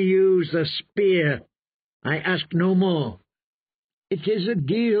 "Let me use the spear. I ask no more." "It is a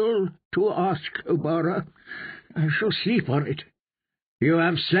deal to ask, O'Bara. I shall sleep on it." "You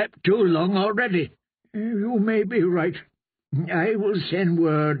have slept too long already." "You may be right. I will send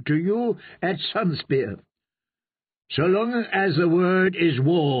word to you at Sunspear." "So long as the word is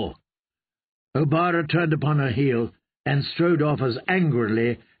war." O'Bara turned upon her heel and strode off as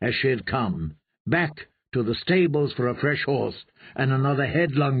angrily as she had come, back to the stables for a fresh horse and another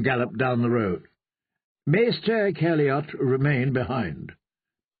headlong gallop down the road. Maester Caliot remained behind.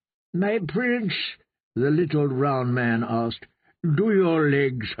 "My prince," the little round man asked, "do your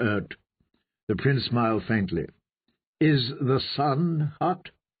legs hurt?" The prince smiled faintly. "Is the sun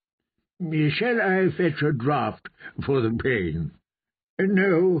hot?" "Shall I fetch a draught for the pain?"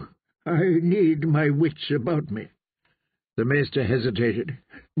 "No, I need my wits about me." The maester hesitated.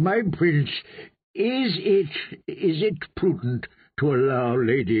 "My prince, is it prudent to allow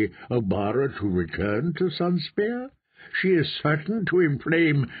Lady Obara to return to Sunspear? She is certain to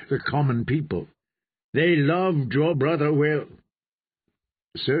inflame the common people. They loved your brother well."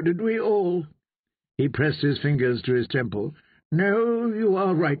 "So did we all." He pressed his fingers to his temple. "No, you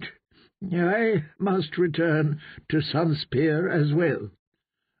are right. I must return to Sunspear as well."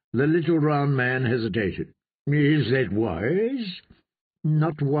 The little round man hesitated. "Is that wise?"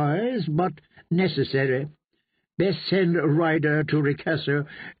 "Not wise, but necessary. Best send a rider to Ricasso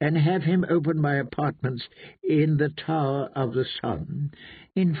and have him open my apartments in the Tower of the Sun.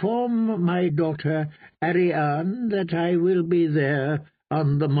 Inform my daughter Ariane that I will be there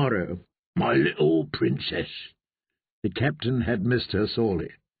on the morrow." "My little princess." The captain had missed her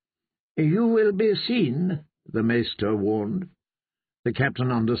sorely. "You will be seen," the maester warned. The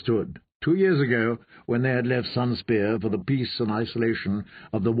captain understood. 2 years ago, when they had left Sunspear for the peace and isolation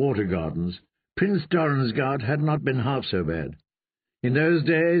of the Water Gardens, Prince Dorensgard had not been half so bad. In those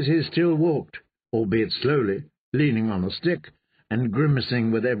days he still walked, albeit slowly, leaning on a stick, and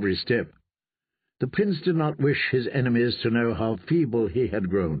grimacing with every step. The prince did not wish his enemies to know how feeble he had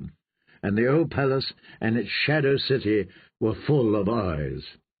grown, and the old palace and its shadow city were full of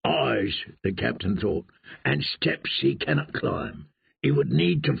eyes. Eyes, the captain thought, and steps he cannot climb. He would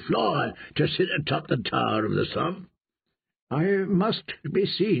need to fly to sit atop the Tower of the Sun. "I must be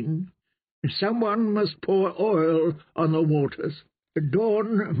seen. Someone must pour oil on the waters.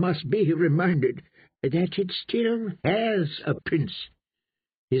 Dawn must be reminded that it still has a prince."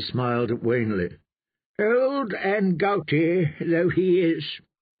 He smiled wanly. "Old and gouty though he is."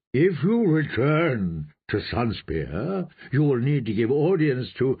 "If you return to Sunspear, you will need to give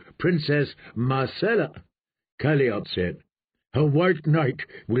audience to Princess Marcella," Calliot said. "Her white knight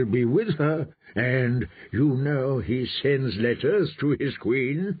will be with her, and you know he sends letters to his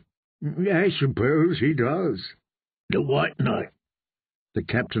queen." "I suppose he does." "The white knight." The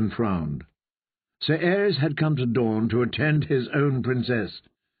captain frowned. Sir Ayres had come to Dawn to attend his own princess,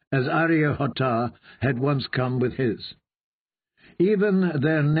 as Arya Hottar had once come with his. Even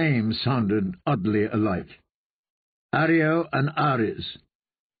their names sounded oddly alike. Ario and Ares.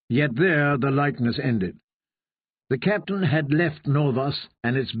 Yet there the likeness ended. The captain had left Norvos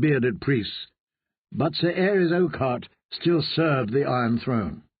and its bearded priests, but Sir Ayres Oakheart still served the Iron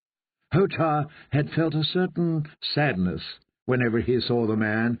Throne. Hottar had felt a certain sadness whenever he saw the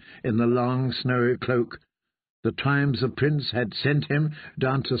man in the long snowy cloak the times the prince had sent him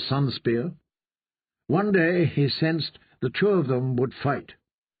down to Sunspear. One day he sensed the two of them would fight.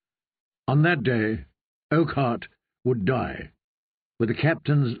 On that day, Oakheart would die, with the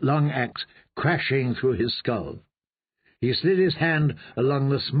captain's long axe crashing through his skull. He slid his hand along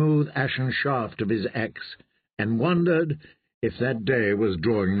the smooth ashen shaft of his axe, and wondered if that day was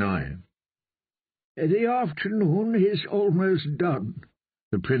drawing nigh. "The afternoon is almost done,"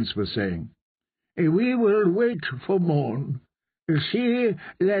 the prince was saying. "We will wait for morn. See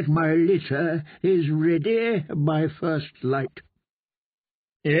that my litter is ready by first light."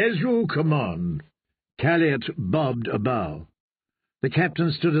 "As you command." Calliot bobbed a bow. The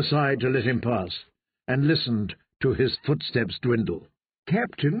captain stood aside to let him pass, and listened to his footsteps dwindle.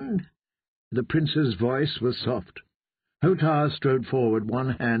 "Captain," the prince's voice was soft. Hottar strode forward, one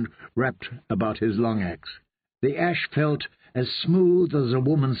hand wrapped about his long axe. The ash felt as smooth as a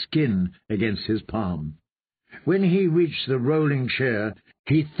woman's skin against his palm. When he reached the rolling chair,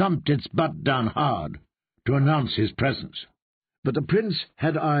 he thumped its butt down hard to announce his presence. But the prince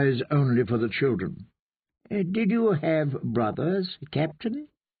had eyes only for the children. "Did you have brothers, Captain?"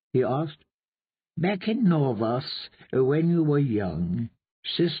 he asked. "Back in Norvos, when you were young.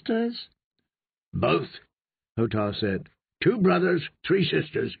 Sisters?" "Both," Hottar said. 2 brothers, 3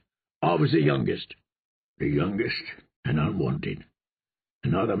 sisters. I was the youngest. The youngest and unwanted.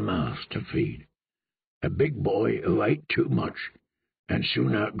 Another mouth to feed. A big boy who ate too much and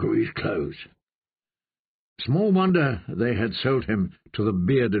soon outgrew his clothes." Small wonder they had sold him to the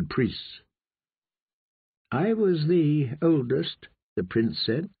bearded priests. "I was the oldest," the prince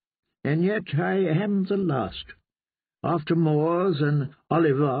said, "and yet I am the last. After Moors and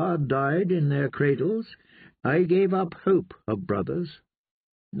Olivar died in their cradles, I gave up hope of brothers.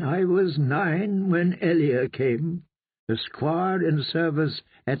 I was 9 when Elia came, a squire in service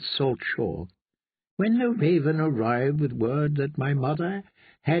at Saltshore. When the raven arrived with word that my mother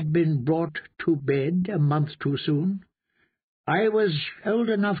had been brought to bed a month too soon. I was old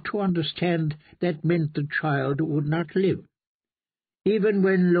enough to understand that meant the child would not live. Even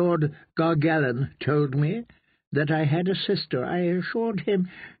when Lord Gargallan told me that I had a sister, I assured him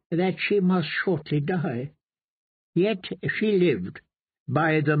that she must shortly die. Yet she lived,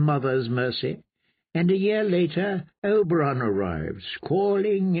 by the mother's mercy, and a year later Oberon arrived,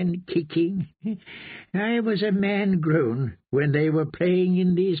 squalling and kicking. I was a man grown when they were playing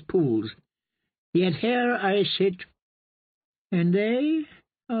in these pools, yet here I sit, and they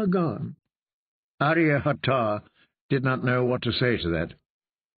are gone. Arya-Hatar did not know what to say to that.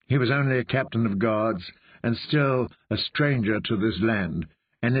 He was only a captain of guards, and still a stranger to this land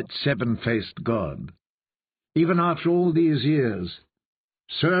and its seven-faced god. Even after all these years,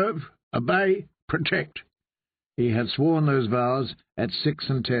 serve, obey, protect. He had sworn those vows at 6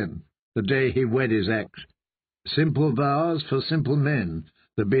 and 10, the day he wed his axe. Simple vows for simple men,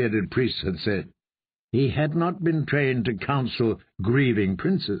 the bearded priest had said. He had not been trained to counsel grieving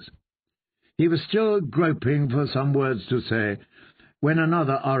princes. He was still groping for some words to say, when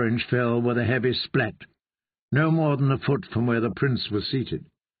another orange fell with a heavy splat, no more than a foot from where the prince was seated.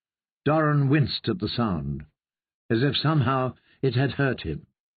 Doran winced at the sound, as if somehow it had hurt him.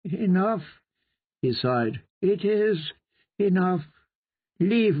 "Enough," he sighed. "It is enough.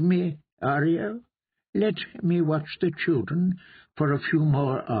 Leave me, Arya. Let me watch the children for a few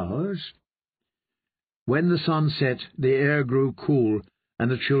more hours." When the sun set, the air grew cool, and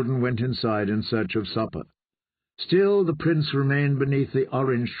the children went inside in search of supper. Still the prince remained beneath the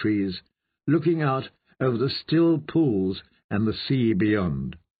orange trees, looking out over the still pools and the sea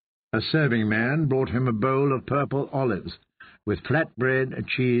beyond. A serving man brought him a bowl of purple olives, with flat bread, a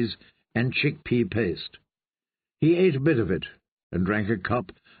cheese, and chickpea paste. He ate a bit of it, and drank a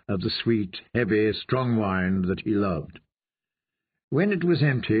cup of the sweet, heavy, strong wine that he loved. When it was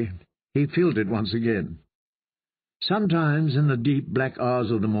empty, he filled it once again. Sometimes, in the deep black hours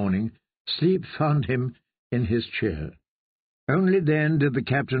of the morning, sleep found him in his chair. Only then did the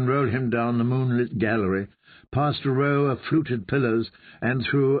captain roll him down the moonlit gallery, past a row of fluted pillars, and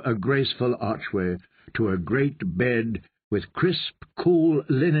through a graceful archway, to a great bed with crisp, cool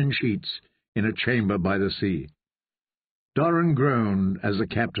linen sheets in a chamber by the sea. Doran groaned as the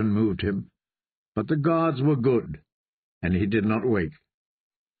captain moved him, but the guards were good, and he did not wake.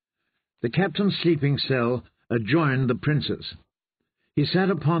 The captain's sleeping cell adjoined the prince's. He sat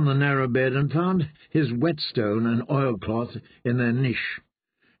upon the narrow bed and found his whetstone and oilcloth in their niche,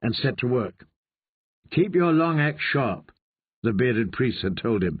 and set to work. "Keep your long axe sharp," the bearded priest had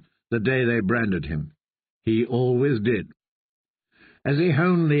told him the day they branded him. He always did. As he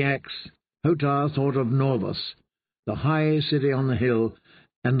honed the axe, Hotar thought of Norvus, the high city on the hill,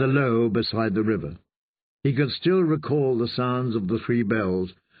 and the low beside the river. He could still recall the sounds of the 3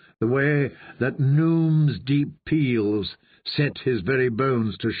 bells, the way that Noom's deep peals set his very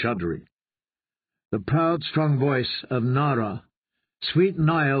bones to shuddering. The proud, strong voice of Nara, sweet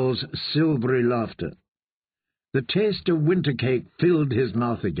Niall's silvery laughter. The taste of winter cake filled his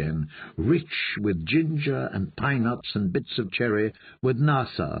mouth again, rich with ginger and pine nuts and bits of cherry, with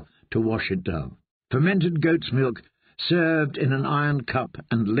nasa to wash it down. Fermented goat's milk served in an iron cup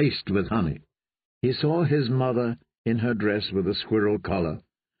and laced with honey. He saw his mother in her dress with a squirrel collar,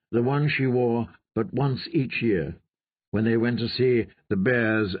 the one she wore but once each year, when they went to see the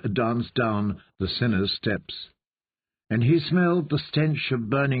bears dance down the sinner's steps. And he smelled the stench of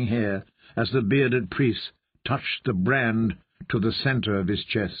burning hair as the bearded priest touched the brand to the center of his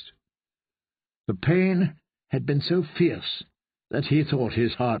chest. The pain had been so fierce that he thought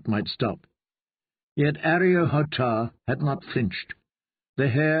his heart might stop. Yet Arya-Hatar had not flinched. The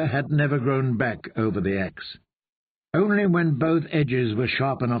hair had never grown back over the axe. Only when both edges were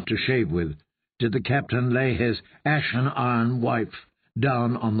sharp enough to shave with did the captain lay his ashen-iron wife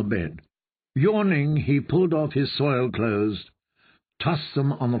down on the bed. Yawning, he pulled off his soiled clothes, tossed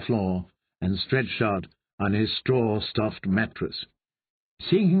them on the floor, and stretched out on his straw-stuffed mattress.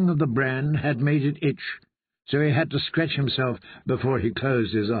 Thinking of the brand had made it itch, so he had to stretch himself before he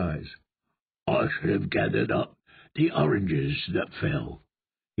closed his eyes. "I should have gathered up the oranges that fell,"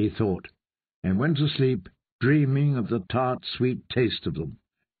 he thought, and went to sleep, dreaming of the tart, sweet taste of them,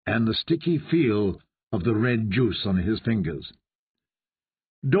 and the sticky feel of the red juice on his fingers.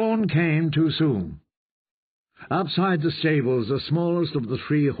 Dawn came too soon. Outside the stables, the smallest of the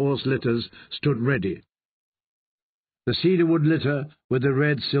 3 horse litters stood ready. The cedarwood litter with the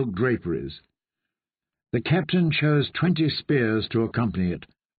red silk draperies. The captain chose 20 spears to accompany it,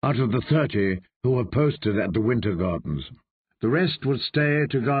 out of the 30 who were posted at the winter gardens. The rest would stay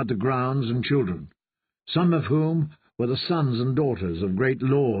to guard the grounds and children, some of whom were the sons and daughters of great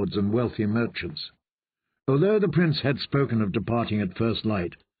lords and wealthy merchants. Although the prince had spoken of departing at first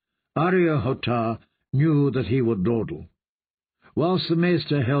light, Arya-Hotah knew that he would dawdle. Whilst the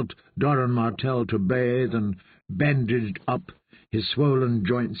maester helped Doran Martell to bathe and bandaged up his swollen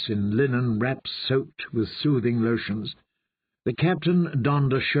joints in linen wraps soaked with soothing lotions, the captain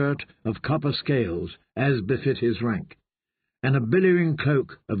donned a shirt of copper scales, as befit his rank, and a billowing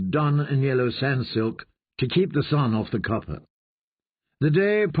cloak of dun and yellow sand silk to keep the sun off the copper. The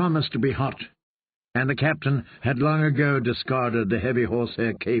day promised to be hot, and the captain had long ago discarded the heavy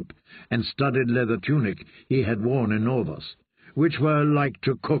horsehair cape and studded leather tunic he had worn in Norvos, which were like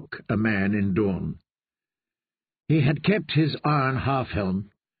to cook a man in dawn. He had kept his iron half-helm,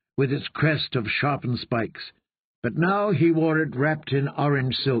 with its crest of sharpened spikes, but now he wore it wrapped in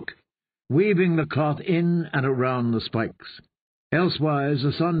orange silk, weaving the cloth in and around the spikes. Elsewise,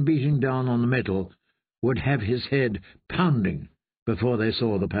 the sun beating down on the metal would have his head pounding before they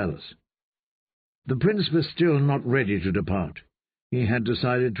saw the palace. The prince was still not ready to depart. He had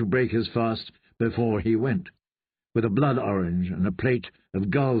decided to break his fast before he went, with a blood orange and a plate of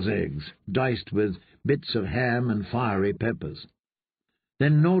gull's eggs, diced with bits of ham and fiery peppers.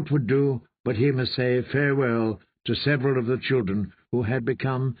 Then naught would do but he must say farewell to several of the children who had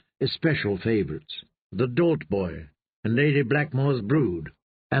become especial favourites, the Dort boy, and Lady Blackmore's brood,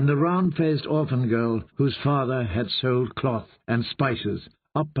 and the round-faced orphan girl whose father had sold cloth and spices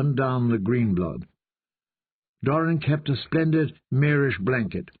up and down the Greenblood. Doran kept a splendid Marish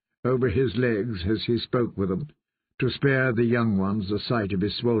blanket over his legs as he spoke with them, to spare the young ones the sight of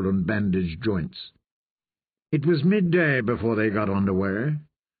his swollen bandaged joints. It was midday before they got under way,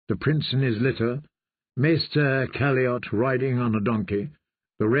 the prince in his litter, Maester Calliot riding on a donkey,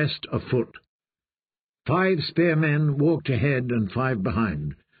 the rest afoot. 5 spearmen walked ahead and 5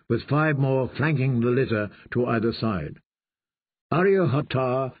 behind, with 5 more flanking the litter to either side.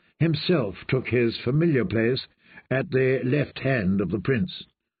 Arya-Hotah himself took his familiar place at the left hand of the prince,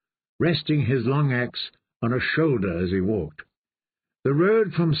 resting his long axe on a shoulder as he walked. The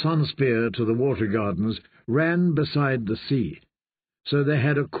road from Sunspear to the water gardens ran beside the sea, so they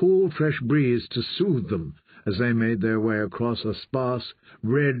had a cool, fresh breeze to soothe them as they made their way across a sparse,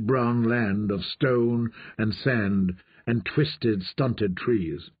 red-brown land of stone and sand and twisted, stunted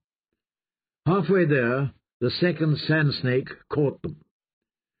trees. Halfway there, the second sand snake caught them.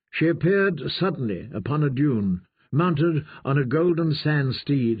 She appeared suddenly upon a dune, mounted on a golden sand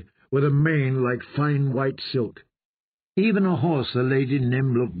steed with a mane like fine white silk. Even a horse the Lady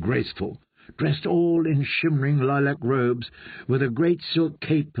Nym looked graceful, dressed all in shimmering lilac robes, with a great silk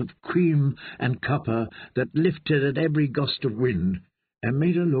cape of cream and copper that lifted at every gust of wind, and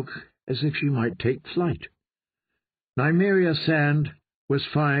made her look as if she might take flight. Nymeria Sand was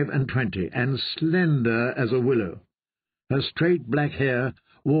 25, and slender as a willow. Her straight black hair,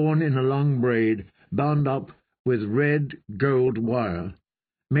 worn in a long braid, bound up with red gold wire,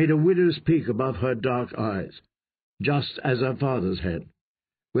 made a widow's peak above her dark eyes, just as her father's had.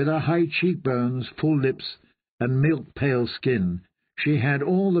 With her high cheekbones, full lips, and milk-pale skin, she had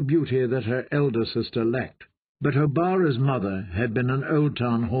all the beauty that her elder sister lacked. But Obara's mother had been an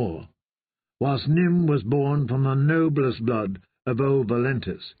old-town whore, whilst Nym was born from the noblest blood of old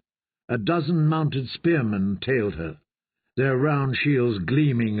Valentis. A dozen mounted spearmen tailed her, their round shields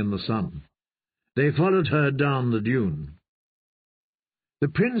gleaming in the sun. They followed her down the dune. The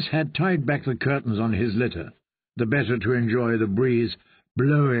prince had tied back the curtains on his litter, the better to enjoy the breeze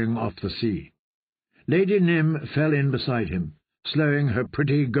blowing off the sea. Lady Nym fell in beside him, slowing her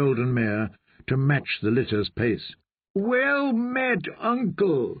pretty golden mare to match the litter's pace. "Well met,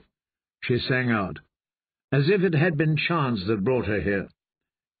 uncle," she sang out, as if it had been chance that brought her here.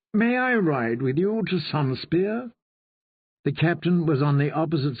 "May I ride with you to Sunspear?" The captain was on the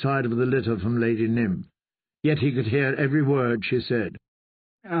opposite side of the litter from Lady Nym, yet he could hear every word she said.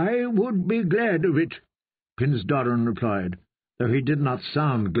 "I would be glad of it," Prince Doran replied, though he did not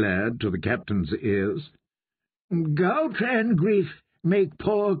sound glad to the captain's ears. "Gout and grief make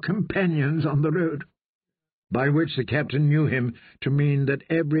poor companions on the road," by which the captain knew him to mean that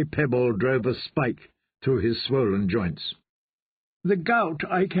every pebble drove a spike through his swollen joints. "The gout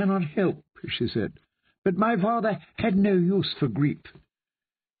I cannot help," she said, "but my father had no use for grief.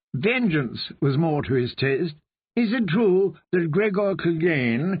 Vengeance was more to his taste. Is it true that Gregor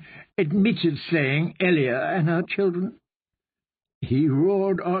Clegane admitted slaying Elia and her children?" "He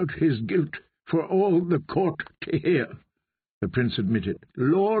roared out his guilt for all the court to hear," the prince admitted.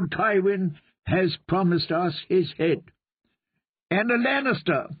 "Lord Tywin has promised us his head." "And a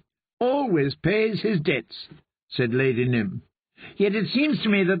Lannister always pays his debts," said Lady Nym. "Yet it seems to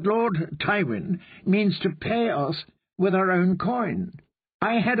me that Lord Tywin means to pay us with our own coin.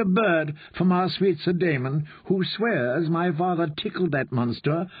 I had a bird from our sweet Sir Damon, who swears my father tickled that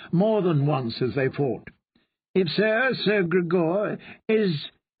monster more than once as they fought. If so, Sir Gregor is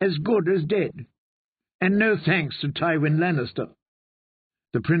as good as dead, and no thanks to Tywin Lannister."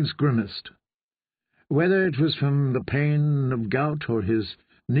 The prince grimaced. Whether it was from the pain of gout or his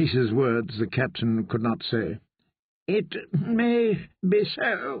niece's words, the captain could not say. "It may be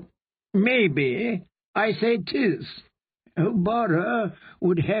so. Maybe. I say 'tis. O'Bara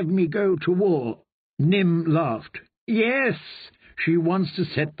would have me go to war." Nym laughed. "Yes, she wants to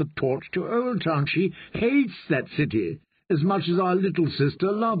set the torch to Old Town. She hates that city as much as our little sister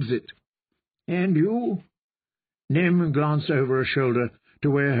loves it." "And you?" Nym glanced over her shoulder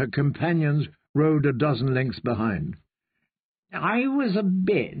to where her companions rode a dozen lengths behind. "I was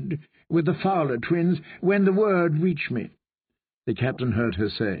abed with the Fowler twins when the word reached me," the captain heard her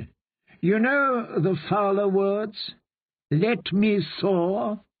say. "You know the Fowler words? Let me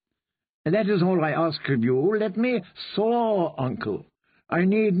soar. That is all I ask of you. Let me soar, uncle. I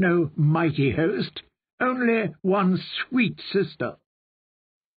need no mighty host, only one sweet sister."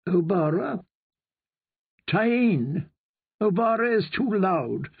 "O'Bara?" "Tyene. O'Bara is too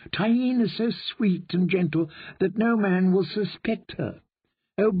loud. Tyene is so sweet and gentle that no man will suspect her.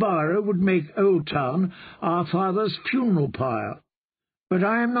 O'Bara would make Old Town our father's funeral pyre. But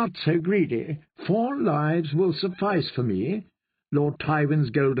I am not so greedy. 4 lives will suffice for me, Lord Tywin's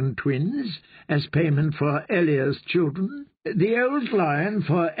golden twins, as payment for Elia's children, the old lion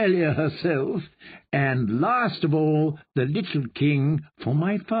for Elia herself, and last of all the little king for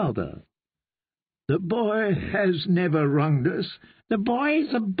my father. The boy has never wronged us. The boy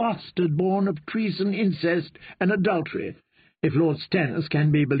is a bastard born of treason, incest, and adultery, if Lord Stannis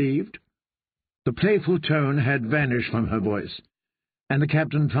can be believed." The playful tone had vanished from her voice, and the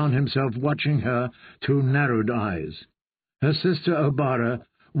captain found himself watching her through narrowed eyes. Her sister O'Bara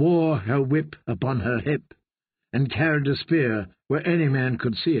wore her whip upon her hip, and carried a spear where any man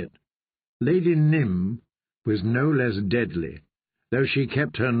could see it. Lady Nym was no less deadly, though she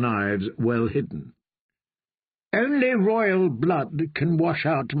kept her knives well hidden. "Only royal blood can wash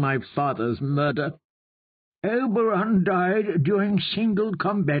out my father's murder. Oberon died during single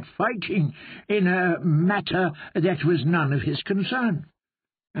combat, fighting in a matter that was none of his concern.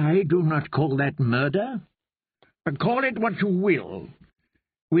 I do not call that murder. Call it what you will.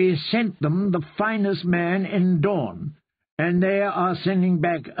 We sent them the finest man in Dawn, and they are sending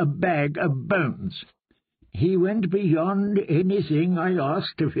back a bag of bones. He went beyond anything I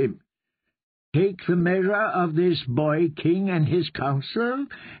asked of him. Take the measure of this boy king and his council,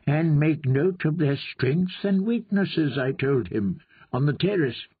 and make note of their strengths and weaknesses, I told him, on the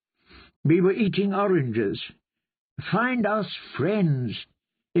terrace. We were eating oranges. Find us friends,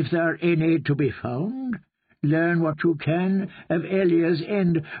 if there are any to be found. Learn what you can of Elia's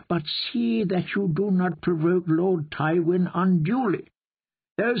end, but see that you do not provoke Lord Tywin unduly.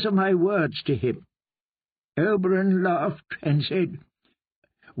 Those are my words to him." Oberyn laughed and said,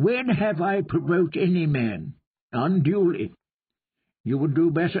 "When have I provoked any man unduly? You would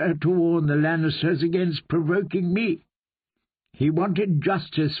do better to warn the Lannisters against provoking me. He wanted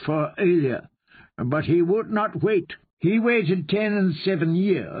justice for Elia, but he would not wait." "He waited 10 and 7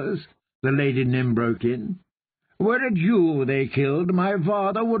 years, the Lady Nym broke in. "Were it you they killed, my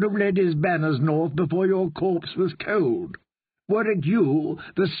father would have led his banners north before your corpse was cold. Were it you,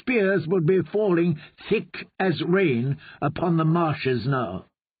 the spears would be falling thick as rain upon the marshes now."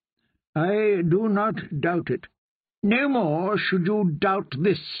 "I do not doubt it. No more should you doubt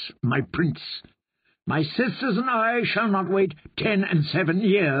this, my prince. My sisters and I shall not wait 10 and 7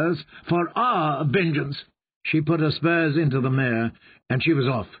 years for our vengeance." She put her spurs into the mare, and she was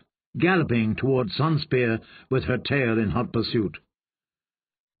off, galloping toward Sunspear with her tail in hot pursuit.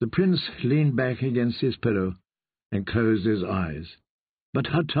 The prince leaned back against his pillow and closed his eyes, but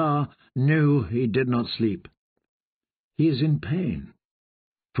Hattar knew he did not sleep. He is in pain.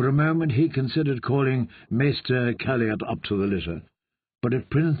 For a moment he considered calling Maester Calliot up to the litter, but if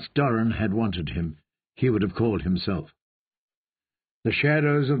Prince Doran had wanted him, he would have called himself. The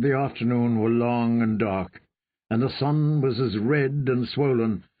shadows of the afternoon were long and dark, and the sun was as red and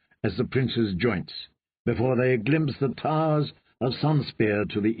swollen as the prince's joints, before they glimpsed the towers of Sunspear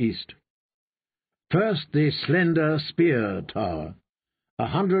to the east. First the slender Spear Tower,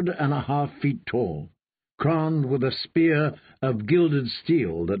 150 feet tall, crowned with a spear of gilded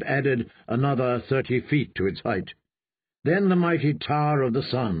steel that added another 30 feet to its height. Then the mighty Tower of the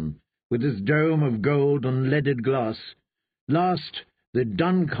Sun, with its dome of gold and leaded glass. Last, the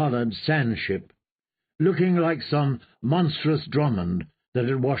dun-coloured sand ship, looking like some monstrous Drummond that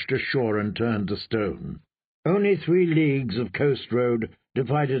had washed ashore and turned to stone. Only 3 leagues of coast road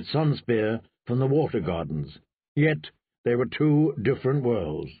divided Sunspear from the Water Gardens, yet they were 2 different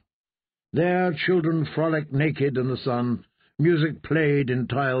worlds. There children frolicked naked in the sun, music played in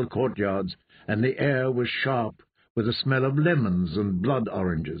tiled courtyards, and the air was sharp with the smell of lemons and blood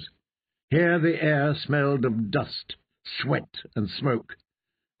oranges. Here the air smelled of dust, sweat, and smoke,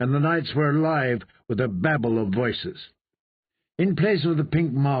 and the nights were alive with a babble of voices. In place of the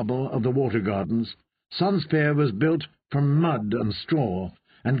pink marble of the Water Gardens, Sunspear was built from mud and straw,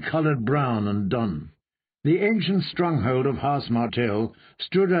 and coloured brown and dun. The ancient stronghold of House Martell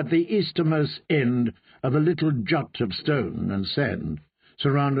stood at the eastermost end of a little jut of stone and sand,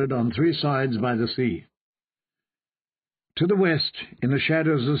 surrounded on 3 sides by the sea. To the west, in the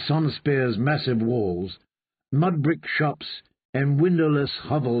shadows of Sunspear's massive walls, mud-brick shops and windowless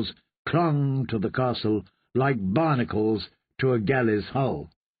hovels clung to the castle like barnacles to a galley's hull.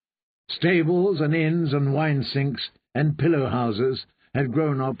 Stables and inns and wine-sinks and pillow-houses had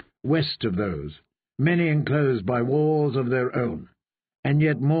grown up west of those, many enclosed by walls of their own, and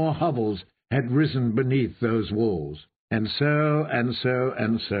yet more hovels had risen beneath those walls, and so, and so,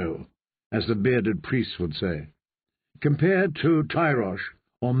 and so, as the bearded priests would say. Compared to Tyrosh,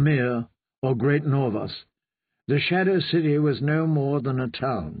 or Mir, or Great Norvas, the Shadow City was no more than a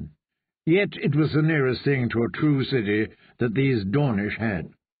town, yet it was the nearest thing to a true city that these Dornish had.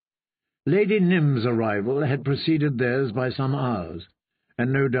 Lady Nim's arrival had preceded theirs by some hours,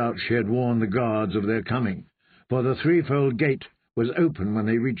 and no doubt she had warned the guards of their coming, for the 3-fold gate was open when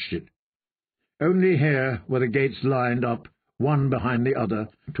they reached it. Only here were the gates lined up, one behind the other,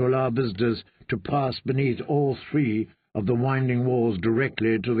 to allow visitors to pass beneath all 3 of the winding walls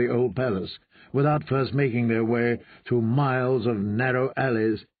directly to the old palace, without first making their way through miles of narrow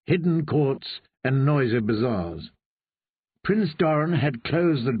alleys, hidden courts, and noisy bazaars. Prince Doran had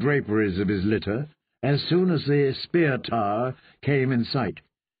closed the draperies of his litter as soon as the spear tower came in sight,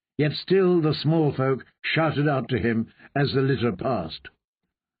 yet still the small folk shouted out to him as the litter passed.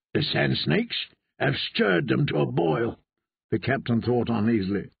 "The sand snakes have stirred them to a boil," the captain thought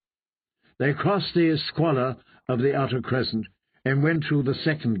uneasily. They crossed the squalor of the outer crescent and went through the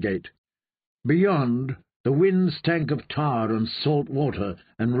second gate. Beyond, the wind stank of tar and salt water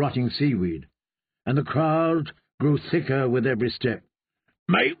and rotting seaweed, and the crowd grew thicker with every step.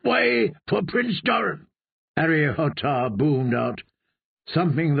 "Make way for Prince Doran!" Ariohotar boomed out,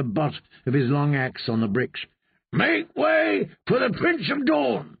 thumping the butt of his long axe on the bricks. "Make way for the Prince of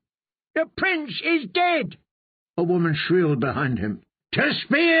Dawn!" "The prince is dead!" a woman shrilled behind him. "To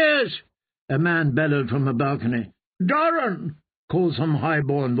spears!" a man bellowed from a balcony. "Doran!" called some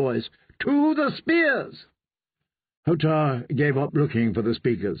high-born voice. "To the spears!" Hotar gave up looking for the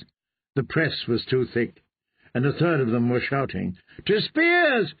speakers. The press was too thick, and a third of them were shouting, "To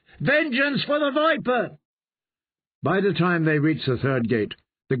spears! Vengeance for the viper!" By the time they reached the third gate,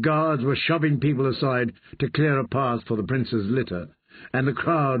 the guards were shoving people aside to clear a path for the prince's litter, and the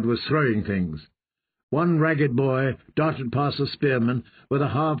crowd was throwing things. One ragged boy darted past the spearman with a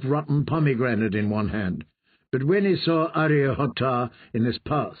half-rotten pomegranate in one hand, but when he saw Ariohotar in his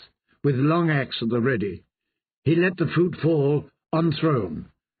path, with long axe at the ready, he let the fruit fall unthrown,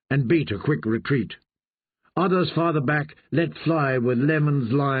 and beat a quick retreat. Others farther back let fly with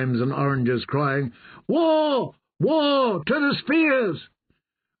lemons, limes, and oranges, crying, "War! War! To the spears!"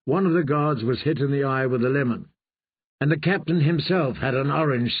 One of the guards was hit in the eye with a lemon, and the captain himself had an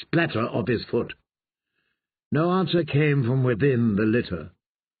orange splatter off his foot. No answer came from within the litter.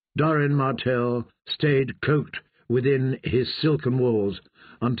 Doran Martell stayed cloaked within his silken walls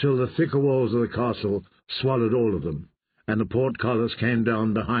until the thicker walls of the castle swallowed all of them, and the portcullis came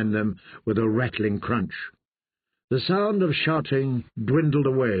down behind them with a rattling crunch. The sound of shouting dwindled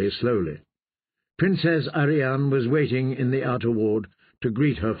away slowly. Princess Ariane was waiting in the outer ward to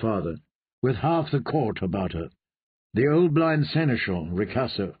greet her father, with half the court about her. The old blind seneschal,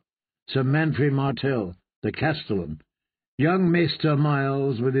 Ricasso, Sir Manfrey Martell, the castellan, young Maester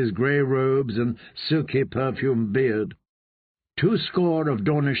Miles with his grey robes and silky perfumed beard, 200 of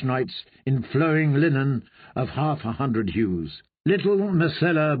Dornish knights in flowing linen of 100 hues. Little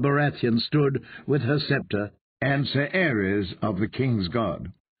Messella Baratheon stood with her sceptre, and Sir Ares of the King's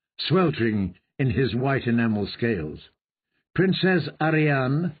Guard, sweltering in his white enamel scales. Princess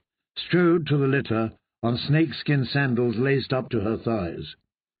Ariane strode to the litter on snakeskin sandals laced up to her thighs.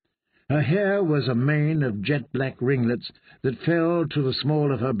 Her hair was a mane of jet-black ringlets that fell to the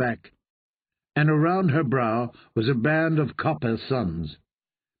small of her back, and around her brow was a band of copper suns.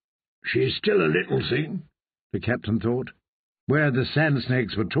 "She's still a little thing," the captain thought. Where the sand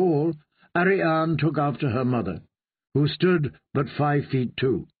snakes were tall, Ariane took after her mother, who stood but 5 feet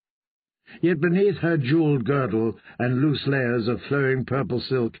 2. Yet beneath her jewelled girdle and loose layers of flowing purple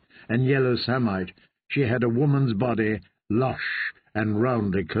silk and yellow samite, she had a woman's body, lush and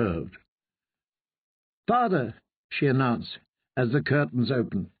roundly curved. "Father," she announced, as the curtains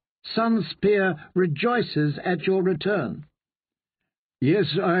opened, "Sun Spear rejoices at your return."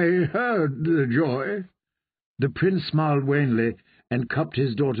 "Yes, I heard the joy." The prince smiled wanly and cupped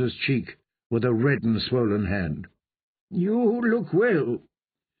his daughter's cheek with a red and swollen hand. "You look well.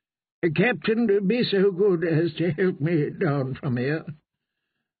 Captain, be so good as to help me down from here."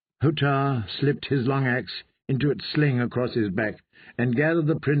 Hutar slipped his long axe into its sling across his back and gathered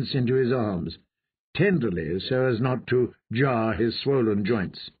the prince into his arms, tenderly so as not to jar his swollen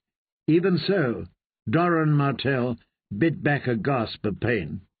joints. Even so, Doran Martell bit back a gasp of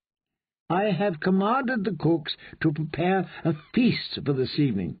pain. "I have commanded the cooks to prepare a feast for this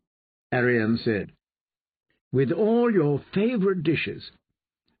evening," Ariane said, "with all your favourite dishes."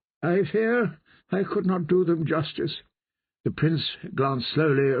 "I fear I could not do them justice." The prince glanced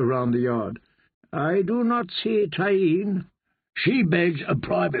slowly around the yard. "I do not see Tyene." "She begs a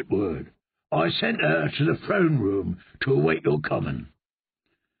private word. I sent her to the throne room to await your coming."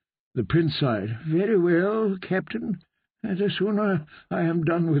 The prince sighed. "Very well, Captain. The sooner I am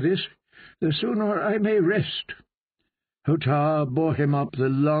done with this, the sooner I may rest." Hutar bore him up the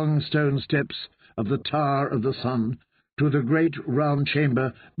long stone steps of the Tower of the Sun to the great round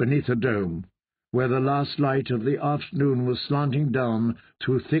chamber beneath a dome, where the last light of the afternoon was slanting down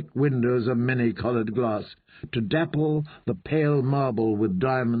through thick windows of many-coloured glass to dapple the pale marble with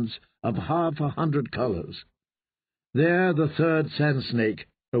diamonds of 100 colours. There the third sand snake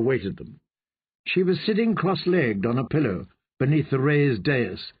awaited them. She was sitting cross-legged on a pillow beneath the raised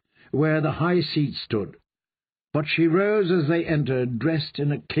dais, where the high seat stood. But she rose as they entered, dressed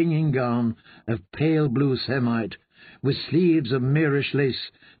in a clinging gown of pale blue samite, with sleeves of Moorish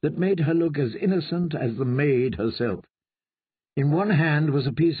lace that made her look as innocent as the maid herself. In one hand was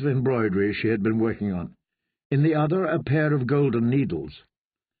a piece of embroidery she had been working on, in the other a pair of golden needles.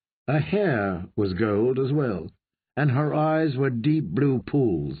 Her hair was gold as well, and her eyes were deep blue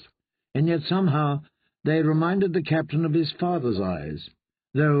pools, and yet somehow they reminded the captain of his father's eyes,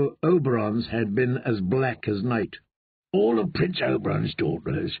 though Oberon's had been as black as night. "All of Prince Oberon's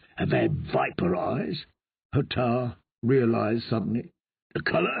daughters have had viper eyes," Hutar realized suddenly. "The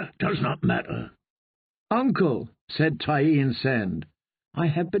colour does not matter." "Uncle," said Tyene Sand, "I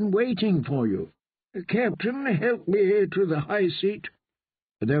have been waiting for you." "Captain, help me to the high seat."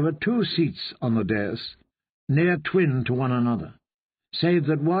 There were 2 seats on the dais, near twin to one another, save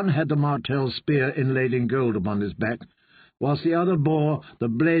that one had the Martell spear inlaid in gold upon his back, whilst the other bore the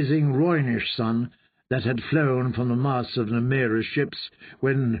blazing Rhoynish sun that had flown from the masts of Nemira's ships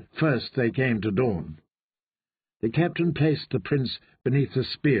when first they came to dawn. The captain placed the prince beneath the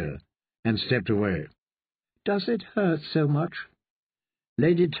spear and stepped away. "Does it hurt so much?"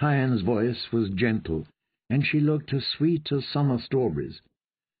 Lady Tyenne's voice was gentle, and she looked as sweet as summer strawberries.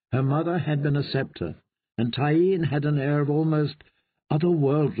 Her mother had been a sceptre, and Tyene had an air of almost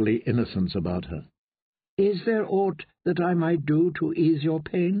otherworldly innocence about her. "Is there aught that I might do to ease your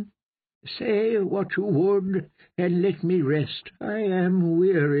pain?" "Say what you would, and let me rest. I am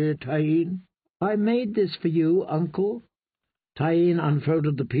weary, Tyene." "I made this for you, uncle." Tyene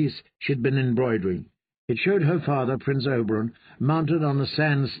unfolded the piece she had been embroidering. It showed her father, Prince Oberon, mounted on a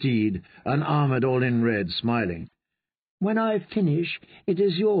sand steed, and armoured all in red, smiling. "When I finish, it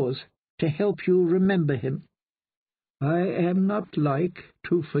is yours, to help you remember him." "I am not like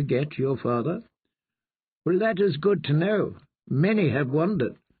to forget your father." "Well, that is good to know. Many have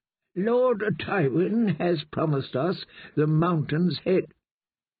wondered." "Lord Tywin has promised us the mountain's head."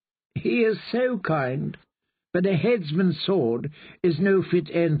 "He is so kind, but a headsman's sword is no fit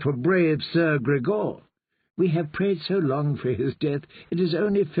end for brave Sir Gregor. We have prayed so long for his death, it is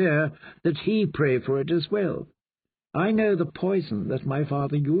only fair that he pray for it as well. I know the poison that my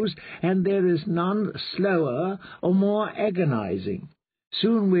father used, and there is none slower or more agonizing.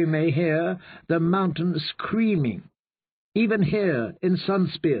 Soon we may hear the mountain screaming, even here in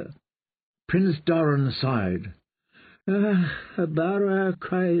Sunspear." Prince Doran sighed. "Abara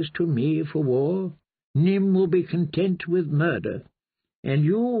cries to me for war. Nim will be content with murder. And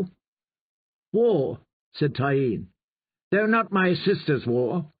you?" "War," said Tyene. "Though not my sister's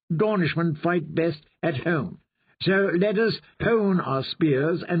war. Dornishmen fight best at home. So let us hone our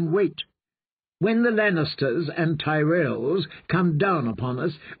spears and wait. When the Lannisters and Tyrells come down upon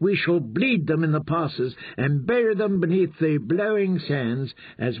us, we shall bleed them in the passes and bury them beneath the blowing sands,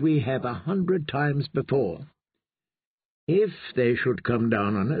 as we have 100 times before." "If they should come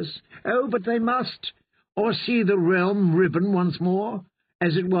down on us." "Oh, but they must, or see the realm riven once more.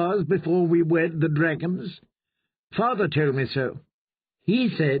 as it was before we wed the dragons. Father told me so. He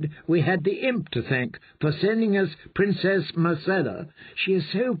said we had the imp to thank for sending us Princess Marcella. She is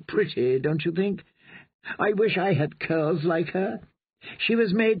so pretty, don't you think? I wish I had curls like her. She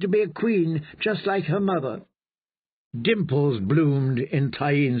was made to be a queen, just like her mother." Dimples bloomed in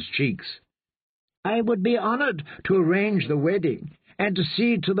Tyeen's cheeks. "I would be honoured to arrange the wedding, and to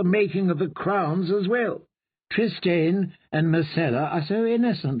see to the making of the crowns as well. Tristane and Marcella are so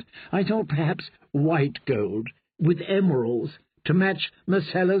innocent. I thought perhaps white gold, with emeralds, to match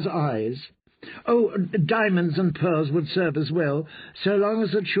Marcella's eyes. Oh, diamonds and pearls would serve as well, so long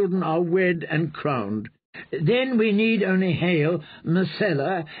as the children are wed and crowned. Then we need only hail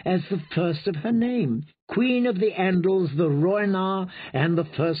Marcella as the first of her name, Queen of the Andals, the Roinar, and the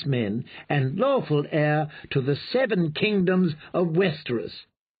First Men, and lawful heir to the 7 kingdoms of Westeros,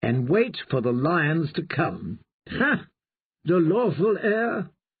 and wait for the lions to come." "Ha! The lawful heir?"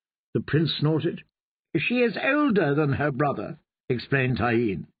 the prince snorted. "She is older than her brother," explained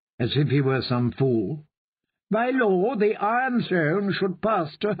Tyeen, as if he were some fool. "By law, the Iron Throne should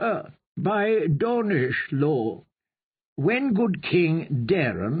pass to her. By Dornish law. When good King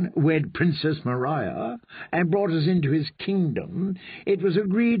Daeron wed Princess Mariah and brought us into his kingdom, it was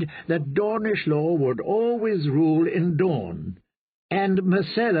agreed that Dornish law would always rule in Dorne, and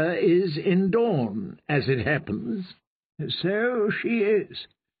Marcella is in Dorne, as it happens." "So she is."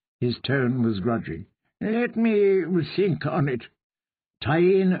 His tone was grudging. "Let me think on it."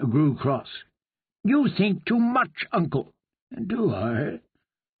 Tyeen grew cross. "You think too much, uncle." "Do I?"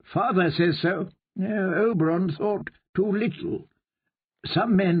 "Father says so. Oberon thought too little.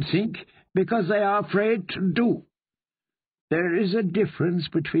 Some men think because they are afraid to do. There is a difference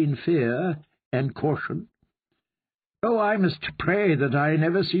between fear and caution. Oh, I must pray that I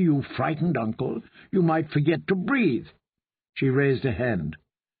never see you frightened, uncle. You might forget to breathe." She raised a hand.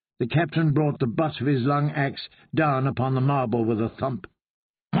 The captain brought the butt of his long axe down upon the marble with a thump.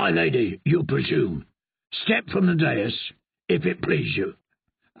 "My lady, you presume. Step from the dais, if it please you."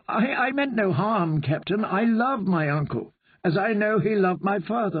 I meant no harm, Captain. I love my uncle, as I know he loved my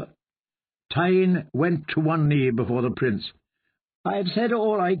father." Tyeen went to one knee before the prince. "I have said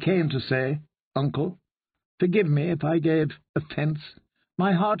all I came to say, uncle. Forgive me if I gave offence.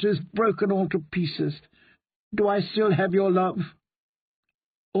 My heart is broken all to pieces. Do I still have your love?"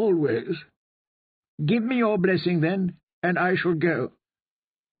 "Always." "Give me your blessing, then, and I shall go."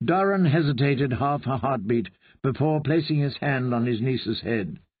 Doran hesitated half a heartbeat before placing his hand on his niece's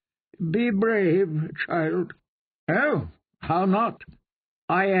head. "Be brave, child." "Oh, how not?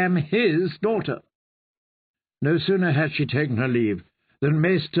 I am his daughter." No sooner had she taken her leave than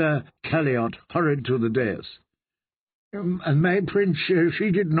Maester Calliot hurried to the dais. "My prince,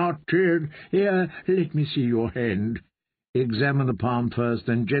 she did not. Here, let me see your hand." He examined the palm first,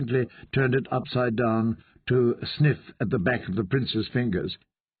 then gently turned it upside down to sniff at the back of the prince's fingers.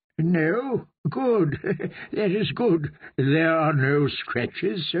 "No? Good. That is good. There are no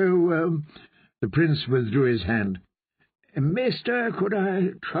scratches, so—" The prince withdrew his hand. "Maester, could I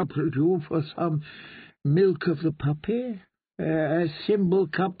trouble you for some milk of the puppy? A thimble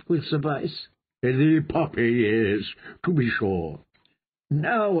cup will suffice." "The puppy, yes, to be sure."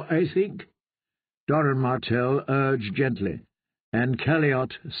 "Now, I think." Doran Martell urged gently, and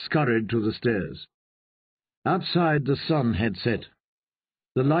Calliot scurried to the stairs. Outside the sun had set.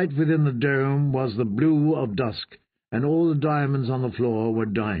 The light within the dome was the blue of dusk, and all the diamonds on the floor were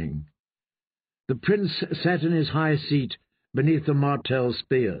dying. The prince sat in his high seat beneath the Martell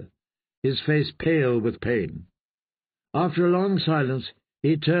spear, his face pale with pain. After a long silence,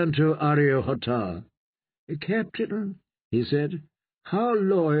 he turned to Ariohottar. "Captain," he said, "how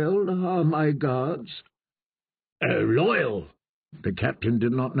loyal are my guards?" Loyal? The captain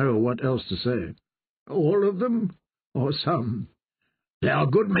did not know what else to say. "All of them, or some?" "They are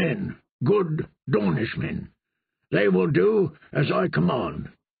good men, good Dornish men. They will do as I command."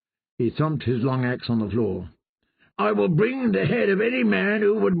 He thumped his long axe on the floor. "I will bring the head of any man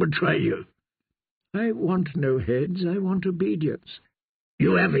who would betray you." "I want no heads. I want obedience."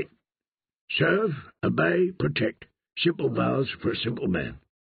 "You have it. Serve, obey, protect. Simple vows for a simple man.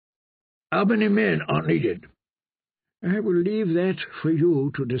 How many men are needed?" "I will leave that for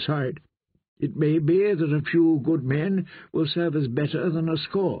you to decide. It may be that a few good men will serve us better than a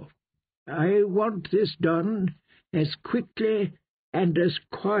score. I want this done as quickly and as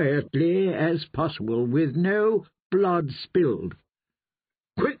quietly as possible, with no blood spilled."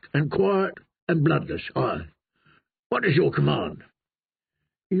 "Quick and quiet and bloodless, aye. What is your command?"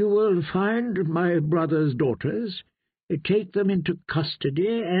 "You will find my brother's daughters take them into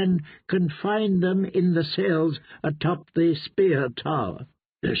custody and confine them in the cells atop the spear tower."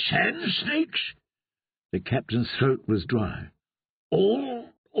 "The sand snakes?" The captain's throat was dry.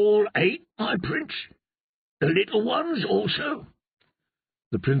 All 8, my prince? The little ones also?"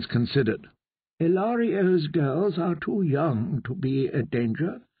 The prince considered. "Hilario's girls are too young to be a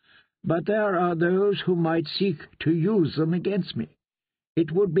danger, but there are those who might seek to use them against me.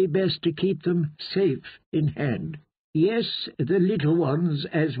 It would be best to keep them safe in hand. Yes, the little ones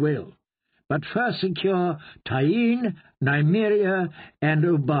as well. But first secure Tyene, Nymeria, and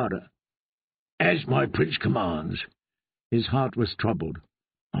Obara." "As my prince commands." His heart was troubled.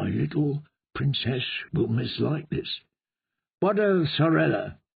 "My little princess will mislike this. What of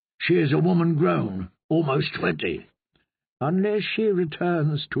Sorella? She is a woman grown, almost 20. "Unless she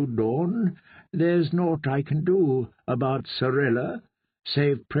returns to Dawn, there's naught I can do about Sorella,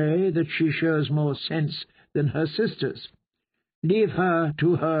 save pray that she shows more sense than her sisters. Leave her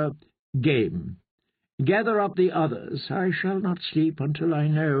to her game. Gather up the others. I shall not sleep until I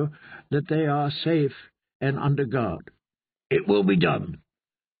know that they are safe and under guard." "It will be done."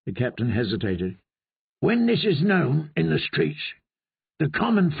 The captain hesitated. "When this is known in the streets, the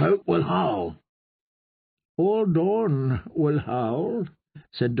common folk will howl." "All Dawn will howl,"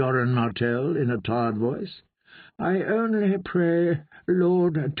 said Doran Martell in a tired voice. "I only pray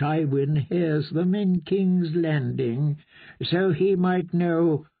Lord Tywin hears them in King's Landing, so he might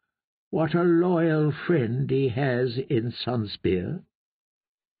know what a loyal friend he has in Sunspear."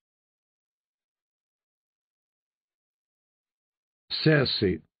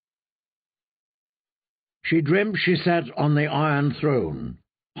 Circe. She dreamt she sat on the Iron Throne,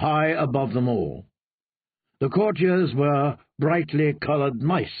 high above them all. The courtiers were brightly coloured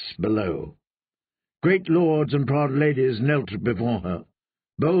mice below. Great lords and proud ladies knelt before her.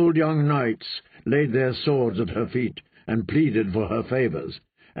 Bold young knights laid their swords at her feet and pleaded for her favours,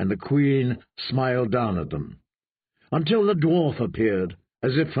 and the queen smiled down at them. Until the dwarf appeared,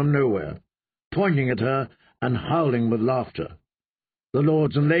 as if from nowhere, pointing at her and howling with laughter. The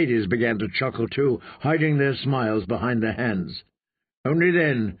lords and ladies began to chuckle too, hiding their smiles behind their hands. Only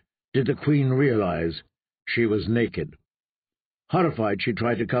then did the queen realize she was naked. Horrified, she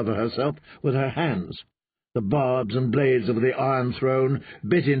tried to cover herself with her hands. The barbs and blades of the Iron Throne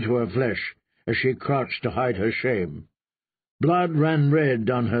bit into her flesh as she crouched to hide her shame. Blood ran red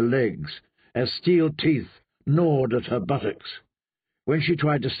down her legs as steel teeth gnawed at her buttocks. When she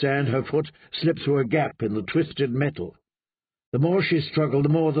tried to stand, her foot slipped through a gap in the twisted metal. The more she struggled, the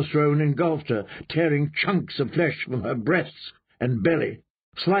more the throne engulfed her, tearing chunks of flesh from her breasts and belly,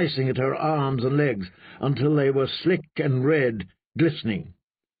 slicing at her arms and legs until they were slick and red, glistening.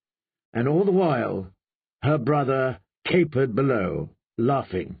 And all the while her brother capered below,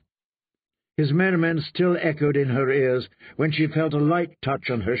 laughing. His merriment still echoed in her ears when she felt a light touch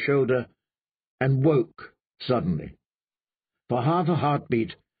on her shoulder and woke suddenly. For half a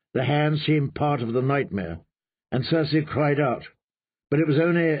heartbeat the hand seemed part of the nightmare, and Circe cried out, but it was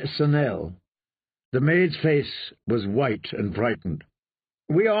only Senelle. The maid's face was white and frightened.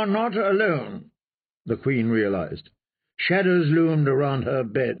 "We are not alone," the queen realized. Shadows loomed around her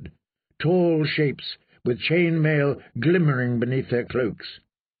bed, tall shapes with chain mail glimmering beneath their cloaks.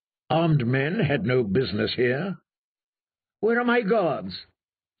 Armed men had no business here. "Where are my guards?"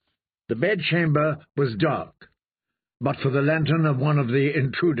 The bedchamber was dark, but for the lantern of one of the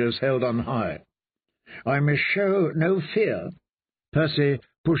intruders held on high. "I must show no fear." Percy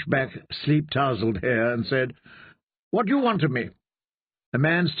pushed back sleep-tousled hair and said, "What do you want of me?" A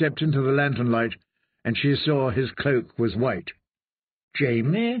man stepped into the lantern light, and she saw his cloak was white.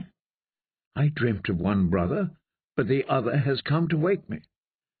 "Jamie? I dreamt of one brother, but the other has come to wake me."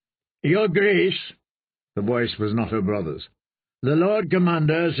 "Your Grace," the voice was not her brother's, "the Lord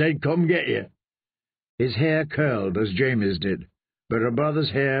Commander said come get you." His hair curled as Jamie's did, but her brother's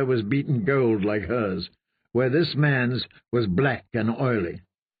hair was beaten gold like hers, where this man's was black and oily.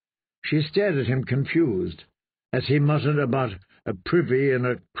 She stared at him confused, as he muttered about a privy and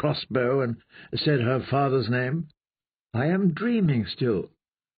a crossbow and said her father's name. "I am dreaming still,"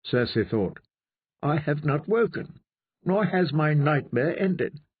 Circe thought. "I have not woken, nor has my nightmare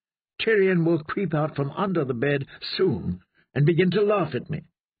ended. Tyrion will creep out from under the bed soon and begin to laugh at me."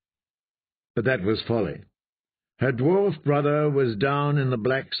 But that was folly. Her dwarf brother was down in the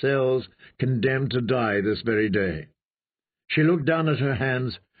black cells, condemned to die this very day. She looked down at her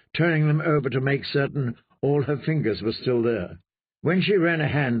hands, turning them over to make certain all her fingers were still there. When she ran a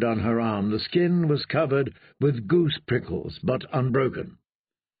hand on her arm, the skin was covered with goose prickles, but unbroken.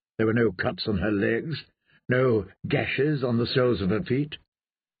 There were no cuts on her legs, no gashes on the soles of her feet.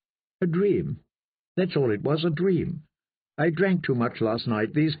 A dream. That's all it was, a dream. I drank too much last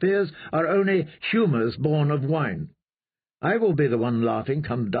night. These fears are only humours born of wine. I will be the one laughing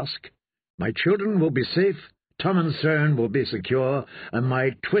come dusk. My children will be safe, Tom and Cern will be secure, and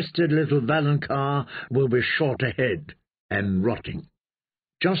my twisted little Valencar will be short ahead and rotting.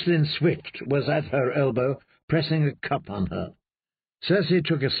 Jocelyn Swift was at her elbow, pressing a cup on her. Cersei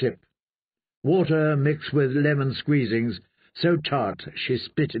took a sip. Water mixed with lemon squeezings, so tart she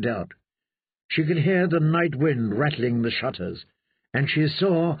spit it out. She could hear the night wind rattling the shutters, and she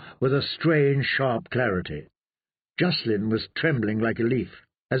saw with a strange, sharp clarity. Jocelyn was trembling like a leaf,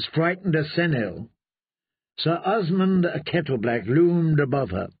 as frightened as Senel. Sir Osmond Kettleblack loomed above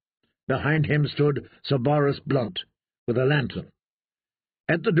her. Behind him stood Sir Boris Blunt, with a lantern.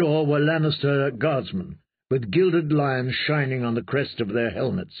 At the door were Lannister guardsmen, with gilded lions shining on the crest of their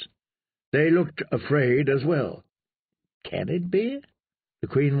helmets. They looked afraid as well. Can it be? The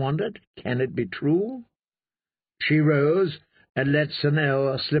Queen wondered. Can it be true? She rose and let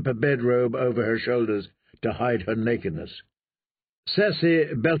Senel slip a bedrobe over her shoulders to hide her nakedness.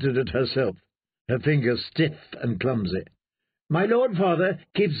 Cersei belted it herself, her fingers stiff and clumsy. "My lord father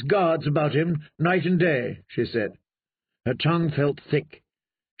keeps guards about him night and day," she said. Her tongue felt thick.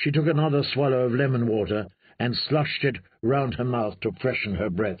 She took another swallow of lemon water and slushed it round her mouth to freshen her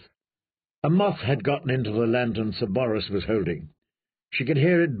breath. A moth had gotten into the lantern Sir Boris was holding. She could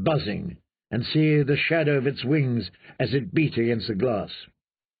hear it buzzing and see the shadow of its wings as it beat against the glass.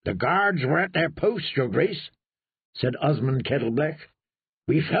 "The guards were at their post, Your Grace," said Osmond Kettleblack.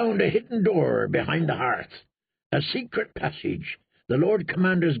 "We found a hidden door behind the hearth, a secret passage. The Lord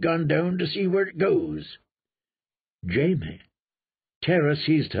Commander's gone down to see where it goes." Jaime. Terror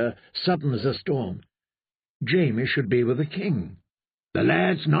seized her, sudden as a storm. Jaime should be with the king. "The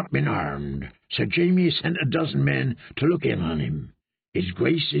lad's not been armed. Sir Jaime sent a dozen men to look in on him. His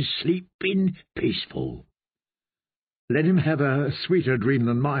Grace is sleeping peaceful." "Let him have a sweeter dream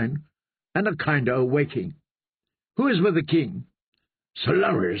than mine, and a kinder awaking. Who is with the king?" "Sir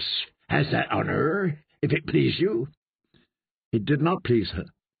Loras has that honour, if it please you." It did not please her.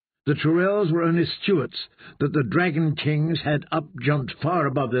 The Tyrells were only stewards that the Dragon Kings had up-jumped far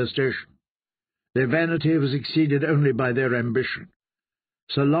above their station. Their vanity was exceeded only by their ambition.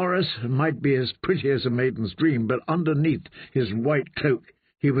 Sir Loras might be as pretty as a maiden's dream, but underneath his white cloak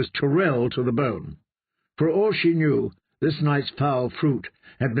he was Tyrell to the bone. For all she knew, this night's foul fruit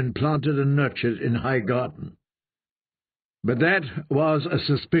had been planted and nurtured in high garden. But that was a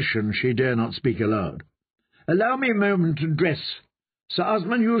suspicion she dare not speak aloud. "Allow me a moment to dress. Sir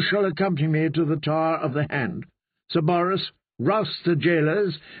Osmond, you shall accompany me to the Tower of the Hand. Sir Boris, rouse the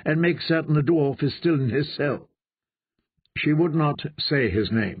jailers, and make certain the dwarf is still in his cell." She would not say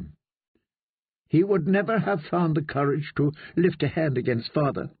his name. He would never have found the courage to lift a hand against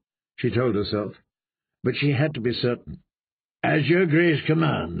father, she told herself, but she had to be certain. "As your Grace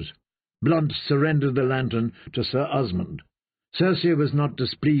commands." Blunt surrendered the lantern to Sir Osmond. Cersei was not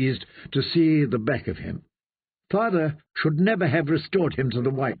displeased to see the back of him. Father should never have restored him to the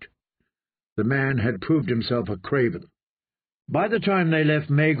white. The man had proved himself a craven. By the time they left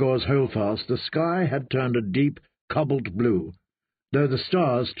Maegor's holdfast, the sky had turned a deep, cobalt blue, though the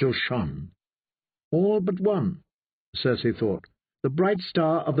stars still shone. All but one, Cersei thought. The bright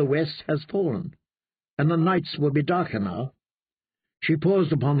star of the west has fallen, and the nights will be darker now. She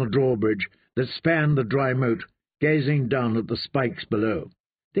paused upon the drawbridge that spanned the dry moat, gazing down at the spikes below.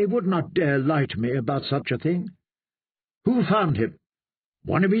 They would not dare lie to me about such a thing. "Who found him?"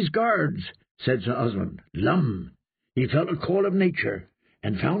 "One of his guards," said Sir Osmond. "Lum. He felt a call of nature,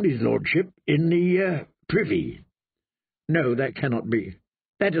 and found his lordship in the privy." "No, that cannot be.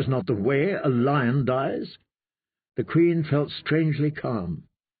 That is not the way a lion dies." The Queen felt strangely calm.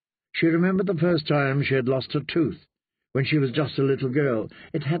 She remembered the first time she had lost her tooth, when she was just a little girl.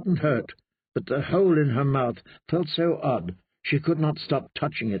 It hadn't hurt, but the hole in her mouth felt so odd she could not stop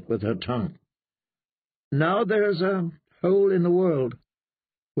touching it with her tongue. Now there's a hole in the world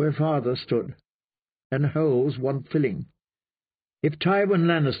where father stood, and holes want filling. If Tywin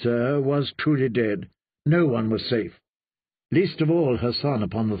Lannister was truly dead, no one was safe, least of all her son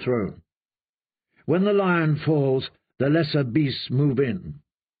upon the throne. When the lion falls, the lesser beasts move in,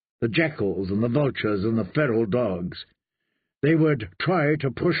 the jackals and the vultures and the feral dogs. They would try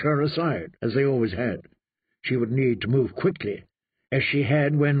to push her aside, as they always had. She would need to move quickly, as she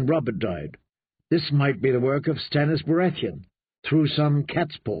had when Robert died. This might be the work of Stannis Baratheon, through some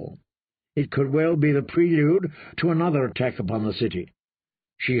cat's paw. It could well be the prelude to another attack upon the city.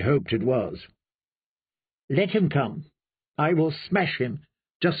 She hoped it was. "Let him come. I will smash him,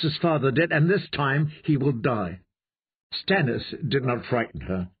 just as father did, and this time he will die." Stannis did not frighten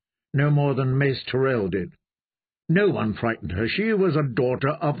her, no more than Mace Tyrell did. No one frightened her. She was a daughter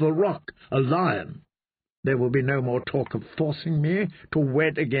of the rock, a lion. There will be no more talk of forcing me to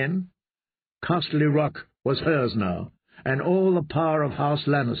wed again. Casterly Rock was hers now, and all the power of House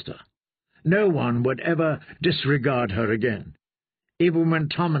Lannister. No one would ever disregard her again. Even when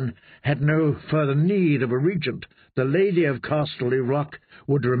Tommen had no further need of a regent, the Lady of Casterly Rock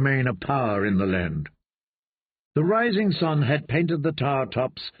would remain a power in the land. The rising sun had painted the tower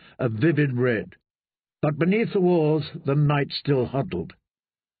tops a vivid red, but beneath the walls the night still huddled.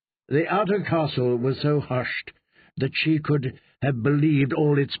 The outer castle was so hushed that she could have believed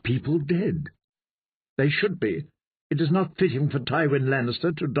all its people dead. They should be. It is not fitting for Tywin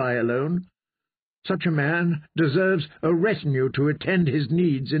Lannister to die alone. Such a man deserves a retinue to attend his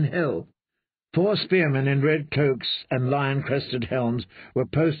needs in hell. 4 spearmen in red cloaks and lion-crested helms were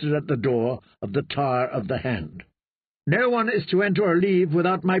posted at the door of the Tower of the Hand. "No one is to enter or leave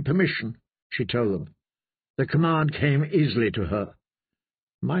without my permission," she told them. The command came easily to her.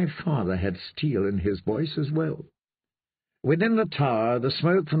 My father had steel in his voice as well. Within the tower, the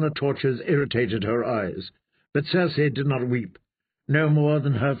smoke from the torches irritated her eyes, but Cersei did not weep, no more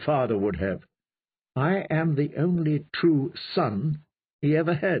than her father would have. I am the only true son he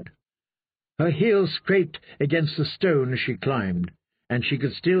ever had. Her heels scraped against the stone as she climbed, and she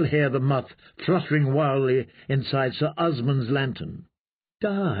could still hear the moth fluttering wildly inside Sir Osmond's lantern.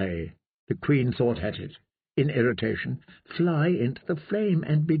 Die, the Queen thought at it, in irritation. Fly into the flame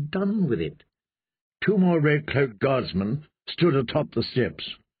and be done with it. 2 more red-cloaked guardsmen stood atop the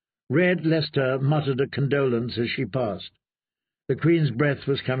steps. Red Leicester muttered a condolence as she passed. The Queen's breath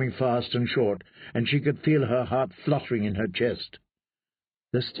was coming fast and short, and she could feel her heart fluttering in her chest.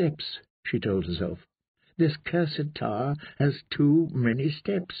 "The steps," she told herself. "This cursed tower has too many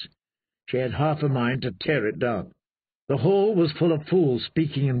steps." She had half a mind to tear it down. The hall was full of fools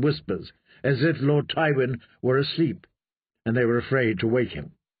speaking in whispers, as if Lord Tywin were asleep, and they were afraid to wake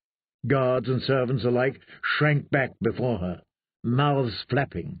him. Guards and servants alike shrank back before her, mouths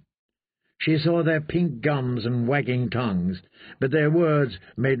flapping. She saw their pink gums and wagging tongues, but their words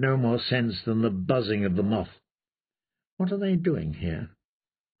made no more sense than the buzzing of the moth. What are they doing here?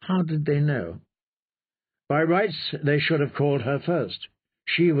 How did they know? By rights they should have called her first.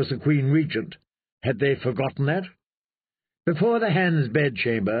 She was the Queen Regent. Had they forgotten that? Before the Hand's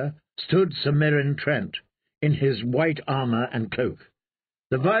bedchamber stood Sir Meryn Trent, in his white armour and cloak.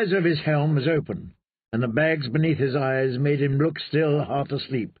 The visor of his helm was open, and the bags beneath his eyes made him look still half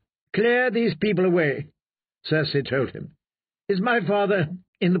asleep. "Clear these people away," Cersei told him. "Is my father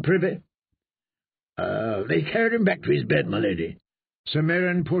in the privy?" They carried him back to his bed, my lady." Sir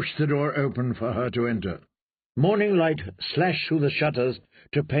Meryn pushed the door open for her to enter. Morning light slashed through the shutters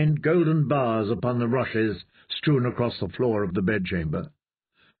to paint golden bars upon the rushes strewn across the floor of the bedchamber.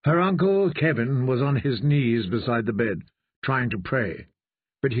 Her uncle Kevin was on his knees beside the bed, trying to pray,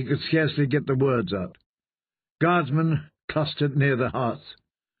 but he could scarcely get the words out. Guardsmen clustered near the hearth.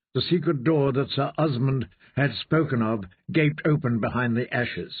 The secret door that Sir Osmond had spoken of gaped open behind the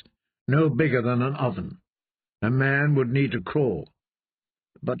ashes, no bigger than an oven. A man would need to crawl.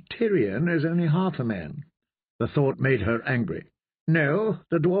 But Tyrion is only half a man. The thought made her angry. No,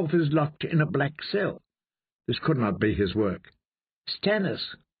 the dwarf is locked in a black cell. This could not be his work.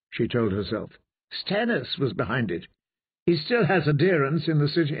 Stannis, she told herself. Stannis was behind it. He still has adherents in the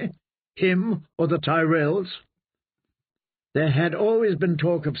city. Him or the Tyrells. There had always been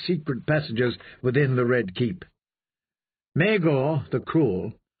talk of secret passages within the Red Keep. Maegor, the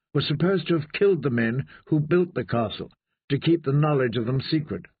Cruel, was supposed to have killed the men who built the castle, to keep the knowledge of them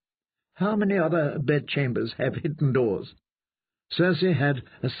secret. How many other bedchambers have hidden doors? Cersei had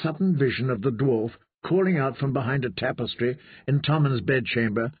a sudden vision of the dwarf calling out from behind a tapestry in Tommen's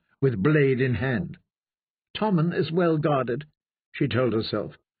bedchamber with blade in hand. Tommen is well guarded, she told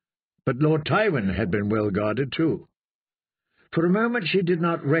herself, but Lord Tywin had been well guarded too. For a moment she did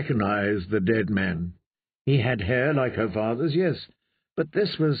not recognize the dead man. He had hair like her father's, yes, but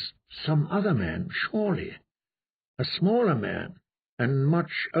this was some other man, surely. A smaller man, and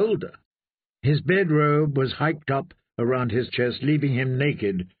much older. His bedrobe was hiked up around his chest, leaving him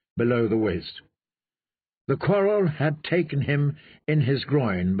naked below the waist. The quarrel had taken him in his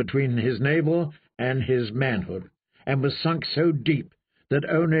groin, between his navel and his manhood, and was sunk so deep that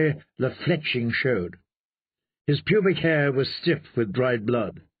only the fletching showed. His pubic hair was stiff with dried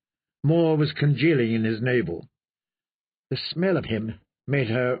blood. More was congealing in his navel. The smell of him made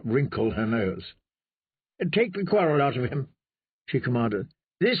her wrinkle her nose. "Take the quarrel out of him," she commanded.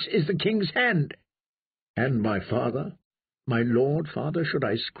 "This is the king's hand." "And my father, my lord father, should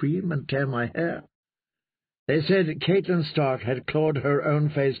I scream and tear my hair?" They said Catelyn Stark had clawed her own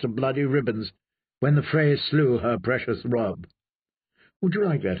face to bloody ribbons. when the fray slew her precious Rob. "Would you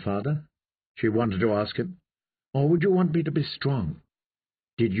like that, father?" she wanted to ask him. "Or would you want me to be strong?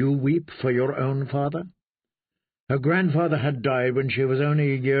 Did you weep for your own father?" Her grandfather had died when she was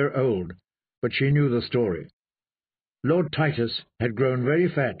only a year old, but she knew the story. Lord Titus had grown very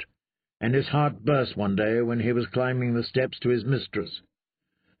fat, and his heart burst one day when he was climbing the steps to his mistress.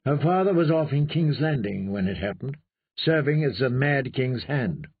 Her father was off in King's Landing when it happened, serving as the Mad King's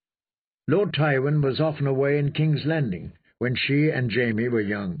hand. Lord Tywin was often away in King's Landing when she and Jamie were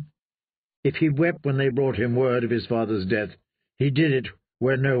young. If he wept when they brought him word of his father's death, he did it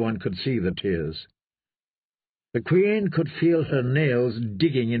where no one could see the tears. The Queen could feel her nails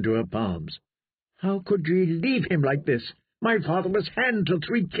digging into her palms. How could ye leave him like this? My father was hand to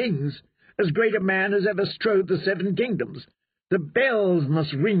 3 kings, as great a man as ever strode the 7 kingdoms. The bells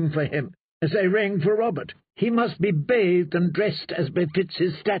must ring for him, as they rang for Robert. He must be bathed and dressed as befits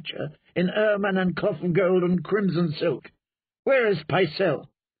his stature, in ermine and cloth of gold and crimson silk. Where is Pycelle?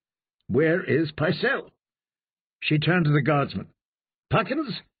 Where is Pycelle? She turned to the guardsman.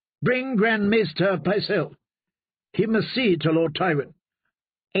 Puckins, bring Grand Maester Pycelle. He must see to Lord Tywin.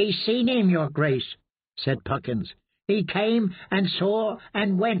 "He seen him, your grace," said Puckins. "He came and saw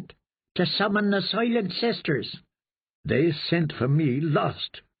and went to summon the Silent Sisters." They sent for me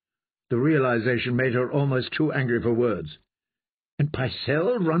last. The realization made her almost too angry for words. And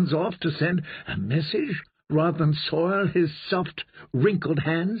Pycelle runs off to send a message rather than soil his soft, wrinkled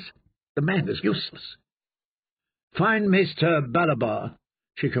hands. The man is useless. "Find Maester Balabar,"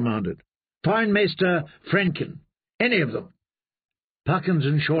 she commanded. "Find Maester Frenkin. Any of them." Puckins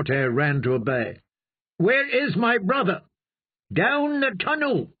and Shorthair ran to obey. "Where is my brother?" "Down the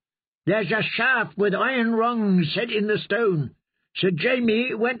tunnel. There's a shaft with iron rungs set in the stone. Sir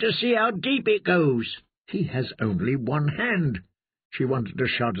Jamie went to see how deep it goes." "He has only one hand," she wanted to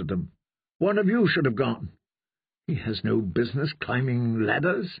shout at them. "One of you should have gone. He has no business climbing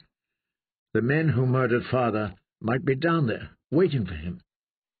ladders." The men who murdered father might be down there, waiting for him.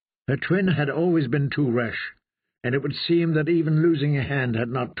 Her twin had always been too rash, and it would seem that even losing a hand had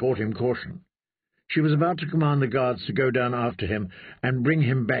not taught him caution. She was about to command the guards to go down after him and bring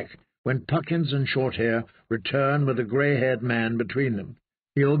him back, when Puckins and Shorthair returned with a grey-haired man between them.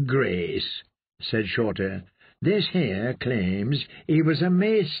 "Your Grace," said Shorthair, "this here claims he was a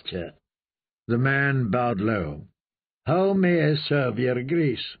maester." The man bowed low. "How may I serve your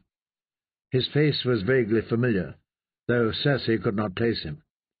Grace?" His face was vaguely familiar, though Cersei could not place him.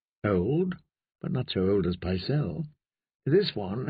 Old, but not so old as Pycelle. This one